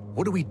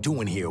 What are we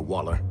doing here,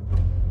 Waller?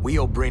 We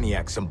owe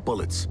Brainiac some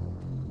bullets.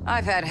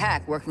 I've had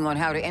Hack working on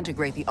how to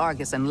integrate the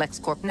Argus and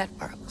LexCorp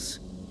networks.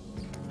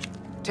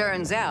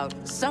 Turns out,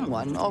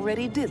 someone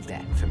already did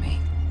that for me.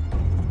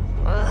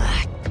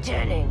 Ugh,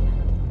 Jenning.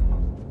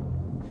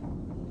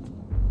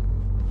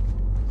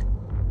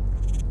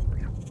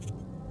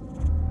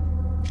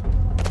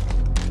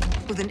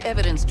 With an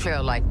evidence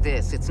trail like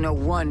this, it's no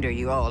wonder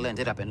you all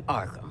ended up in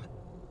Arkham.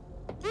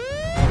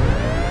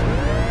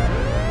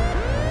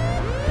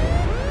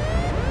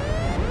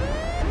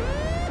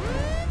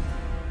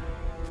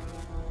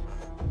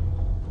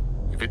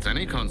 If it's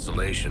any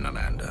consolation,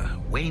 Amanda,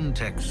 Wayne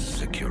Tech's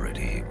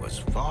security was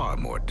far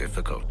more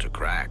difficult to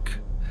crack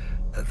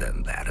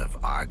than that of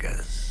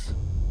Arga's.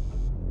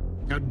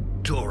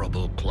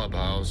 Adorable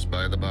clubhouse,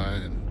 by the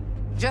by.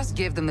 Just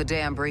give them the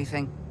damn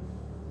briefing.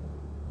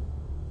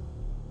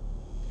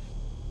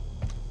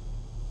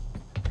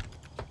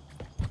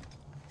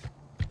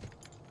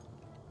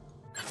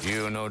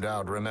 You no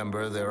doubt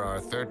remember there are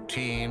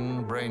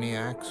 13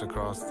 Brainiacs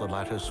across the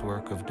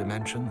latticework of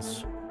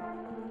dimensions?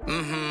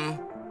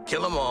 Mm-hmm.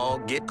 Kill them all,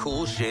 get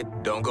cool shit,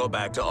 don't go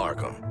back to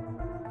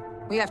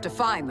Arkham. We have to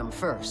find them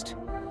first.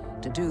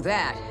 To do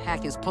that,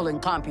 Hack is pulling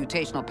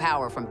computational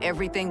power from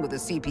everything with a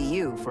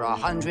CPU for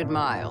 100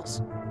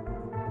 miles.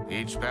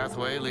 Each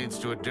pathway leads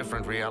to a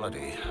different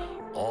reality,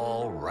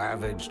 all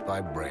ravaged by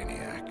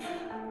Brainiac.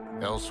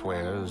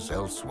 Elsewheres,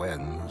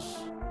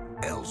 elsewhens,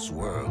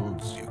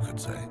 elseworlds, you could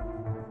say.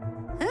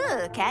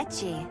 Ooh,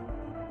 catchy.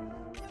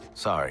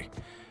 Sorry.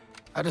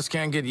 I just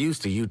can't get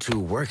used to you two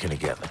working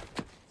together.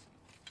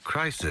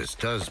 Crisis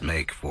does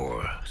make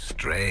for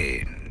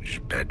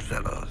strange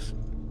bedfellows.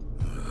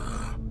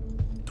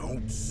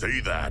 Don't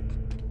say that.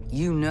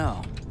 You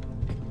know,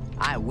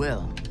 I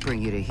will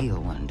bring you to heel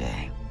one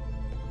day.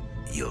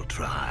 You'll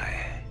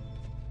try.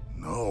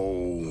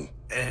 No.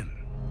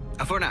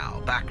 For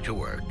now, back to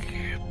work.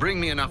 Bring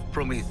me enough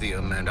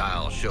promethium and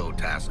I'll show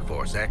Task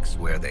Force X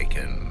where they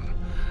can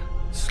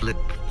slip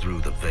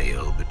through the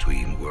veil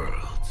between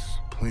worlds.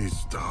 Please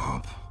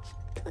stop.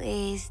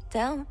 Please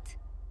don't.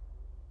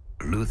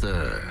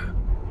 Luther,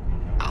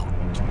 out.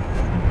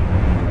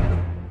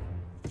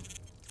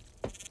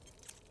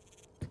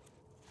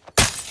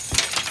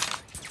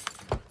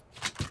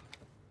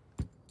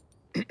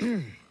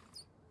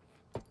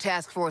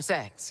 Task Force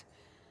X.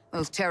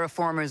 Those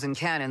terraformers and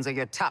cannons are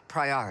your top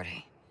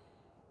priority.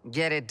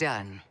 Get it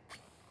done.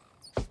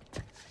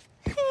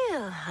 Phew,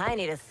 I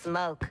need a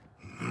smoke.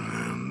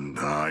 And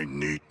I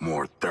need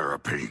more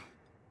therapy.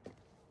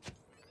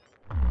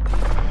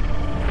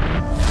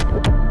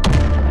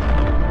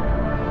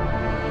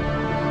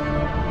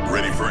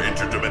 Ready for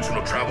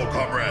interdimensional travel,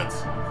 comrades?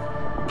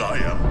 I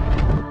am.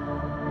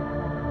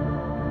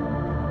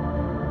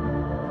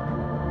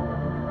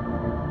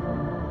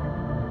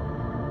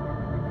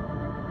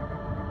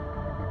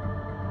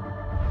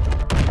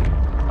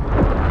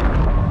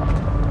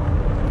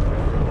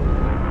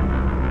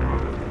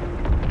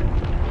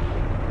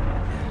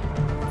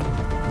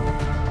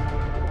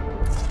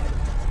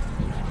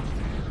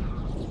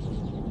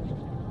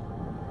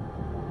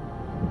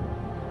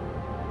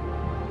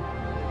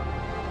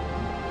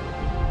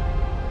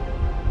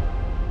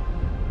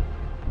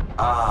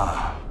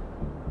 Ah,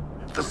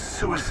 the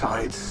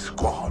Suicide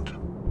Squad.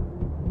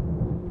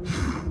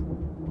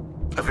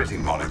 A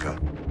fitting moniker,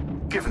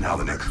 given how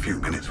the next few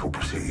minutes will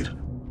proceed.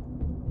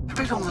 A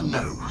bit on the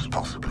nose,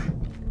 possibly.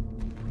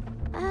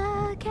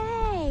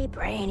 Okay,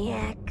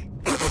 Brainiac.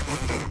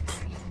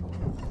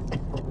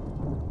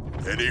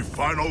 Any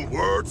final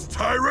words,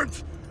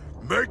 Tyrant?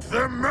 Make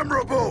them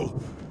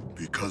memorable!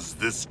 Because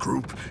this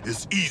group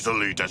is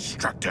easily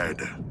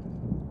distracted.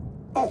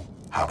 Oh,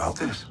 how about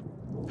this?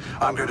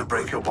 I'm going to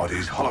break your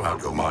bodies, hollow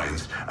out your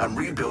minds, and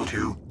rebuild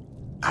you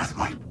as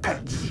my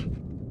pets.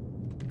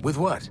 With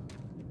what?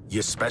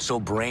 Your special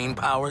brain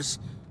powers?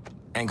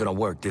 Ain't gonna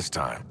work this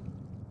time.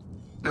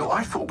 No,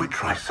 I thought we'd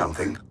try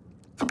something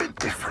a bit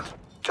different,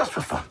 just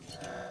for fun.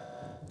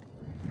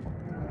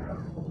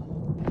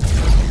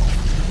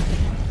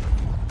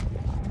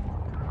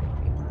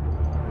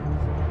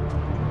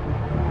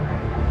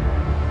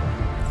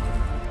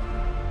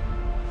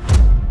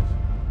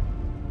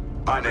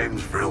 My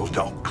name's Vril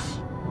Dox.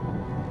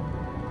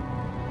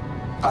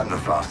 I'm the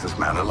fastest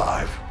man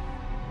alive.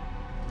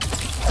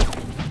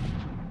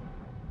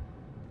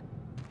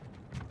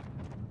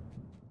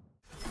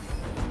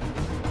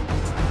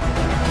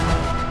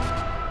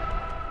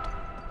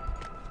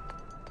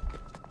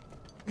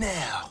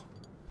 Now,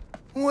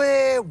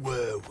 where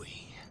were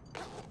we?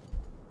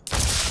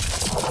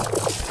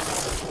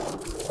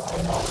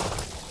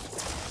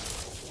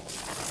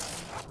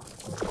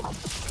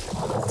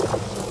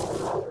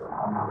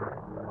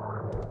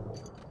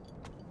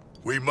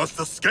 We must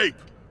escape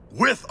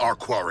with our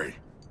quarry.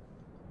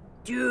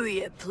 Do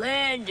you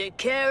plan to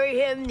carry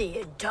him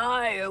the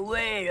entire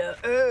way to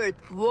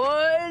Earth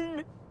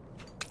 1?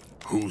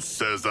 Who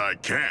says I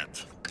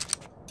can't?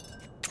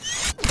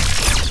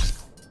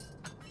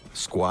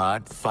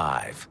 Squad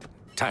 5.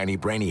 Tiny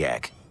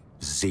Brainiac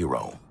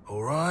 0.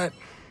 All right.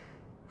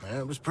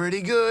 That was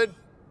pretty good.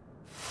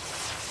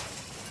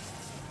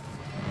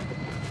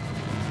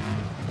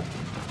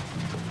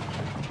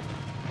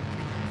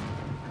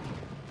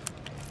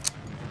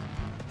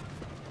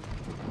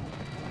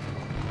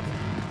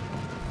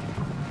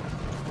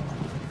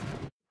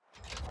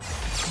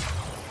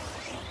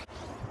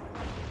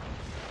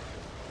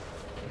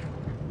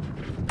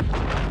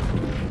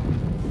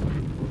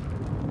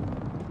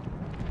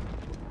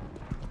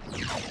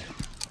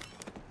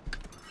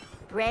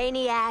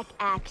 Brainiac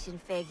action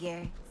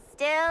figure.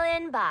 Still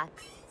in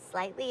box.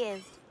 Slightly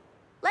used.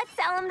 Let's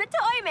sell him to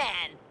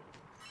Toyman!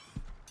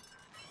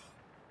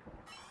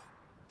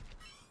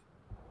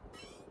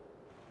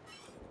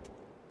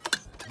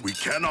 We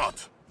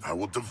cannot. I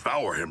will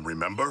devour him,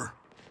 remember?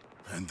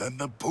 And then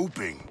the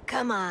pooping.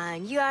 Come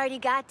on, you already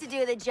got to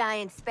do the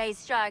giant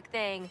space shark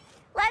thing.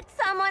 Let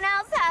someone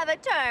else have a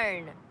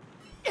turn.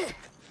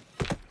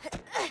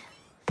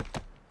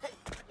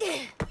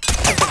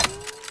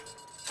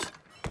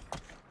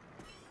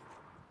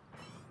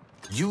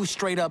 You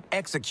straight up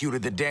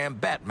executed the damn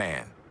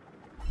Batman.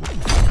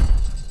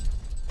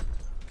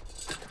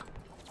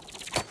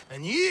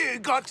 And you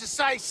got to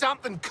say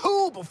something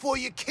cool before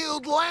you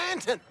killed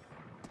Lantern.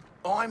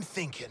 I'm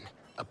thinking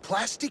a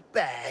plastic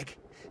bag,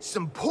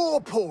 some paw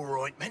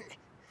ointment,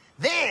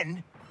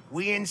 then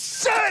we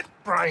insert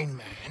Brain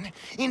Man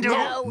into...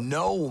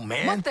 No,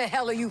 man. What the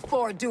hell are you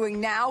four doing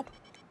now?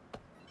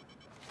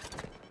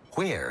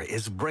 Where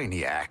is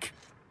Brainiac?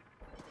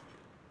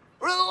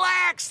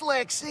 Relax,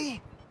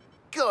 Lexi.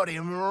 Got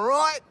him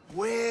right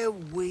where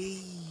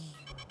we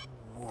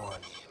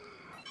want him.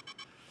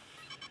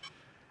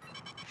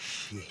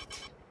 Shit.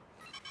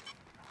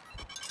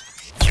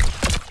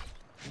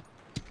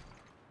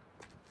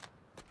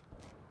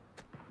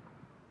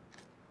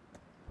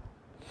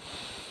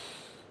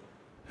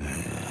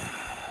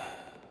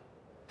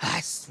 I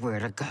swear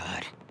to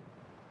God.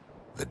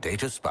 The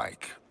data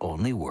spike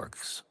only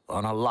works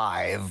on a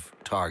live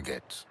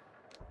target.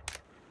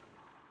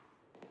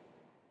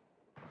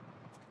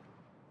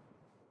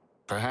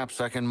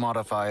 Perhaps I can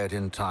modify it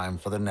in time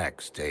for the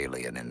next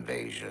alien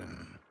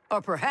invasion.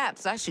 Or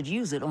perhaps I should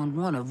use it on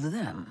one of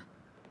them.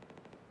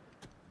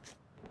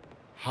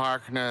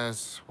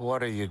 Harkness,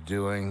 what are you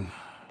doing?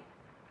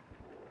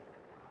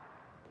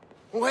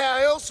 Well, how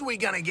else are we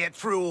gonna get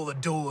through all the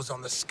doors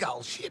on the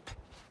Skull ship?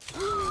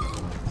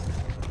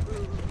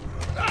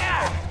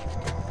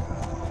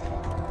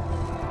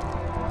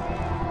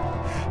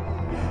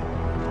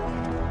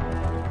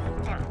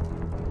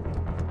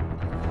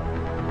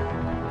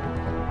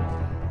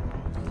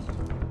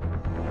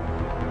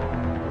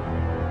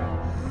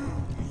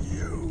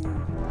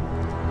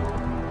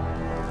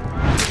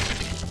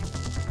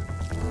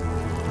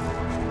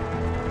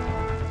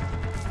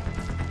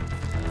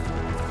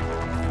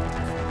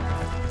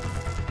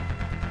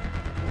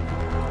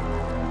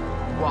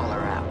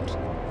 Waller out.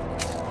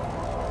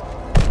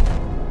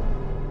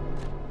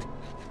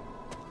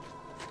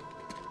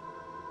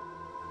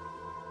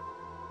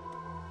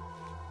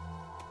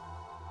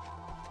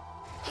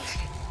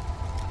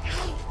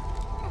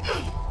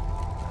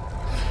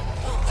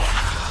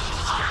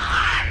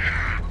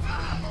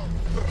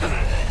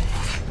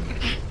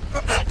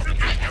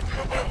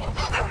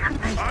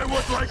 I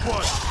would like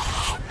one.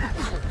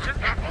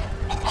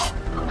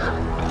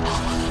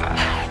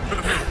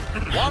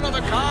 One of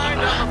a kind,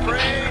 I'm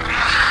afraid.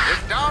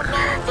 It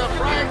downloads a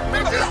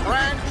fragmented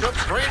branch of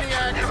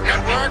Brainiac's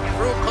network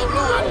through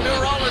colluent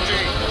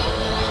neurology.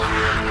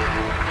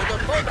 With a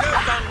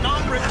focus on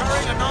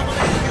non-recurring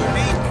anomalies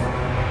unique.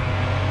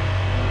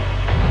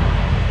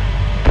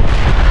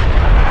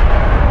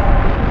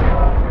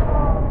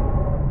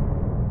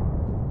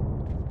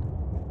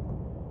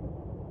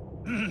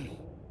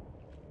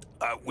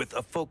 With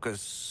a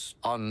focus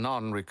on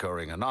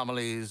non-recurring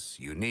anomalies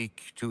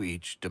unique to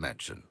each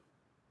dimension.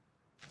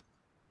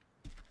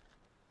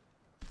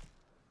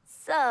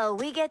 So,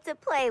 we get to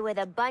play with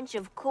a bunch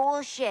of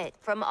cool shit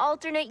from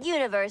alternate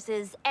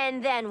universes,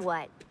 and then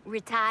what?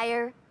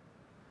 Retire?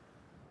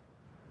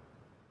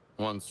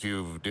 Once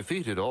you've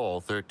defeated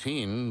all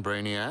 13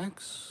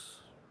 Brainiacs?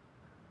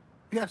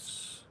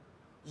 Yes.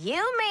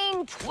 You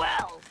mean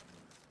 12?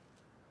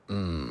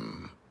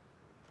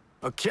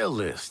 A kill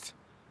list.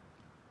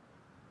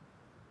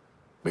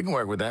 We can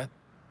work with that.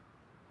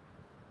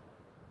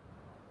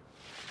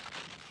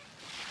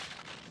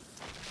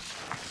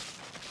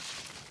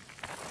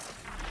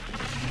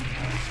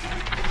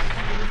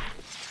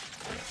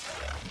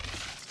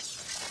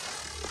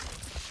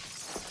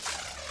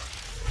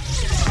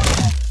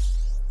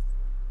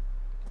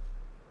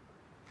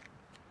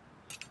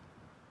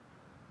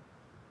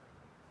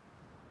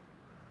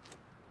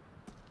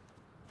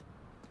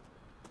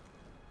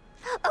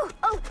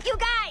 Oh, you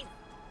guys!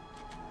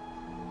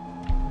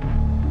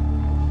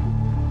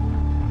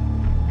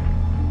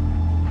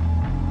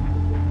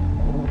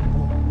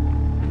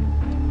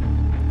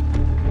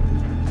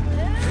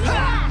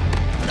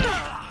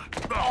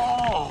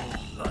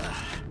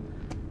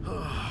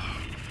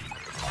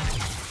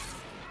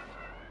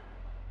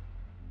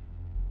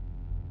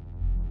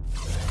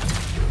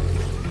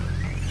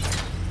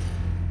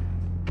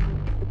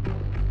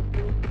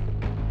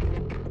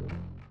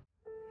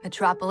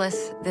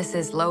 Metropolis, this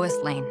is Lois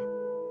Lane.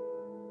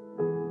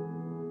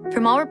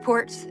 From all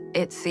reports,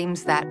 it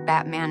seems that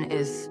Batman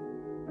is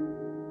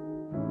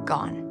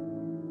gone.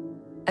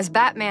 As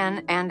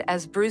Batman and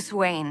as Bruce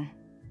Wayne,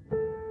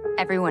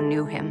 everyone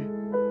knew him.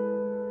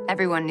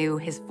 Everyone knew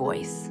his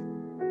voice.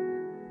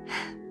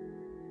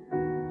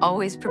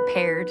 Always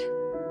prepared,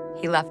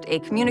 he left a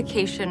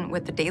communication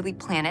with the Daily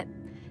Planet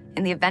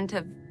in the event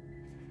of,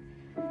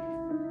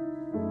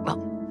 well,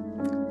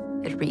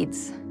 it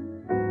reads,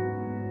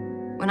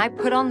 "When I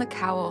put on the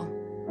cowl,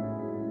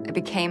 I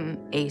became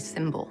a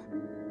symbol.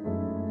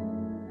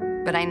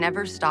 But I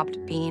never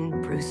stopped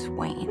being Bruce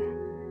Wayne,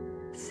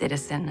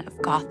 citizen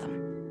of Gotham.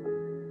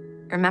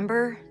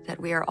 Remember that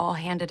we are all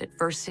handed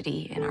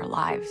adversity in our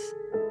lives.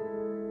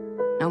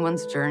 No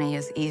one's journey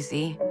is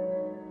easy.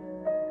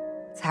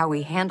 It's how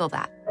we handle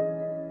that,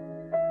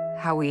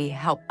 how we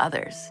help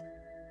others,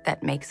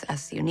 that makes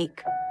us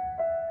unique.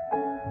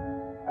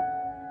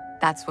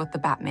 That's what the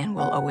Batman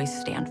will always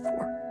stand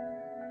for.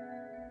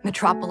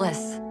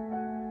 Metropolis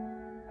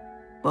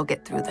will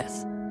get through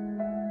this.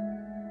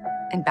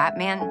 And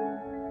Batman,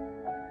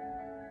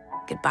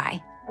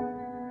 goodbye.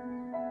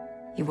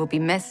 You will be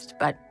missed,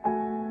 but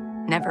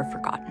never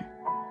forgotten.